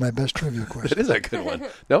one of my best trivia questions. It is a good one.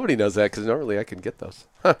 Nobody knows that because normally I can get those.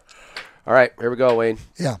 Huh. All right, here we go, Wayne.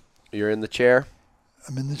 Yeah. You're in the chair.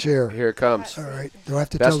 I'm in the chair. Here it comes. All right. Do I have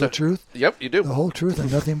to tell the truth? Yep, you do. The whole truth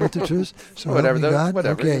and nothing but the truth. So whatever.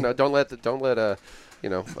 Whatever. Okay. Don't let a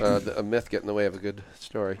myth get in the way of a good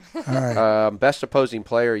story. All right. Best opposing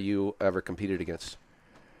player you ever competed against?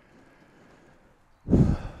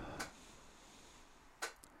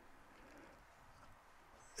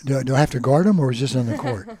 Do I have to guard him, or is this on the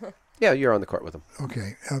court? Yeah, you're on the court with him.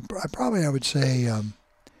 Okay. I would say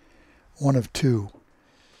one of two.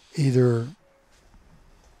 Either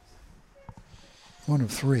one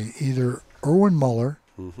of three. Either Erwin Muller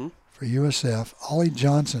for USF, Ollie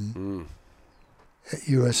Johnson at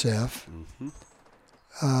USF,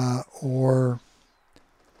 or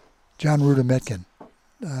John Rudametkin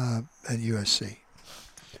at USC.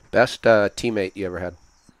 Best teammate you ever had?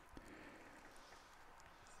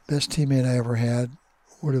 Best teammate I ever had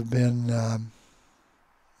would have been,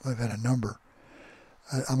 I've had a number.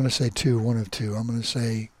 I'm going to say two, one of two. I'm going to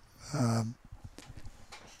say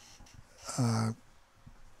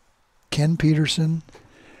Ken Peterson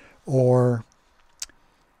or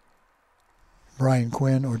Brian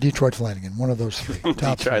Quinn or Detroit Flanagan, one of those three.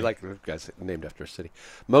 Top three. I like the guys named after a city.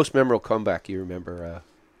 Most memorable comeback you remember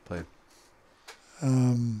playing?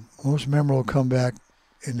 Most memorable comeback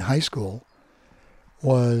in high school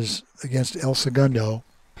was against El Segundo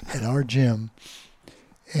at our gym,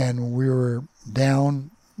 and we were down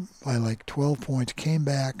by like 12 points, came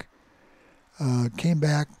back,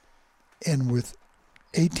 and with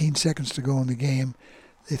 18 seconds to go in the game,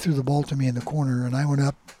 they threw the ball to me in the corner, and I went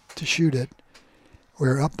up to shoot it. We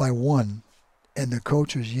were up by 1, and the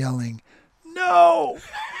coach was yelling, "No!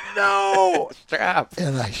 No! Stop!"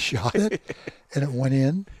 And I shot it, and it went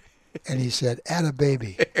in, and he said, "Atta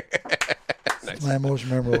baby." Nice. My most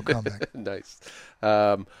memorable comeback. Nice.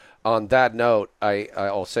 On that note,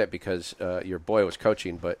 I'll say it because your boy was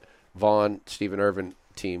coaching, but Vaughn, Stephen Irvin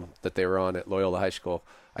team that they were on at Loyola High School,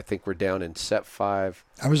 I think we're down in set 5.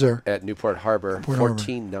 I was there. At Newport Harbor,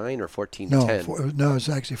 14-9 or 14-10? No, it's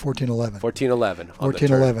actually 14-11. 14-11.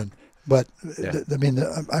 14-11. But,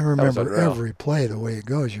 yeah. I remember every play the way it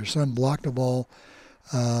goes. Your son blocked the ball.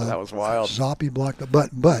 That was wild. Zoppy blocked the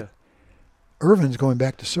But Irvin's going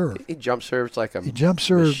back to serve. He jump serves like a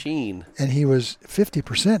machine. And he was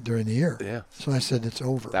 50% during the year. Yeah. So I said, it's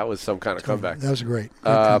over. That was some kind of comeback. That was great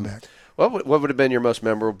comeback. What would have been your most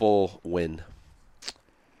memorable win?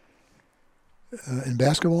 In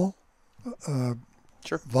basketball?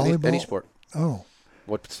 Sure. Volleyball? Any sport. Oh.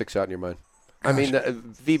 What sticks out in your mind? Gosh. I mean,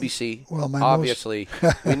 VBC, well, obviously,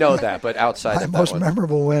 we know that, but outside of that my most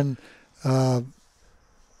memorable win,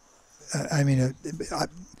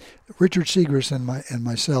 Richard Segrist and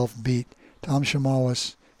myself beat Tom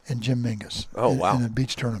Shamalis and Jim Mingus in a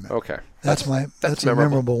beach tournament. Okay. That's a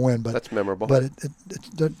memorable win. But that's memorable. But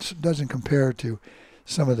it doesn't compare to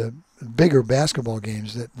some of the bigger basketball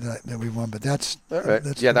games that we won. But that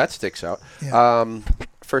sticks out. Yeah.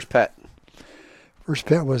 First pet? First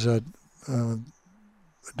pet was a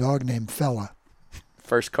dog named Fella.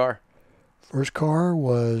 First car? First car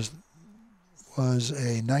was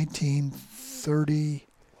a 1930,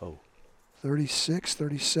 36,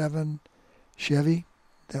 37 Chevy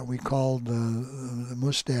that we called the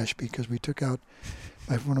Mustache because we took out,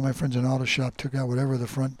 one of my friends in an auto shop took out whatever the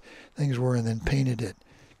front things were and then painted it,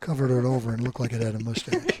 covered it over and looked like it had a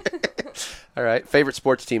mustache. All right. Favorite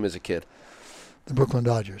sports team as a kid? The Brooklyn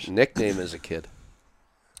Dodgers. Nickname as a kid?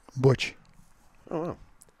 Butch. Oh, wow.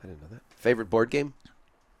 I didn't know that. Favorite board game?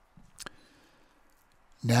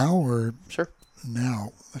 Now or? Sure.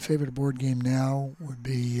 Now. My favorite board game now would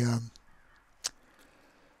be,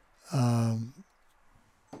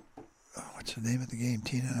 what's the name of the game?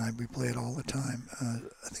 Tina and we play it all the time. I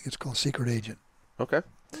think it's called Secret Agent. Okay.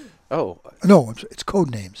 Oh. No, it's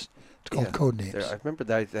Code Names. It's called Code Names. I remember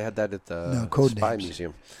that they had that at the Code Spy Names.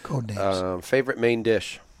 Museum. Code Names. Favorite main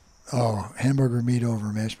dish? Oh, hamburger meat over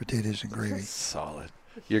mashed potatoes and gravy. Solid.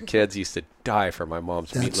 Your kids used to die for my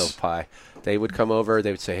mom's meatloaf pie. They would come over.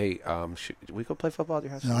 They would say, "Hey, should we go play football at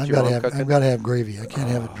your house?" No, I've got to have gravy. I can't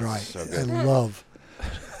have it dry. So good.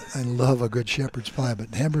 I love a good shepherd's pie,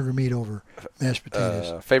 but hamburger meat over mashed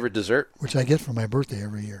potatoes. Favorite dessert? Which I get for my birthday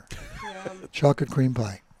every year. Chocolate cream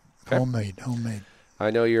pie. Okay. Homemade.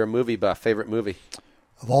 I know you're a movie buff. Favorite movie?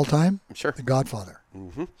 Of all time? Sure. The Godfather.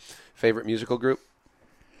 Mm-hmm. Favorite musical group?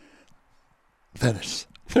 Venice.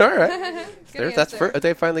 All right.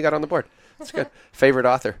 They finally got on the board. That's good. Favorite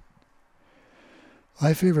author?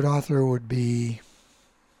 My favorite author would be,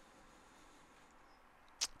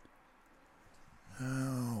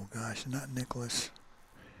 oh gosh, not Nicholas.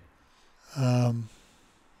 Ian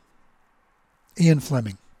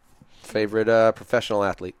Fleming. Favorite professional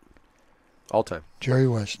athlete? All time. Jerry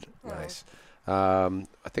West. Nice. I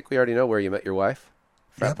think we already know where you met your wife.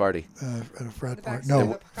 Frat party. At a frat party.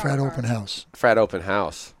 No, frat open house. Frat open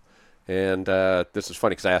house. And this is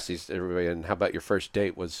funny because I asked these everybody. And how about your first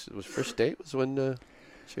date? Was first date was when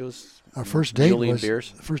she was. Our first date was.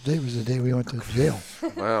 Beers? The first date was the day we went to jail.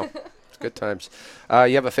 Wow, it's good times.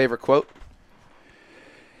 You have a favorite quote?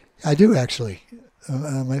 I do actually.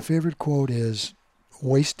 My favorite quote is,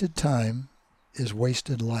 "Wasted time is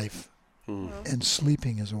wasted life, and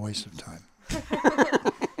sleeping is a waste of time."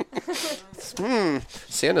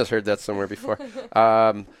 Santa's heard that somewhere before.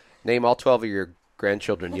 Name all 12 of your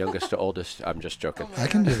grandchildren, youngest to oldest. I'm just joking. I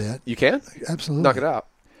can do that. You can? Absolutely. Knock it out.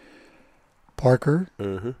 Parker,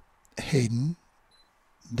 Hayden,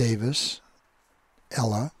 Davis,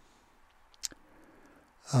 Ella,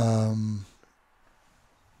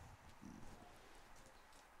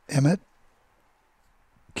 Emmett,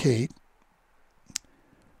 Kate,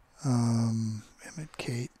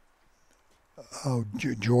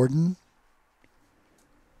 Jordan,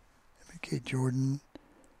 Kate, Jordan.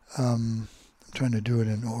 I'm trying to do it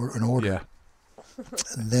in order. Yeah.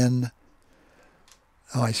 And then,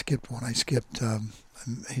 I skipped one.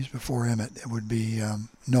 He's before Emmett. It would be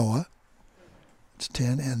Noah. It's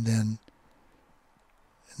 10, and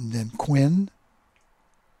then Quinn,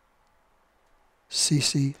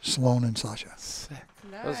 Cece, Sloan, and Sasha. Sick.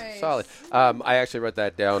 Nice. That was solid. I actually wrote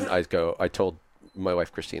that down. I told my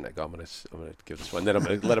wife Christine, I'm gonna give this one. Then I'm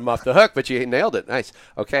gonna let him off the hook. But you nailed it. Nice.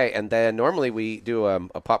 Okay. And then normally we do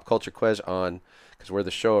a pop culture quiz on, because we're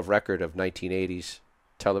the show of record of 1980s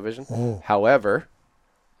television. Oh. However,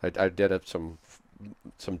 I did up some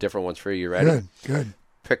different ones for you. Ready? Good.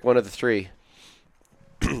 Pick one of the three.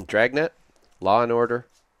 Dragnet, Law and Order,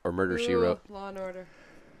 or Murder, She Wrote. Law and Order.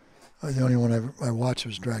 The only one I watched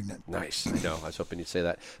was Dragnet. Nice. I know. I was hoping you'd say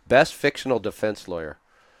that. Best fictional defense lawyer: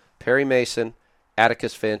 Perry Mason,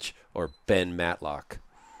 Atticus Finch, or Ben Matlock.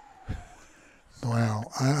 Wow.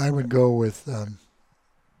 I would go with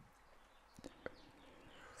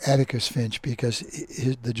Atticus Finch, because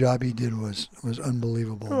the job he did was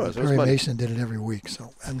unbelievable. Perry Mason did it every week,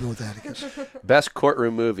 so I'd go with Atticus. Best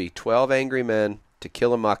courtroom movie: 12 Angry Men, To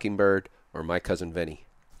Kill a Mockingbird, or My Cousin Vinny.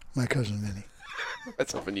 My Cousin Vinny.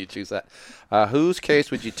 That's hoping you choose that. Whose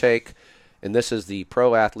case would you take? And this is the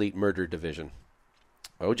pro athlete murder division.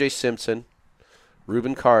 O.J. Simpson,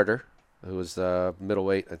 Reuben Carter, who was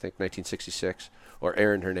middleweight, I think, 1966, or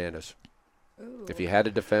Aaron Hernandez. Ooh. If you had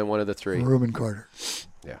to defend one of the three. Reuben Carter.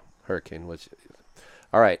 Yeah, Hurricane was.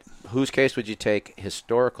 All right. Whose case would you take?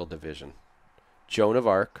 Historical division. Joan of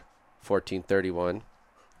Arc, 1431.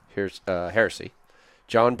 Here's heresy.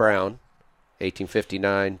 John Brown,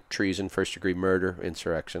 1859, treason, first-degree murder,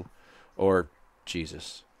 insurrection. Or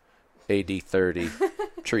Jesus, A.D. 30,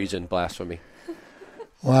 treason, blasphemy.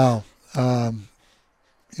 Wow.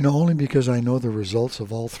 Only because I know the results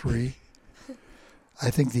of all three.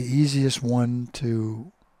 I think the easiest one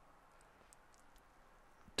to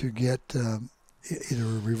get either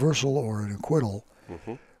a reversal or an acquittal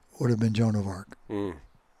would have been Joan of Arc.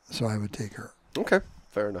 So I would take her. Okay,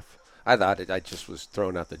 fair enough. I thought I just was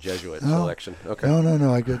throwing out the Jesuit selection. Okay.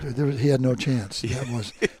 No. He had no chance.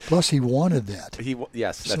 Plus, he wanted that.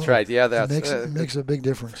 Yes, that's right. Yeah, that makes a big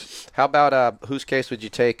difference. How about whose case would you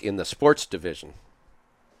take in the sports division?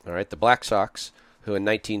 All right, the Black Sox, who in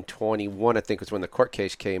 1921, I think, was when the court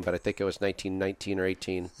case came, but I think it was 1919 or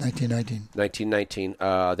 18. 1919.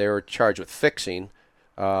 They were charged with fixing.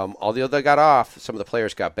 Although they got off, some of the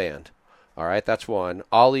players got banned. All right, that's one.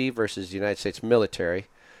 Ali versus the United States military,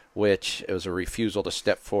 which it was a refusal to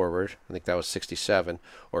step forward. I think that was 67.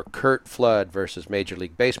 Or Curt Flood versus Major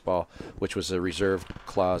League Baseball, which was a reserved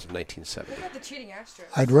clause of 1970. What about the cheating Astros?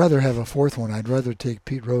 I'd rather have a fourth one. I'd rather take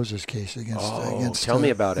Pete Rose's case against tell me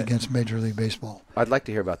about it. Against Major League Baseball. I'd like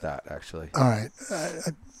to hear about that, actually. All right.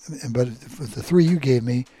 But with the three you gave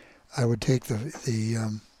me, I would take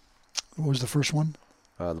the what was the first one?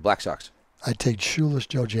 The Black Sox. I'd take Shoeless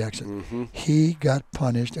Joe Jackson. He got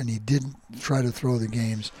punished, and he didn't try to throw the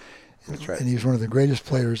games. That's right. And he's one of the greatest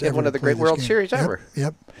players ever. One of the great World Series ever.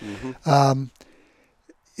 Yep.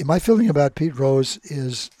 My feeling about Pete Rose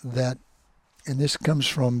is that, and this comes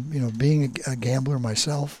from being a gambler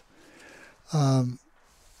myself. I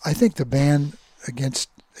think the ban against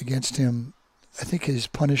him, I think his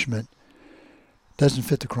punishment doesn't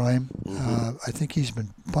fit the crime. I think he's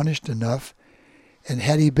been punished enough. And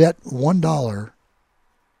had he bet $1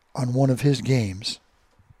 on one of his games,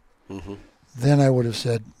 then I would have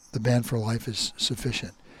said the ban for life is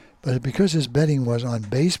sufficient. But because his betting was on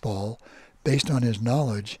baseball, based on his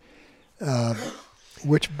knowledge,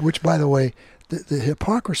 which by the way, the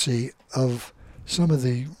hypocrisy of some of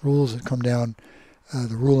the rules that come down,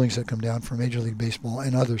 the rulings that come down from Major League Baseball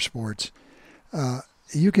and other sports,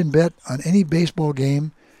 you can bet on any baseball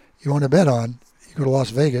game you want to bet on. You go to Las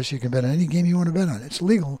Vegas, you can bet on any game you want to bet on. It's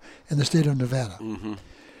legal in the state of Nevada.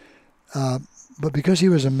 But because he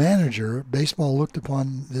was a manager, baseball looked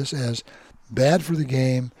upon this as bad for the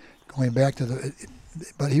game, going back to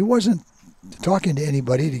but he wasn't talking to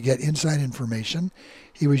anybody to get inside information.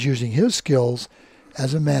 He was using his skills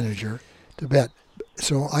as a manager to bet.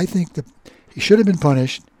 So I think that he should have been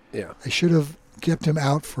punished. Yeah. They should have kept him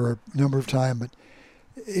out for a number of time, but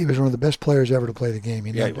he was one of the best players ever to play the game.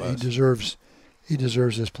 He deserves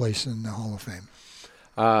his place in the Hall of Fame.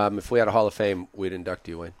 If we had a Hall of Fame, we'd induct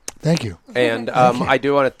you, Wayne. Thank you. And I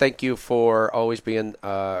do want to thank you for always being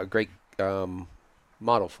a great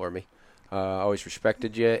model for me. I always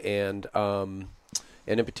respected you, and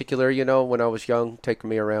in particular, when I was young, taking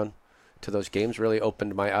me around to those games really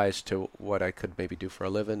opened my eyes to what I could maybe do for a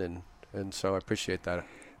living, and so I appreciate that.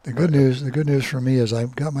 The good news for me is I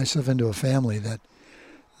got myself into a family that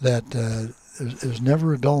there's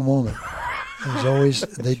never a dull moment. There's always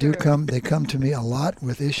they come to me a lot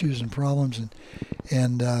with issues and problems,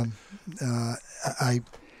 and I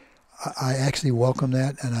actually welcome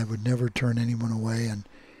that, and I would never turn anyone away,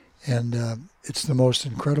 and it's the most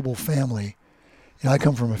incredible family. I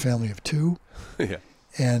come from a family of two, yeah.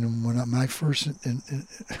 And when my first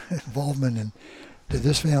involvement into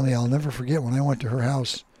this family, I'll never forget when I went to her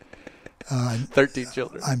house. 13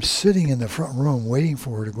 children. I'm sitting in the front room waiting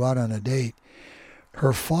for her to go out on a date.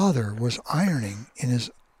 Her father was ironing in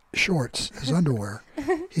his shorts, his underwear.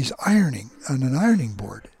 He's ironing on an ironing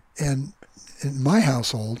board. And in my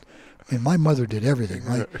household, my mother did everything.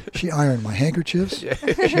 Right? She ironed my handkerchiefs.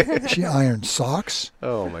 She ironed socks.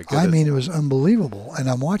 Oh, my goodness. It was unbelievable. And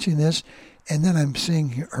I'm watching this, and then I'm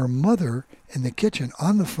seeing her mother in the kitchen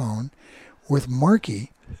on the phone with Marky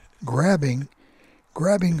grabbing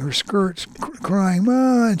her skirts, crying,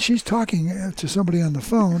 "Ma!" And she's talking to somebody on the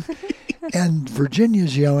phone. And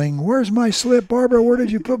Virginia's yelling, "Where's my slip? Barbara, where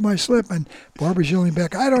did you put my slip?" And Barbara's yelling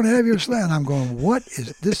back, "I don't have your slip." And I'm going,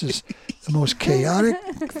 this is the most chaotic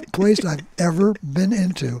place I've ever been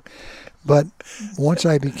into. But once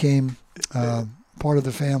I became part of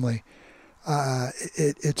the family,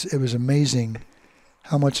 it was amazing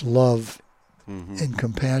how much love and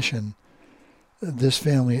compassion this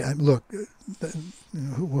family. Look,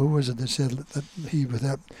 who was it that said that he,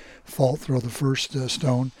 without fault, throw the first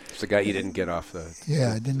stone? It's the guy you didn't get off the.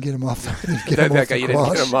 Yeah, I didn't get him off the. That guy you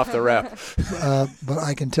didn't get him off the wrap. But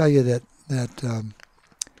I can tell you that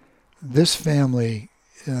this family,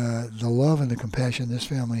 the love and the compassion this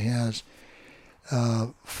family has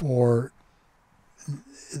for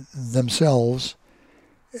themselves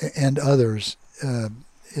and others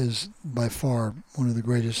is by far one of the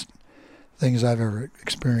greatest things I've ever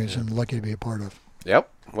experienced and lucky to be a part of. Yep.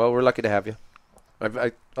 Well, we're lucky to have you.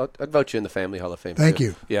 I'd vote you in the Family Hall of Fame. Thank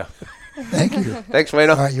you. Yeah. Thank you. Thanks, Wayne.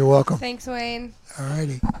 All right, you're welcome. Thanks, Wayne. All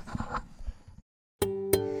righty.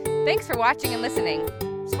 Thanks for watching and listening.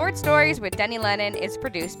 Sports Stories with Denny Lennon is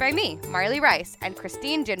produced by me, Marley Rice, and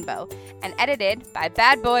Christine Jinbo, and edited by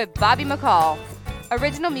bad boy Bobby McCall.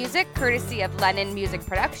 Original music courtesy of Lennon Music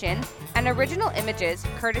Production, and original images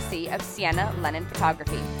courtesy of Sienna Lennon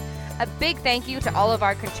Photography. A big thank you to all of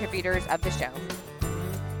our contributors of the show.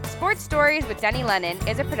 Sports Stories with Denny Lennon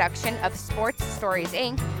is a production of Sports Stories,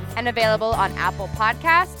 Inc. and available on Apple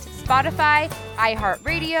Podcasts, Spotify,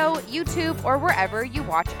 iHeartRadio, YouTube, or wherever you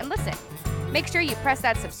watch and listen. Make sure you press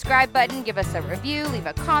that subscribe button, give us a review, leave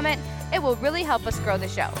a comment. It will really help us grow the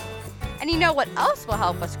show. And you know what else will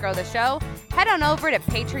help us grow the show? Head on over to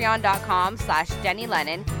patreon.com/Denny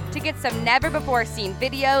Lennon to get some never-before-seen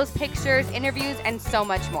videos, pictures, interviews, and so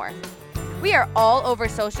much more. We are all over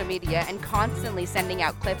social media and constantly sending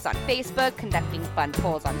out clips on Facebook, conducting fun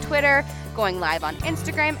polls on Twitter, going live on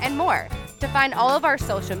Instagram, and more. To find all of our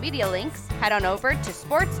social media links, head on over to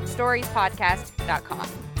sportsstoriespodcast.com.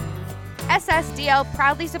 SSDL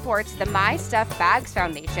proudly supports the My Stuff Bags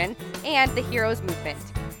Foundation and the Heroes Movement.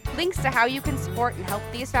 Links to how you can support and help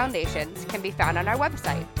these foundations can be found on our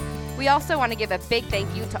website. We also want to give a big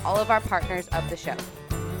thank you to all of our partners of the show.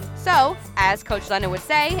 So, as Coach Lennon would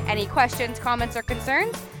say, any questions, comments, or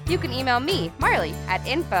concerns, you can email me, Marley, at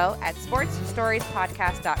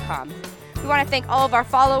info@sportsstoriespodcast.com. We want to thank all of our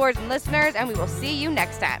followers and listeners, and we will see you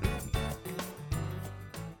next time.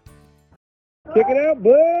 Check it out,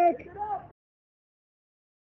 Buck!